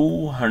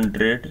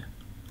 200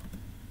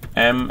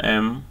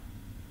 mm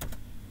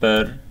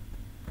per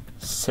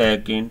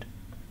second,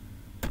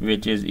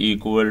 which is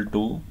equal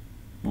to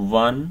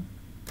 1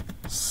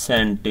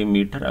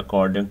 centimeter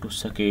according to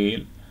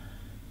scale.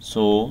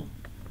 So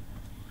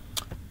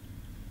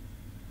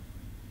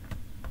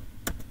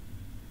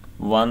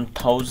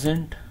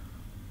 1000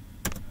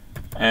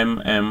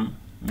 mm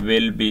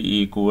will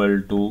be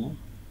equal to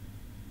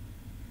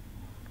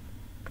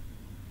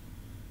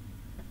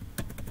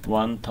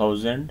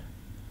 1000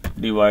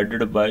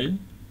 divided by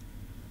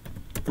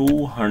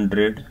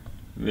 200,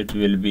 which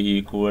will be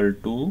equal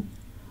to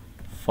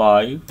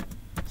 5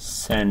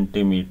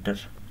 centimeter.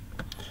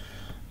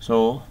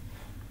 So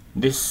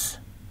this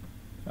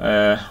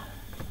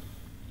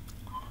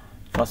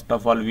first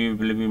of all we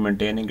will be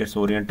maintaining its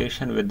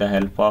orientation with the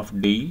help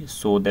of D,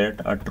 so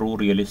that a true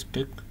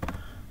realistic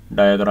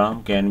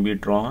diagram can be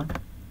drawn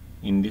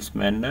in this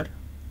manner.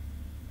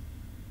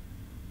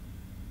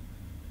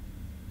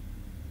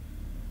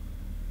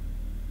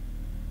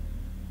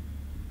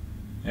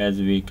 as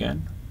we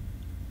can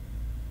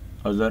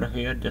observe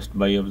here just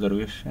by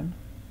observation.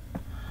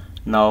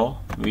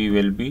 Now we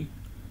will be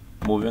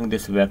moving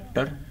this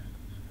vector.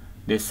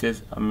 This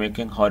is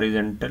making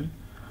horizontal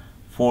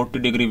 40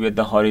 degree with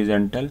the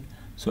horizontal.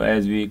 So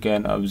as we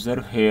can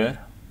observe here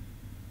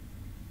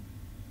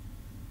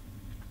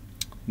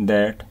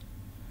that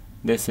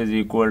this is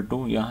equal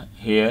to,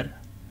 here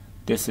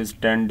this is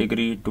 10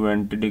 degree,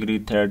 20 degree,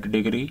 30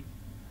 degree,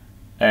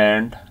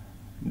 and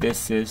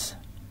this is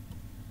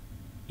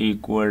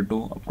equal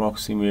to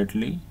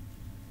approximately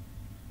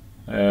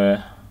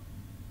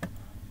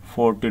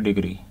 40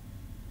 degree.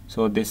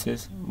 So this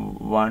is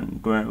 10,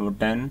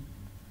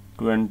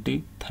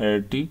 20,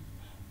 30,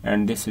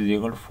 and this is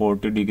equal to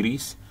 40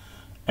 degrees.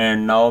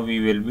 And now we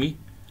will be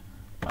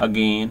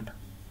again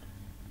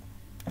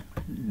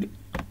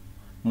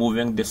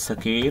moving this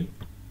scale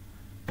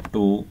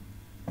to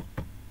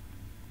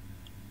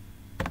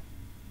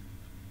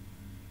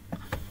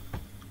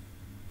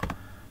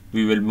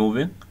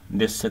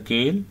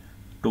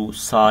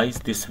size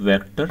this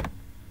vector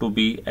to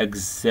be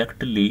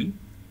exactly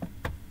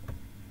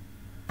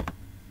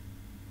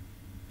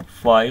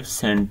 5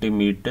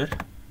 centimeter.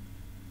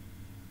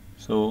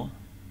 So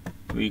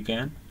we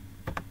can,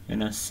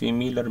 in a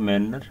similar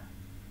manner,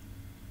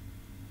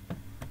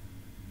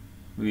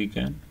 we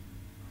can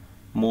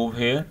move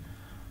here.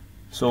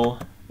 So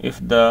if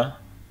the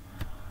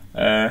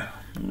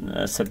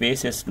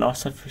space is not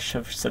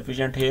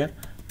sufficient here,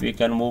 we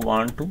can move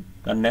on to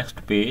the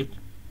next page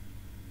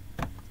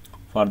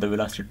for the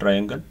velocity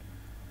triangle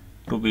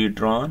to be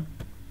drawn.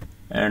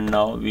 And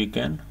now we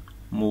can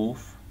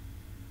move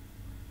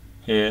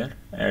here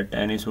at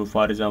any, so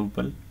for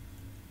example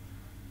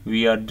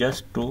we are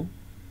just to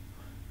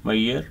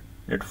measure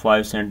at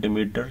 5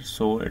 centimeters.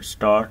 So it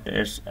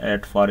starts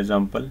at for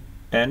example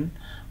 10,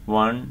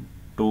 1,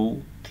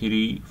 2,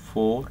 3,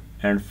 4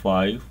 and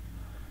 5.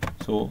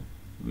 So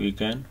we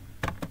can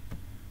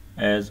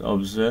as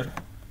observe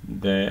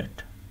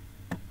that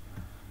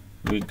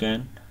we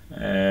can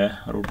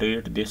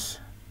rotate this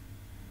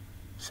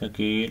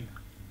scale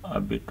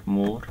a bit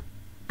more,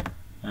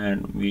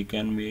 and we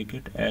can make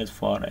it as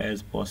far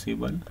as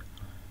possible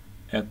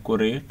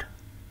accurate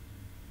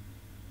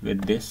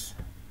with this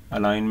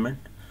alignment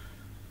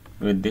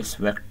with this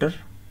vector.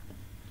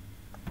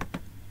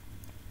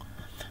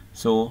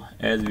 So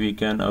as we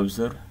can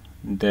observe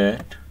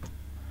that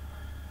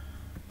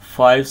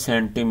 5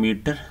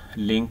 centimeter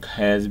link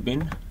has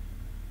been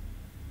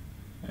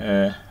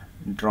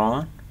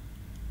drawn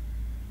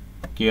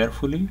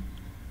carefully.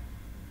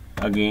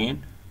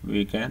 Again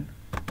we can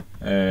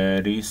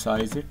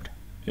resize it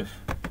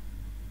if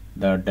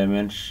the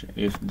dimension,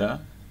 if the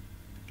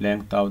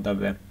length of the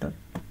vector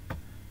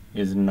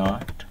is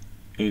not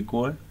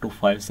equal to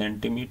 5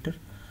 centimeter.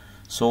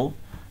 So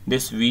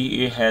this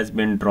VA has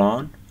been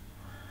drawn.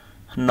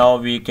 Now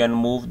we can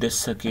move this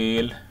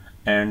scale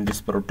and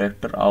this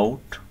protector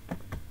out.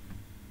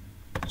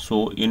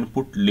 So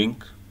input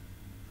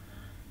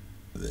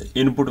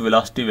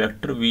velocity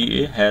vector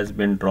VA has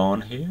been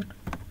drawn here.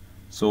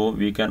 So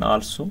we can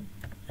also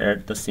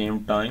at the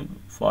same time,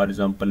 for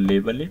example,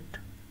 label it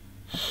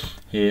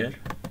here.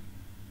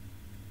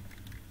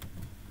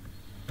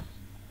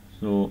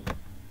 So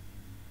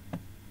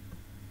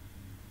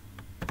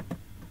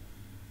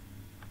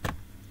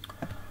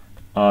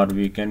or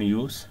we can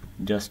use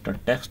just a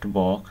text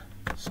box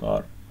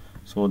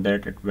so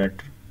that it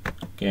better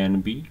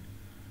can be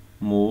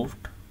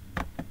moved.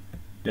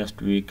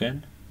 Just we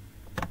can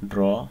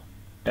draw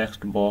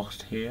text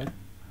box here.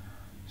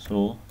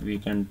 So we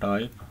can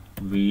type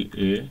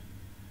VA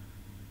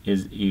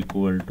is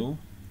equal to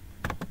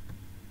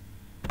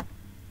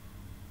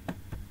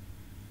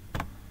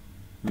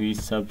V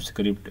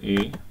subscript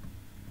A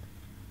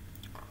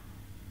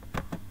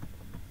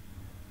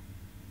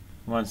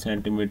 1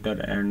 centimeter,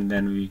 and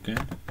then we can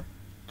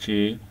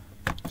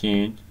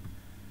change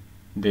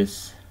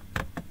this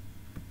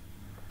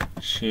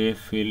shape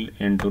fill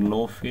into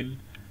no fill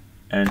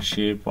and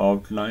shape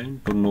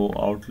outline to no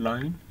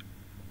outline.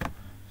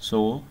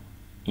 So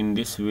in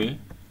this way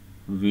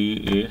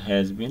VA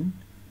has been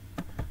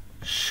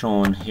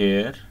shown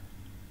here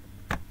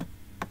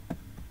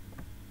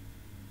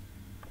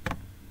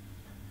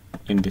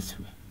in this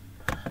way.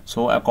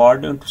 So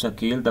according to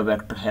scale the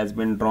vector has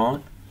been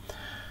drawn,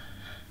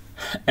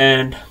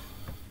 and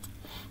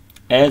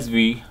as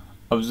we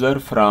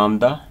observe from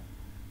the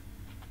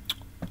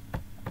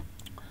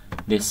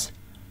this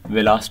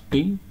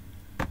velocity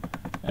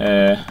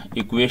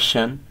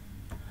equation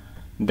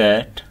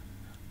that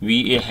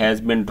VA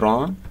has been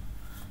drawn.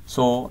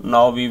 So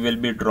now we will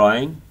be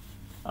drawing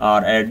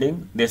or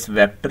adding this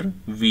vector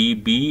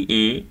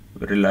VBA,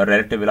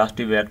 relative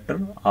velocity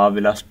vector of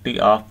velocity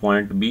of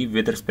point B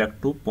with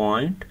respect to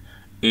point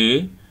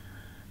A,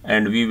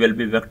 and we will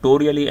be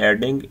vectorially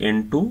adding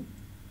into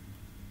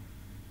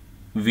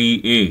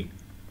VA.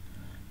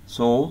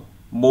 So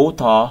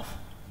both of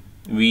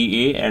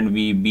VA and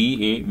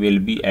VBA will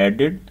be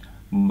added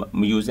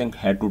using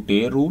head to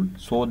tail rule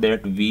so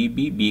that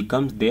VB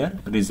becomes their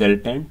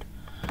resultant.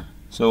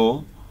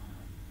 So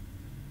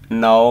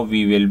now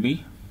we will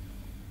be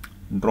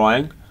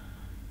drawing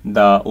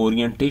the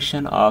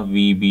orientation of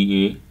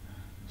VBA.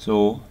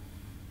 So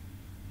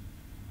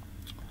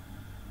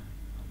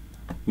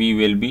we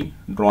will be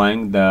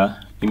drawing the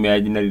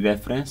imaginary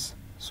reference,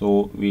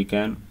 so we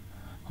can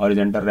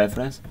horizontal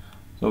reference,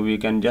 so we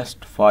can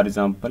just, for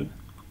example,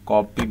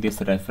 copy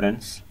this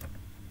reference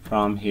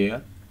from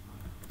here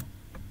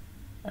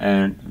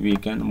and we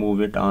can move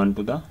it on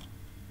to the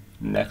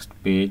next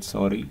page,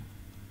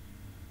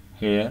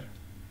 here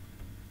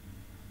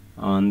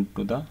on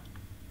to the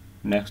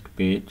next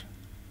page.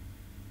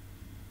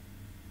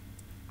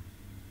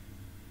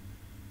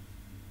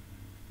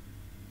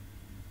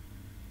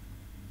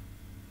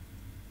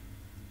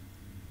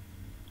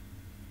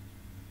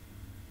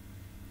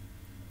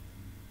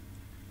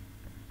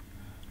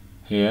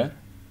 Here,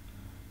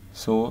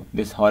 so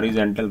this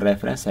horizontal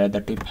reference at the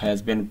tip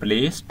has been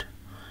placed.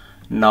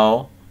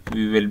 Now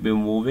we will be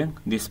moving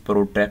this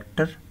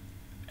protractor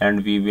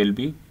and we will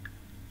be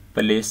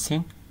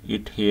placing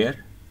it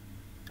here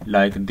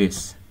like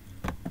this.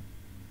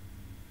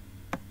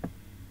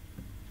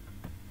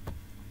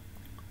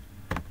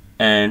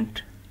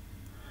 And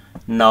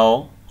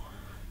now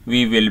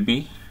we will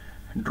be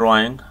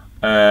drawing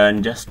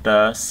just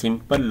a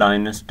simple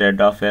line instead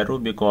of arrow,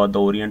 because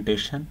the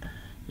orientation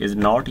is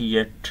not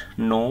yet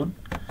known.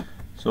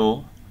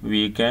 So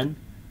we can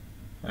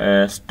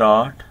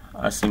start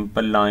a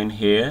simple line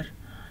here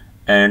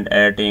and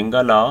at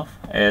angle of,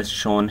 as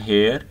shown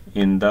here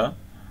in the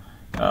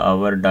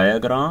our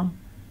diagram,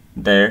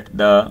 that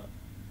the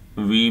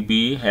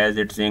VB has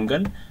its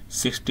angle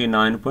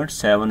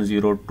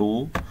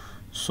 69.702.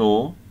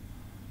 so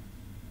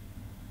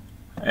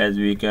as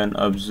we can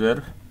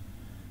observe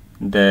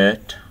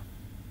that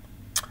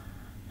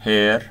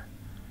here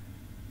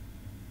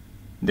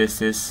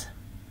this is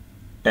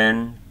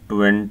 10,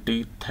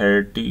 20,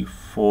 30,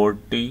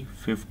 40,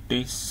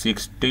 50,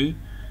 60,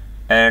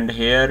 and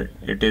here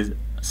it is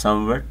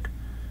somewhat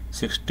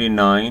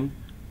 69.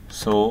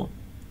 So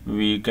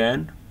we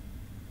can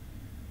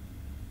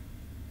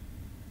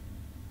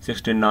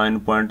 69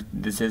 point,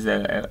 this is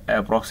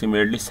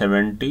approximately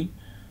 70.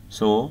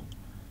 So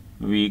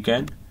we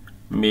can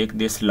make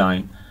this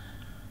line.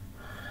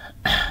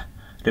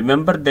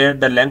 Remember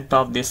that the length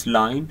of this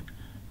line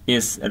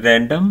is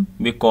random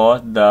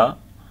because the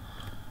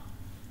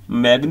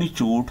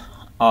magnitude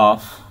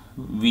of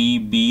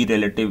VB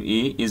relative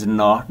A is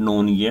not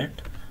known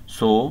yet.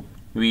 So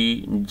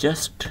we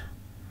just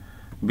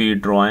be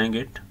drawing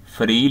it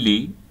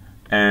freely,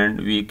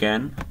 and we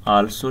can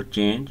also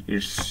change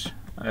its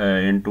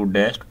into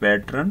dashed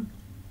pattern.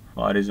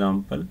 For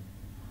example,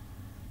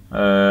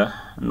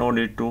 no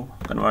need to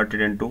convert it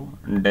into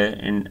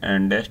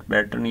dashed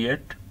pattern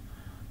yet.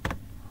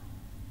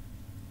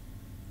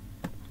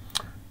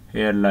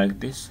 Here like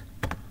this.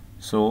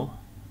 So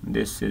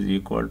this is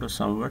equal to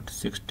somewhat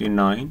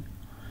 69,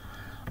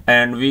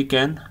 and we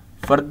can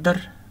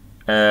further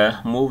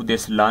move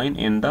this line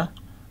in the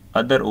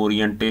other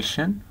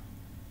orientation,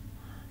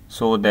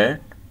 so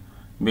that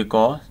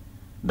because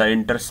the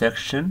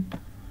intersection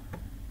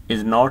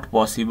is not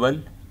possible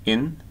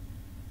in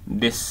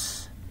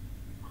this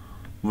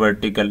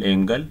vertical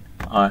angle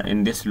or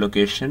in this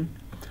location.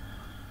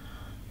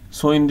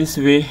 So in this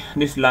way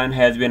this line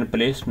has been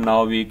placed.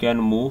 Now we can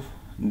move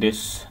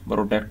this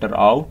protractor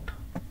out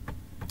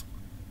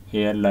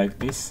here like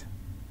this.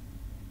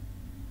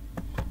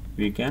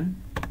 We can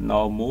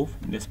now move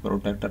this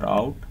protractor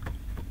out.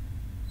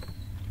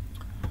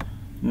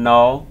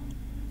 Now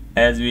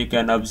as we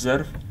can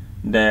observe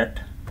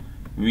that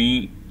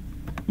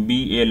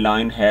VBA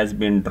line has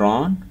been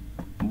drawn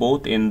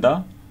both in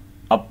the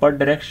upward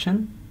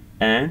direction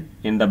and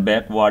in the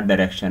backward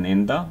direction.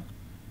 In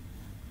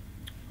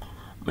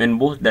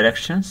both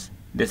directions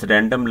this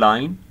random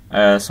line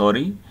at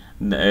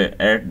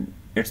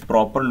its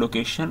proper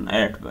location,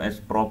 at its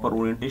proper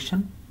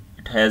orientation,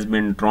 it has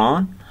been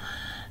drawn.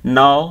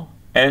 Now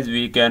as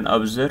we can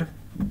observe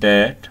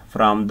that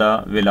from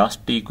the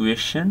velocity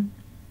equation,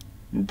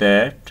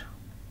 that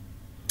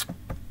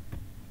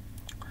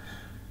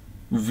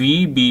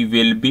VB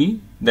will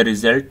be the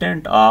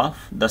resultant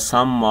of the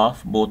sum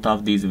of both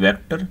of these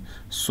vectors.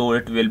 So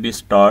it will be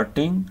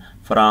starting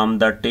from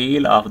the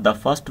tail of the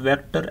first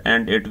vector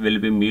and it will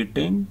be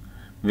meeting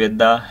with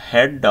the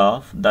head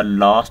of the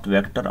last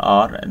vector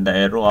or the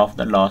arrow of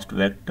the last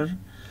vector.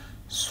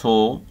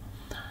 So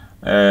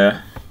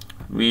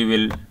we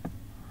will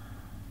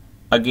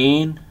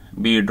again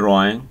be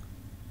drawing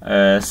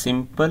a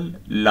simple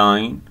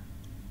line,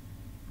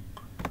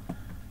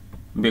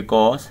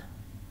 because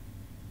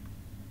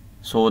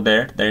so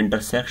that the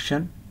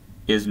intersection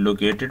is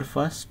located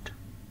first.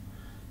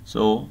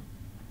 So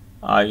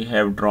I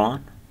have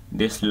drawn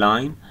this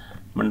line,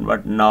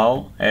 but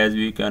now as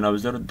we can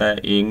observe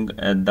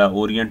the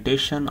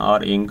orientation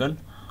or angle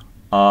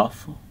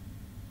of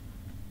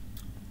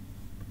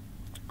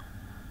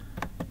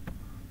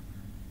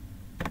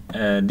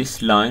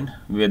this line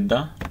with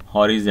the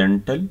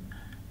horizontal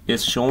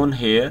is shown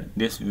here.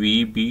 This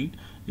VB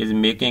is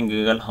making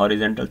angle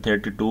horizontal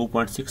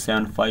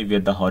 32.675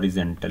 with the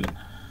horizontal.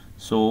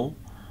 So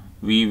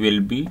we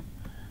will be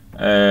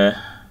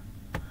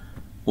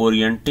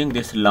orienting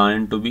this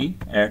line to be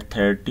at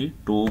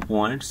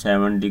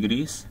 32.7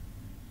 degrees,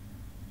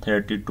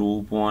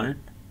 32 point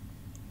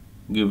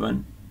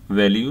given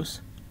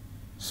values.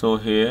 So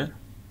here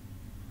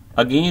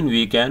again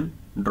we can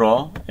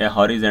draw a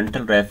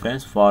horizontal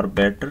reference for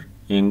better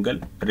angle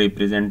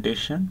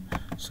representation.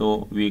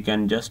 So we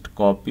can just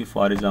copy,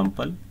 for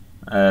example,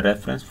 a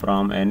reference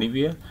from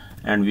anywhere,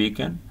 and we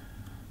can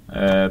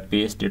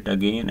paste it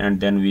again,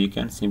 and then we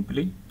can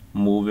simply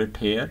move it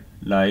here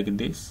like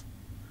this.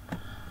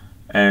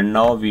 And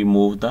now we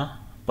move the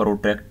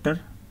protractor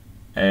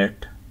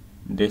at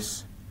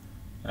this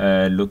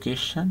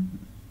location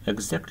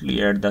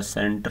exactly at the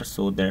center,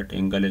 so that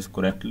angle is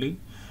correctly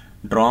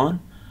drawn.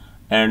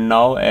 And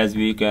now as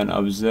we can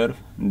observe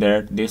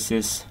that this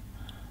is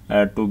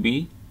to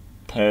be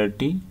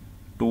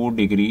 32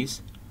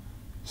 degrees.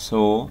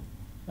 So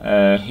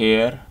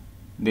here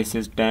this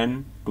is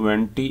 10,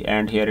 20,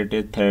 and here it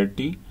is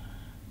 30.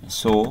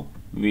 So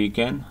we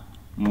can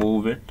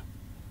move it.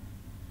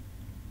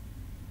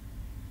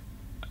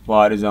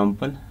 For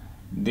example,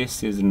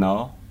 this is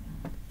now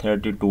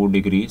 32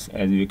 degrees.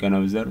 As we can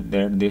observe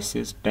that this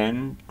is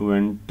 10,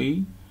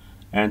 20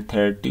 and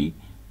 30,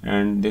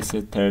 and this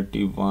is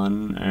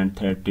 31 and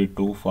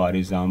 32, for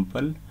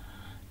example,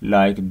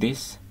 like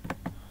this.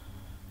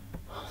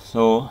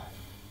 So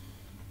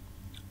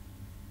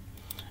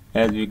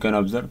as we can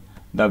observe,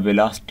 the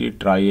velocity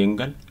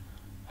triangle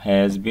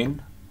has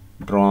been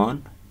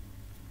drawn.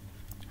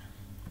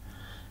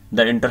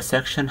 The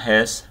intersection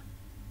has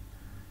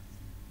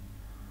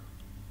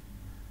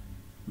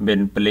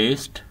been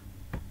placed.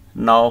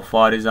 Now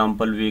for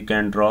example, we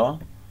can draw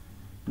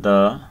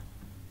the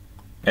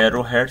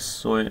arrowheads,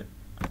 so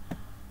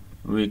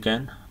we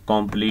can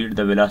complete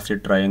the velocity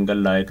triangle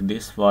like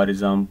this. For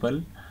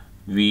example,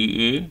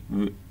 VA,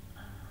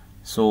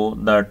 so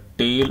the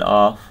tail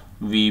of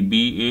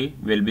VBA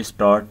will be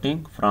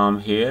starting from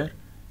here,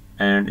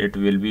 and it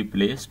will be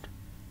placed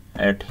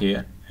at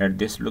here at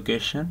this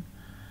location.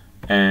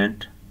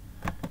 And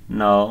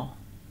now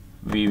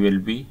we will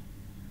be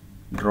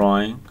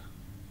drawing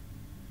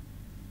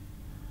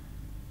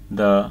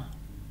the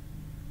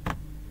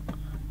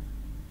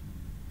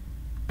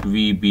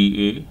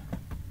VBA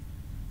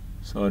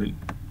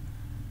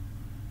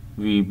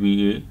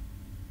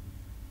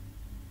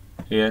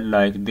here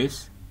like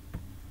this,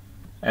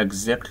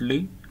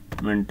 exactly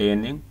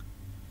maintaining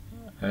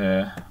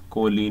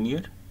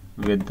collinear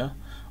with the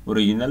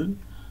original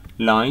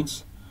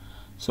lines.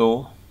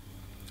 So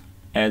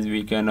as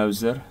we can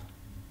observe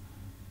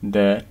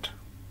that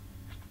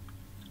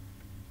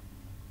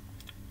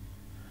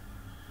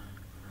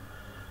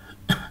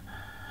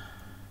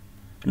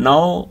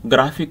now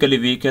graphically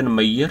we can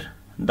measure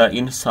the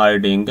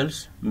inside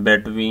angles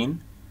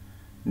between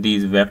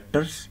these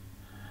vectors.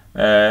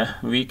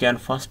 We can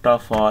first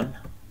of all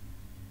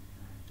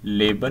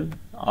label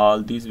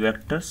all these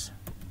vectors.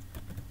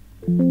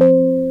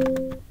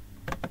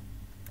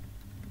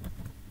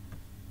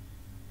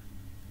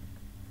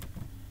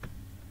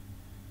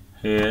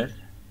 Here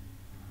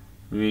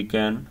we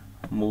can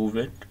move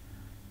it,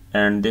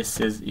 and this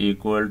is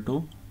equal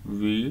to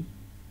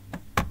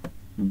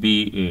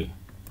VBA.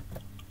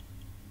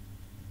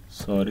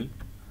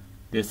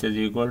 This is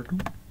equal to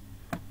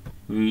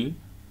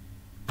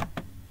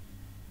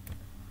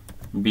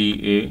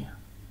VBA,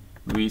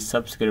 V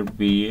subscript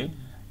BA,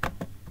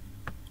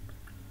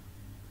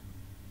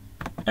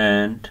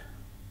 and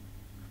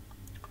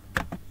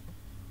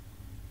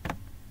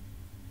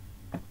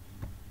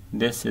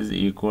this is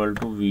equal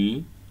to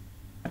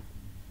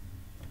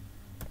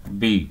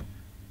VB.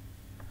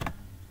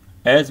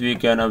 As we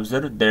can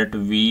observe that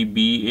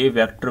VBA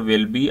vector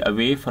will be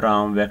away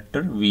from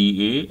vector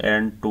VA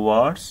and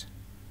towards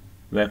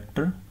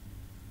vector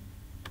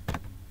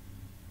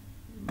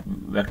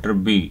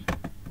B.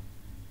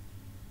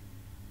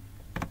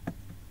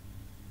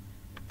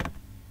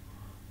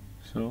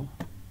 So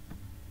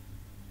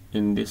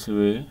in this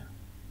way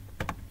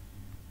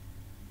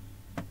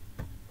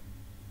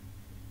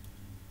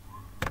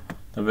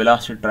the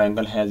velocity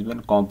triangle has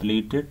been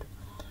completed.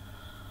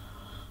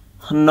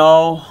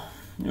 Now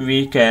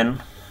we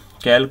can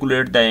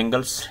calculate the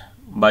angles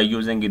by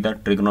using either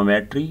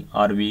trigonometry,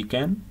 or we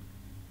can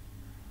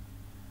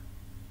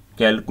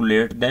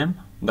calculate them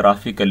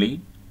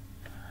graphically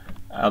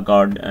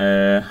with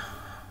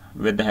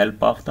the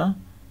help of the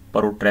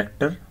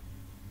protractor.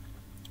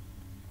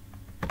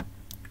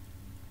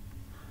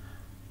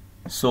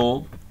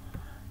 So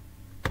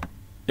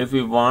if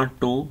we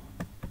want to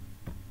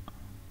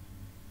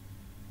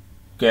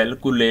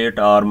calculate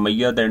or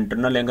measure the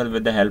internal angle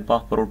with the help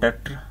of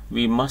protractor,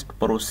 we must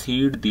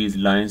proceed these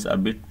lines a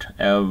bit.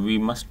 We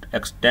must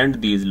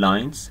extend these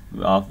lines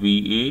of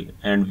VA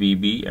and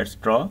VB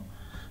etc.,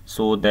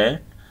 so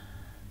that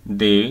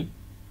they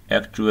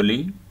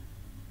actually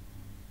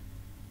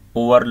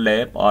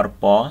overlap or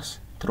pass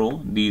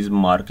through these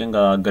marking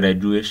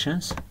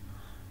graduations.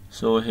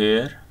 So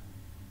here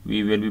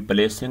we will be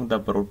placing the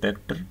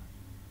protractor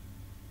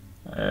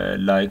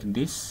like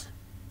this,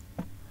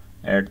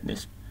 at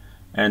this,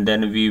 and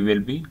then we will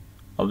be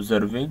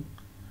observing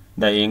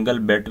the angle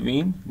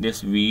between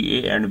this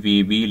VA and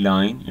VB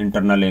line,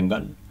 internal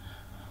angle.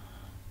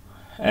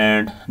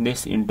 And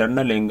this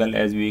internal angle,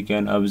 as we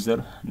can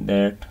observe,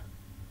 that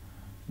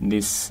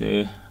this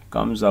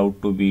comes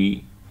out to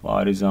be,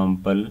 for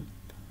example,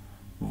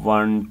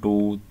 1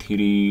 2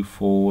 3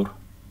 4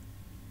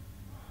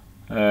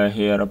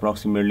 here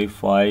approximately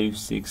 5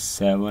 6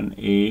 7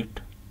 8.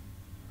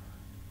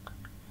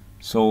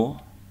 So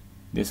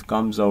this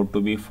comes out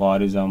to be,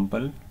 for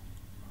example,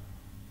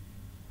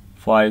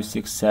 5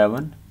 6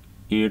 7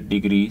 8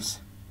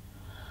 degrees.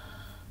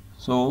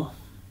 So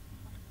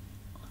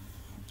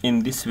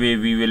in this way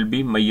we will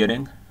be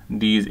measuring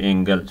these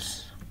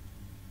angles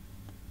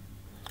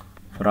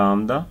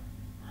from the,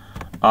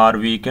 or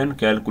we can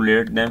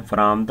calculate them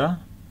from the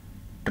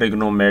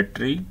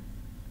trigonometry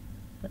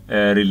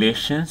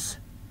relations,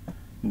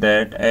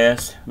 that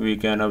as we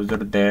can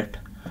observe that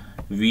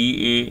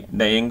VA,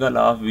 the angle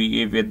of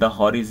VA with the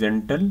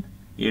horizontal,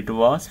 it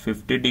was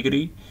 50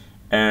 degree,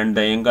 and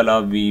the angle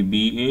of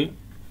VBA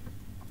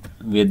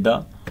with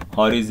the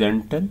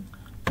horizontal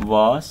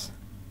was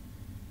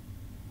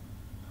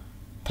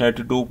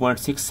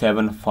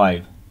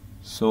 32.675.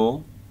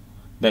 So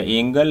the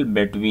angle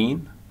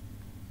between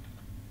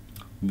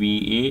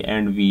VA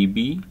and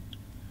VB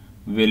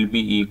will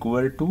be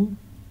equal to,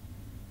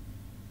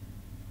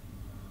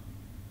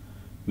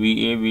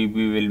 VA VB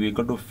will be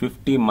equal to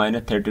 50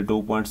 minus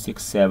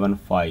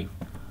 32.675.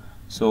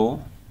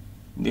 So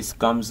this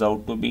comes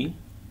out to be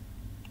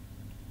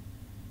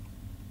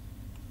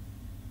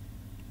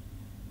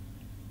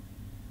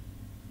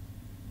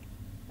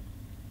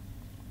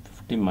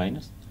 50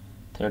 minus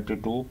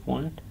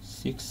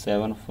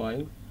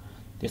 32.675.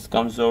 This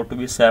comes out to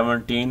be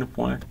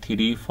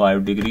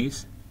 17.35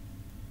 degrees.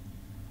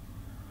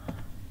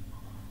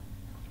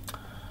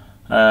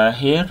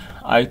 Here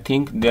I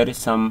think there is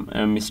some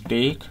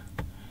mistake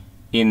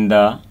in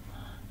the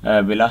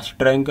velocity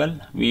triangle.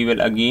 We will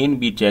again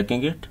be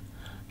checking it.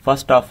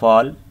 First of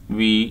all,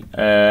 we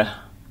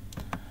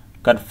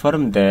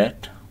confirm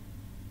that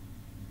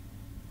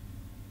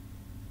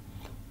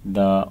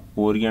the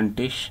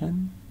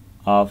orientation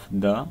of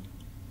the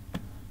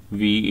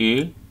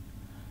VA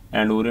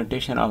and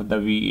orientation of the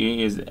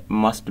VA is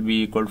must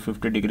be equal to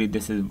 50 degree.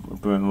 This is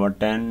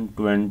 10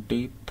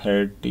 20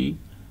 30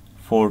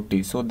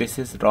 40. So this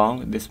is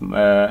wrong. This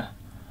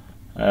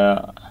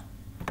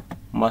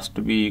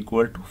must be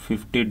equal to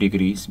 50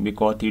 degrees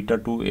because theta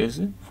 2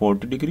 is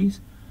 40 degrees.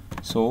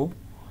 So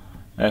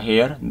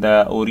here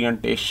the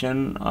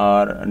orientation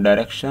or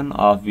direction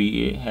of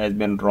VA has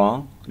been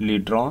wrongly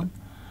drawn.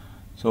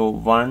 So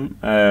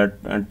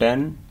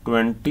 10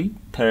 20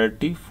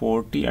 30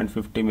 40 and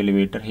 50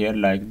 millimeter here,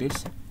 like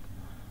this.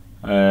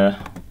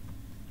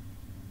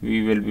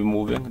 We will be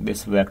moving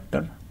this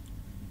vector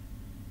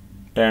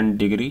 10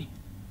 degree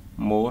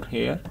more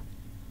here,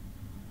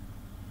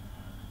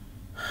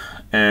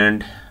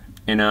 and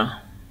in a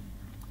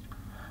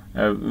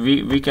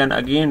we can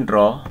again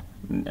draw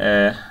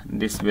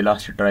this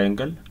velocity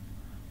triangle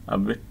a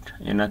bit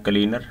in a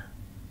cleaner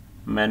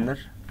manner,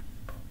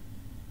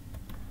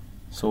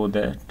 so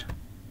that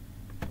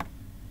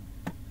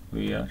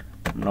we are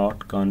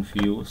not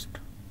confused.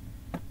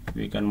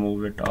 We can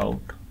move it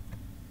out.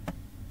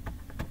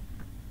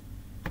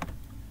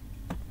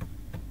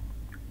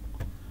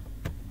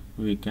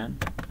 We can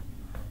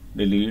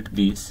delete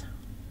these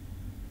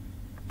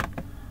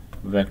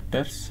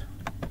vectors.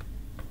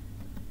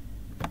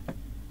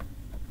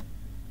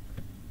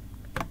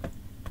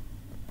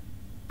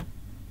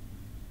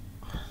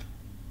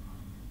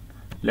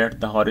 Let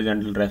the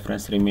horizontal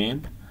reference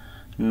remain.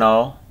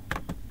 Now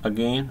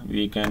again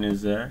we can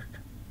insert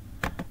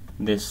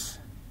this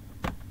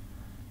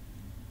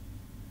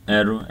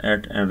arrow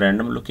at a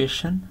random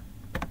location,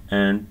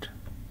 and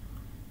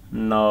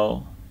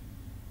now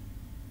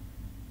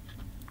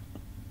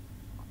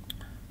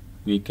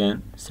we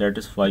can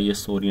satisfy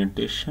its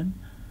orientation.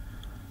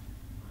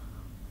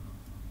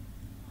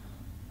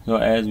 So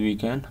as we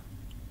can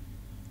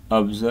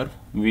observe,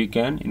 we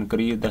can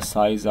increase the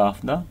size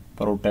of the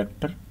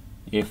protector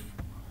if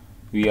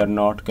we are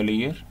not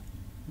clear,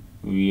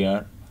 we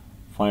are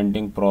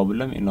finding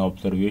problem in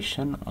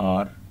observation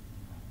or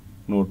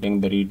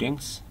noting the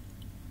readings.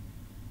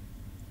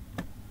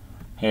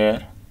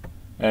 Here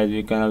as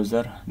we can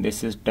observe,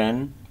 this is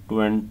 10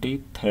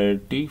 20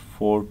 30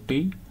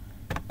 40,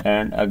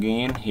 and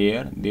again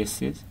here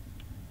this is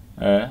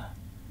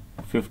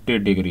 50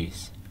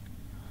 degrees.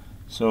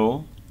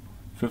 So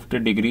 50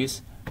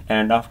 degrees,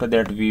 and after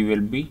that we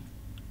will be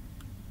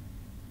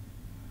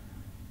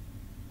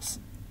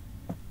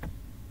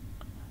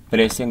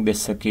placing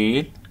this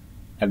scale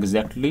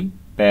exactly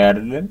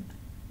parallel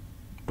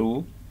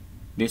to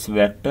this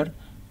vector,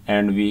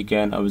 and we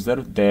can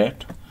observe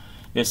that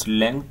its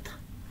length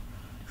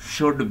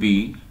should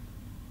be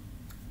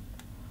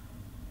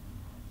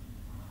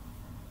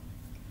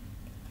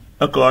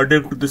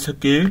according to the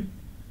scale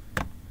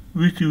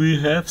which we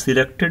have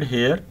selected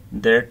here,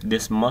 that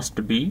this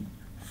must be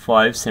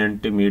 5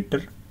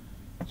 centimeter.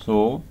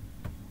 So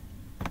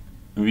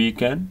we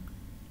can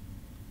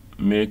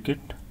make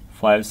it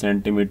 5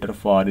 centimeter.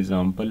 For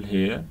example,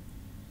 here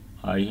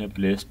I have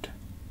placed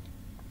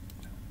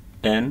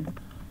 10,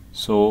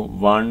 so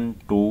 1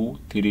 2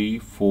 3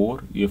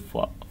 4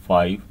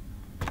 5.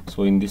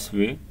 So in this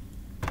way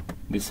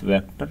this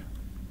vector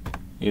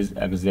is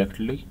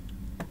exactly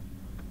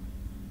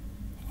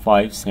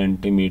 5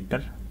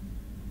 centimeter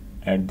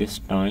at this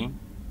time.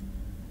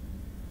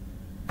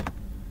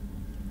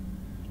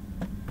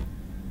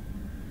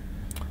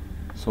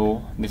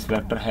 So this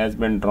vector has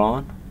been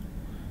drawn.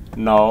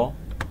 Now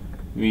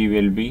we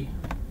will be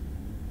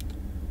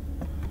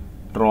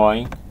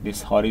drawing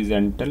this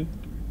horizontal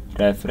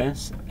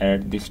reference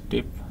at this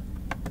tip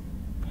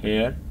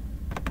here.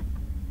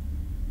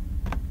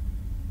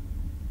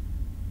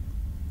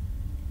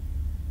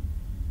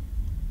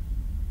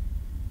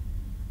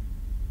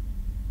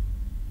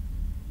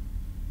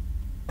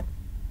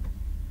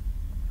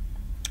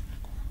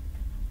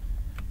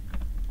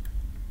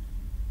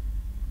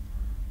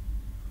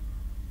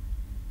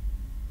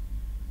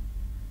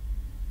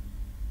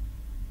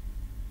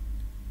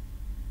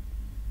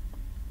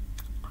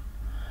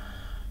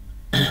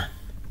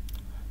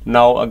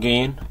 Now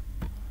again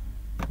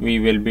we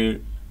will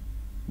be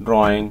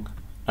drawing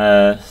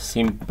a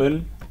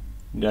simple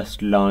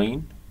just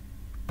line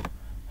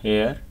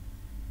here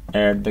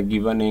at the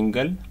given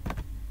angle.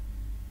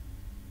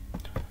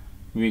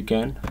 We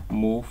can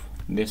move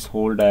this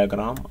whole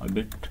diagram a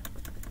bit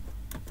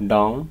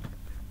down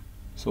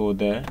so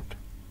that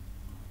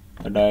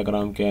the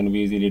diagram can be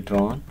easily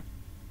drawn.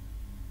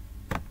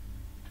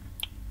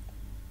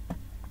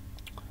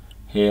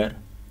 Here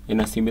in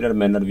a similar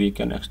manner we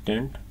can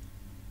extend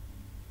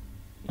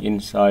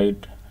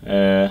inside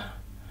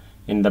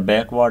in the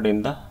backward,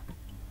 in the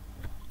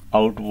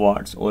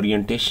outwards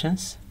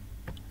orientations,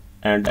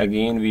 and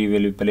again we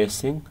will be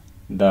placing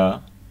the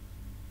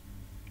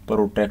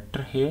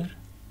protector here,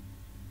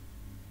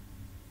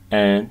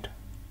 and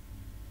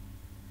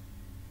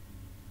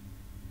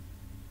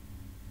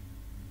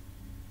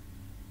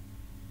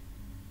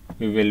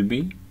we will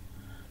be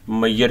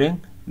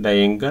measuring the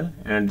angle,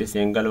 and this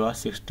angle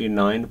was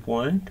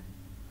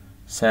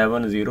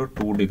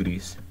 69.702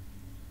 degrees.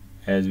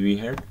 As we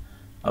had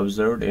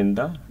observed in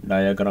the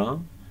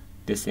diagram,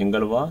 this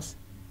angle was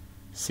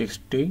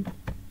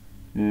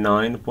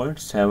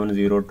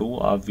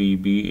 69.702 of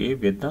VBA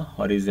with the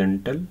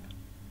horizontal.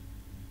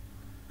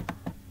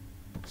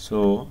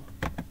 So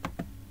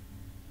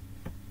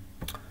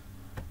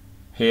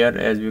here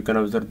as we can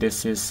observe,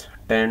 this is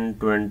 10,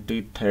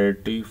 20,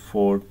 30,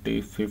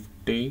 40,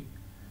 50,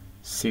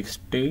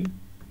 60,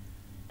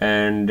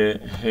 and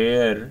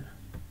here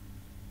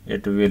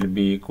it will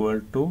be equal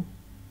to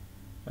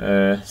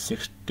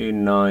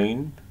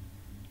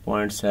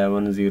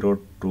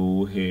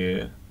 69.702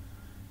 here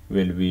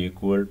will be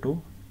equal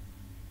to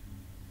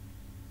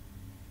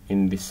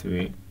in this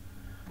way.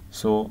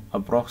 So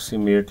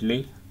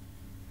approximately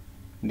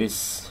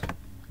this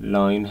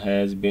line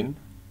has been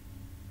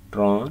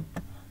drawn.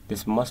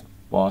 This must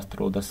pass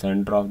through the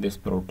center of this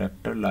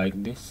protector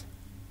like this.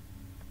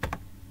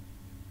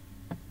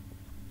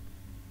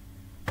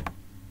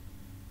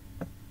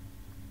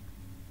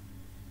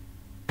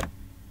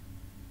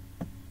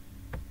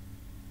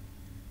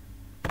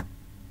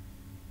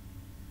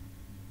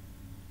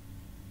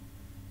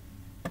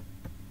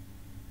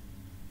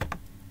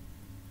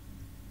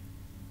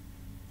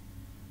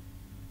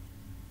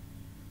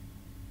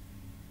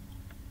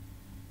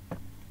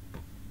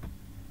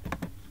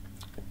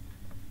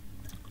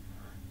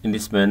 In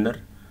this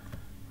manner.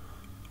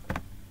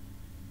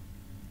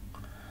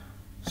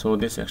 So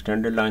this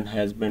extended line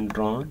has been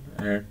drawn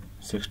at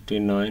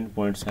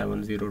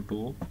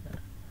 69.702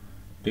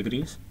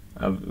 degrees.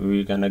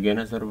 We can again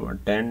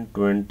observe 10,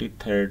 20,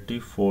 30,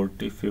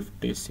 40,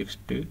 50,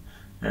 60,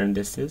 and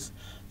this is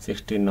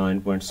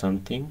 69 point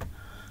something.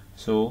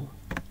 So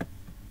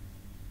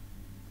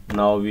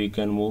now we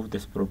can move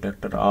this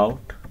protector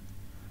out,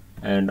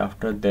 and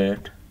after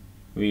that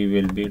we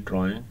will be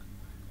drawing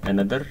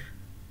another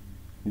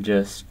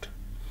just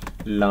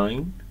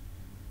line,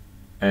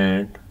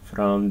 and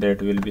from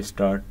that will be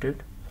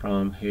started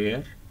from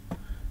here,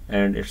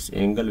 and its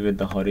angle with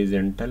the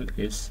horizontal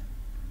is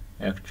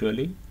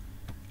actually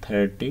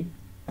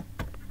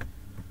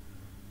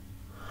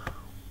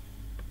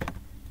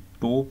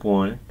 32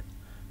 point,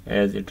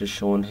 as it is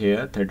shown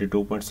here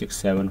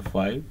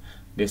 32.675.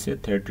 This is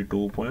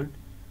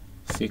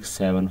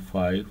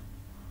 32.675.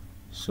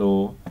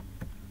 so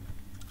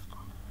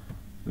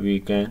we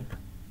can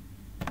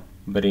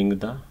bring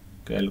the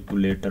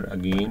calculator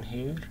again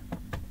here,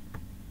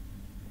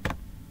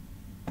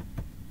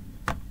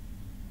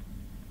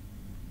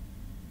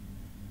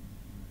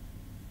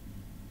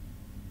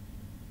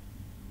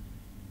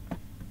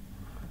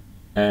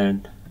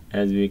 and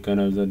as we can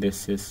observe,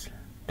 this is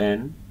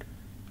 10,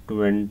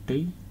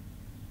 20,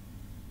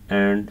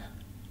 and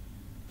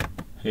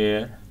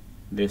here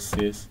this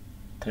is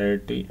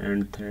 30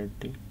 and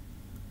 30,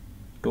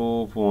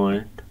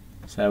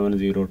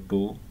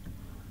 2.702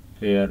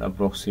 here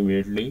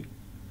approximately.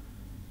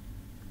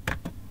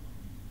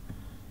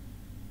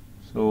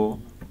 So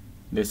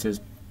this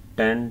is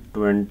 10,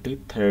 20,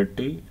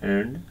 30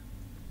 and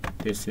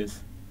this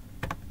is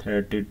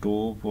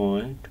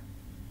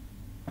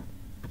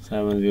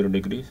 32.70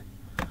 degrees.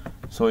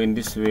 So in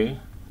this way,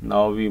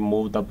 now we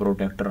move the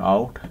protractor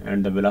out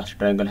and the velocity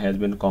triangle has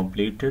been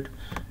completed.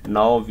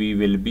 Now we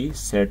will be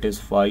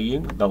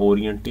satisfying the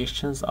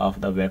orientations of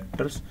the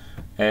vectors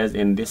as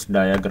in this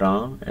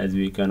diagram. As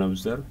we can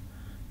observe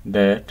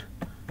that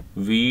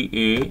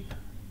VA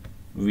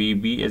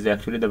VB is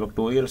actually the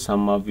vectorial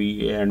sum of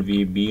VA and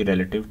VB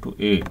relative to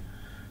A.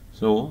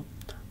 So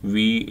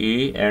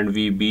VA and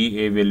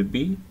VBA will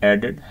be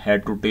added.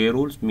 Head to tail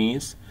rules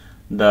means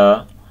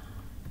the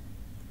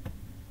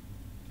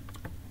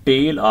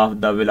tail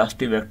of the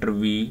velocity vector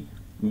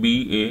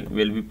VBA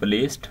will be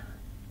placed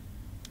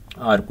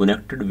or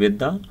connected with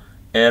the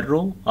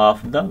arrow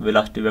of the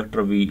velocity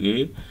vector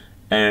VA,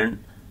 and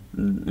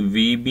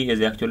VB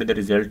is actually the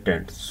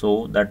resultant.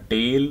 So the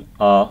tail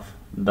of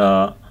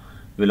the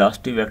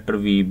velocity vector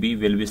VB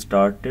will be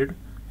started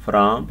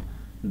from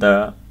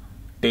the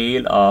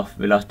tail of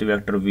velocity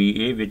vector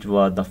VA, which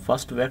was the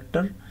first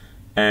vector,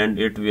 and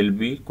it will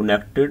be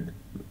connected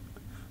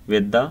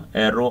with the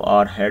arrow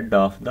or head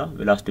of the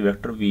velocity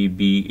vector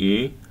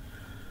VBA.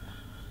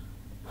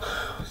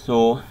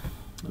 So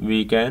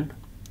we can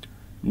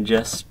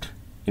just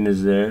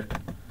insert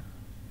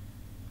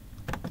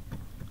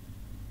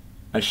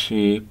a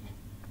shape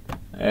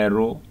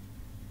arrow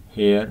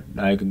here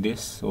like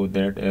this, so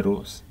that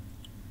arrows,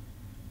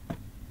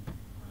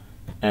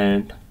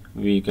 and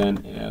we can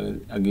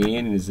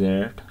again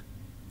insert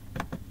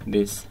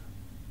this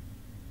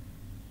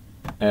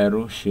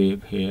arrow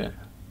shape here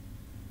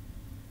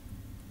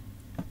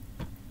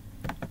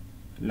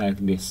like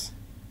this.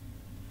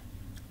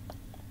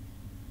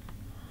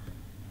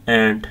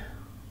 And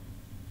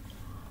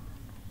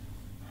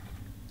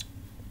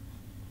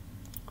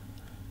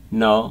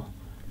now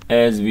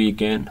as we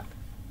can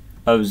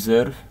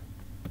observe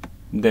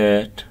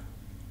that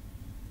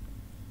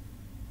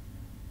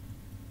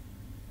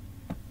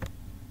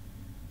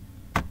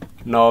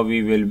now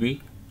we will be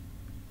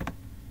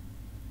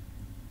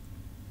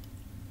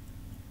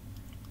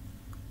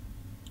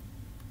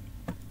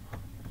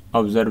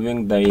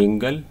observing the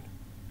angle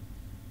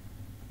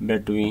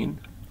between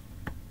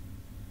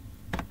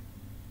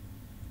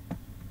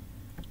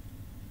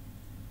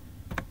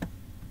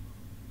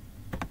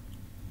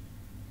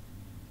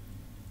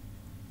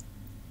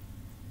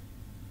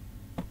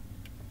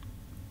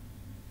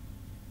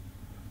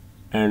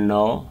and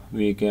now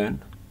we can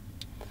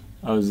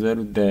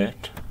observe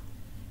that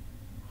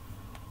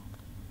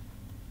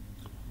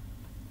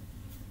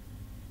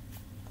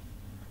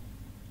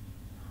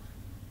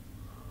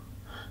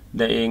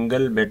the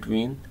angle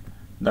between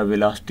the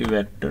velocity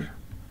vector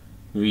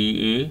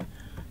VA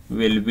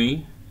will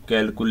be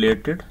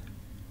calculated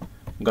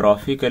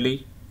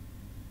graphically.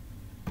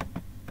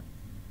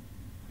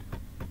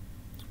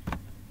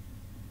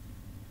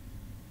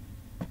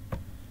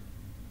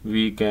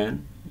 We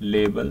can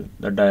label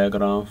the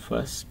diagram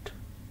first.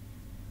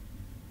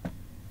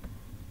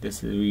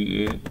 This is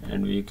VA,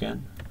 and we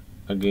can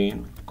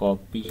again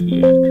copy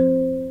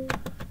here,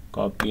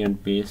 copy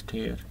and paste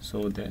here,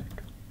 so that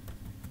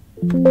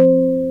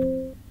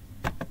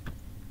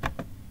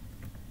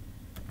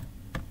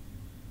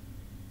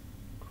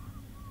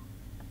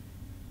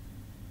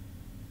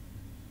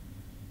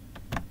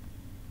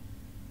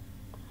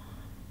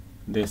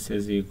this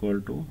is equal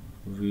to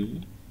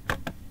V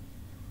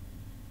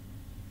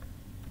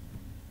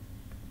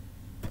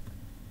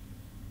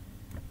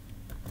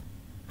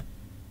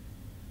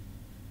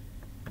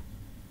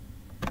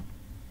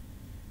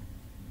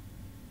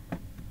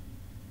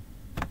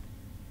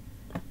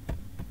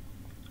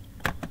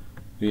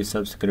V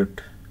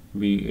subscript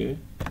VA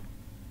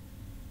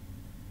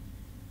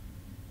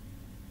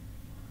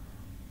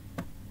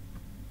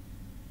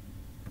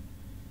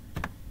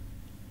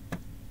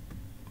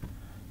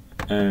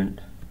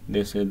and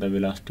this is the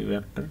velocity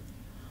vector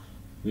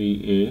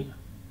VA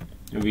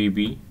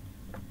VB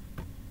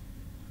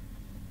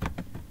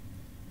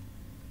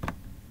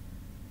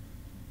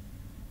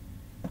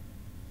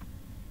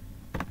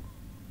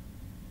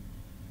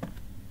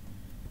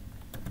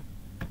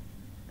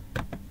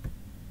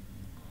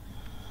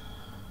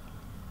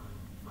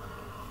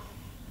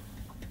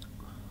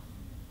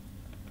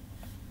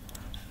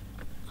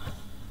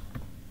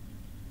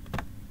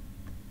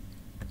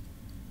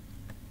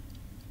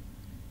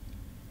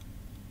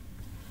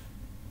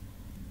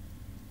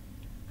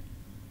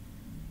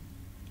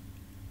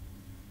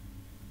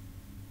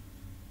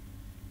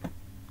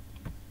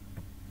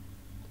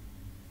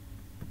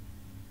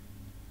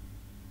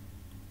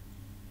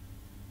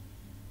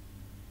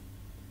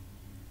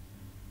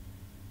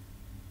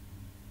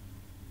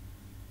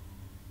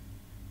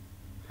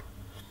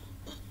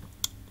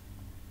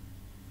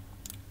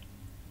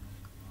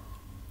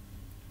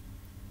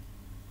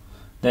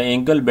the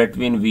angle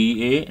between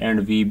VA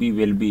and VB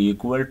will be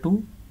equal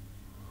to,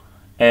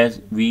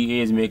 as VA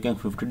is making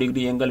 50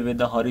 degree angle with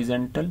the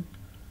horizontal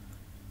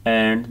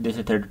and this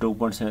is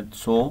 32.7,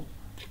 so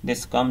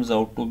this comes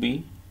out to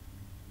be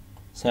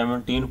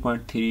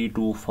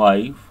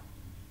 17.325.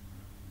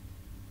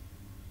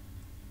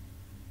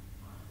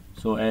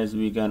 So as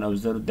we can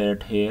observe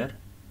that here,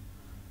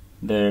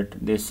 that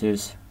this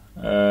is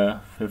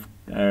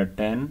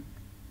 10,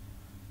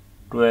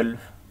 12,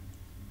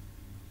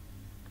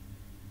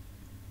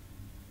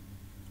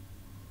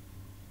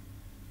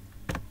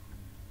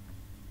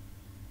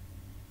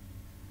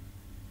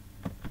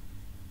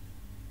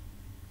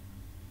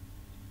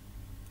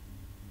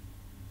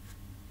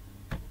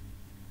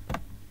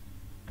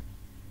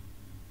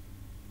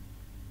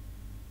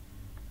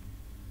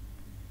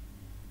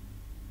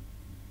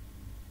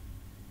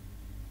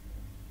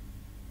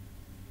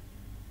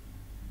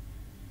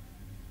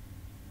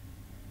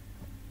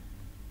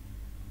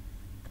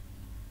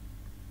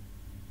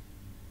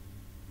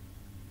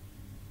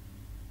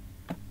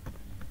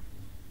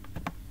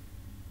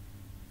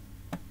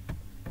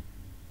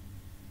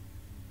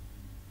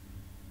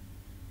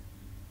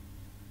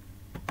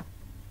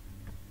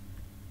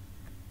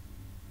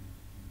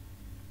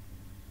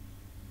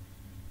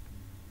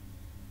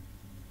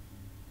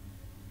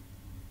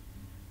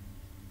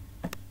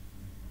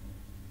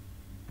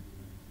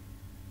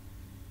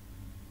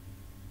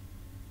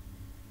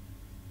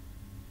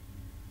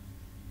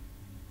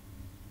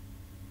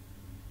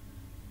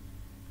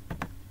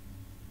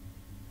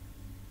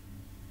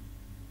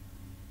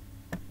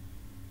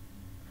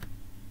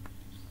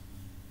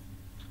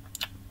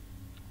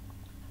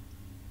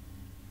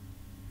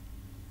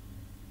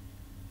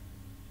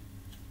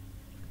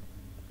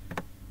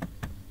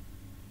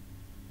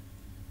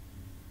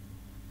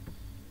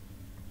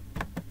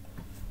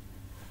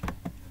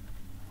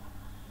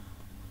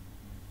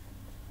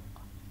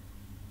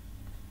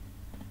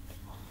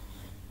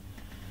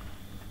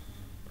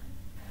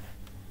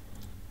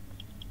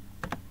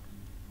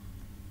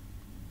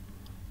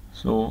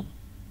 so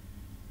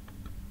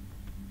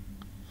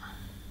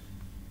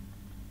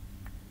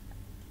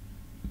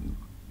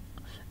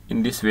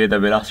in this way the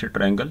velocity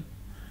triangle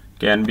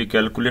can be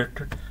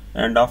calculated.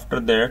 And after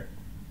that,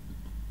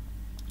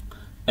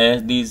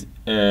 as these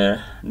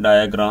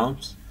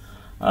diagrams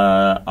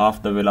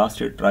of the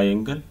velocity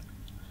triangle,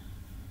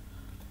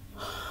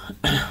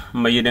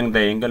 measuring the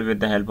angle with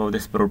the help of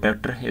this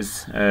protractor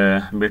is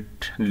a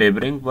bit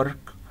laboring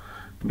work,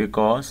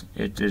 because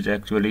it is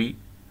actually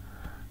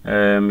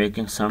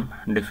making some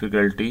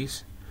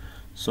difficulties.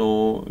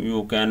 So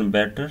you can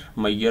better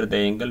measure the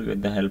angle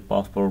with the help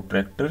of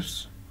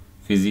protractors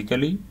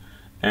physically,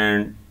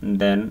 and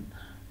then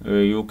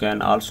you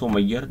can also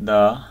measure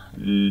the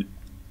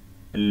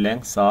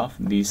lengths of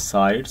these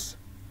sides.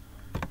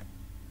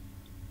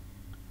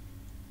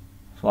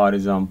 For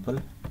example,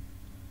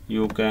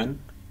 you can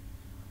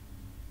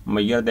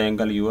measure the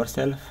angle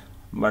yourself,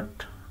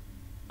 but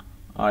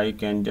I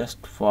can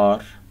just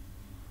for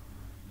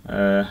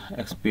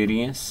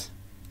experience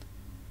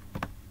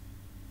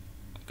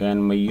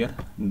can measure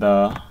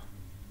the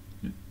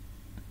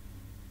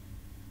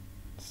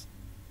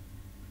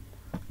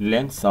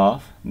lengths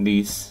of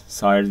these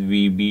sides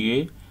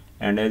VBA,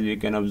 and as we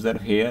can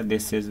observe here,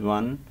 this is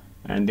 1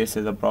 and this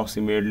is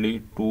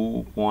approximately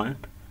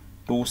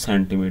 2.2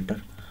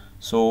 centimeter.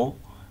 So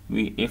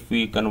if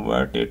we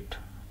convert it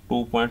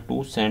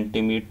 2.2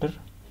 centimeter,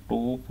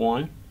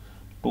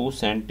 2.2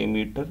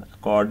 centimeter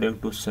according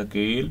to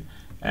scale,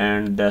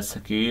 and the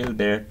scale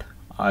that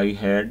I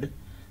had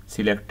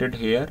selected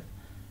here,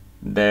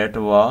 that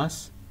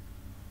was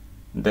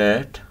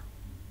that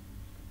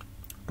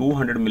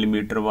 200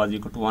 millimeter was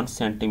equal to 1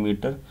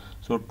 centimeter.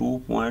 So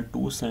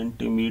 2.2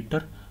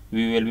 centimeter,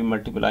 we will be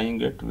multiplying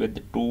it with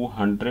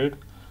 200,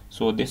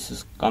 so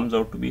this comes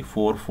out to be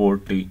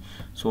 440.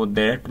 So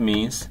that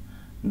means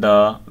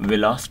the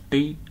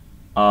velocity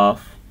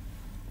of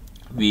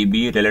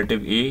VB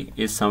relative A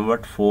is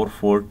somewhat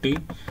 440.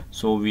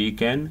 So we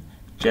can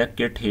check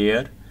it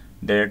here,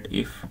 that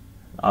if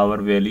our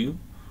value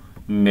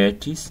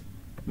matches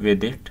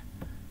with it,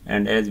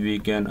 and as we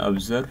can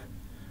observe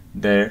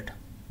that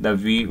the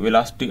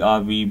velocity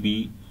of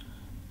VB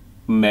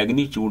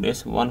magnitude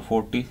is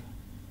 140,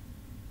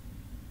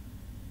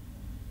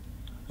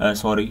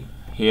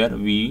 here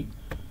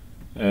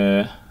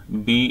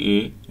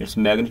BA, its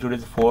magnitude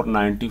is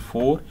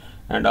 494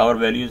 and our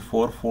value is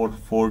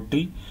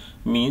 440,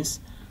 means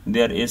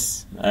there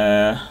is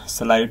a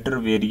slighter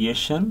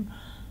variation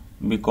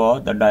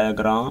because the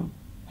diagram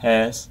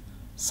has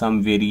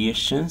some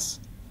variations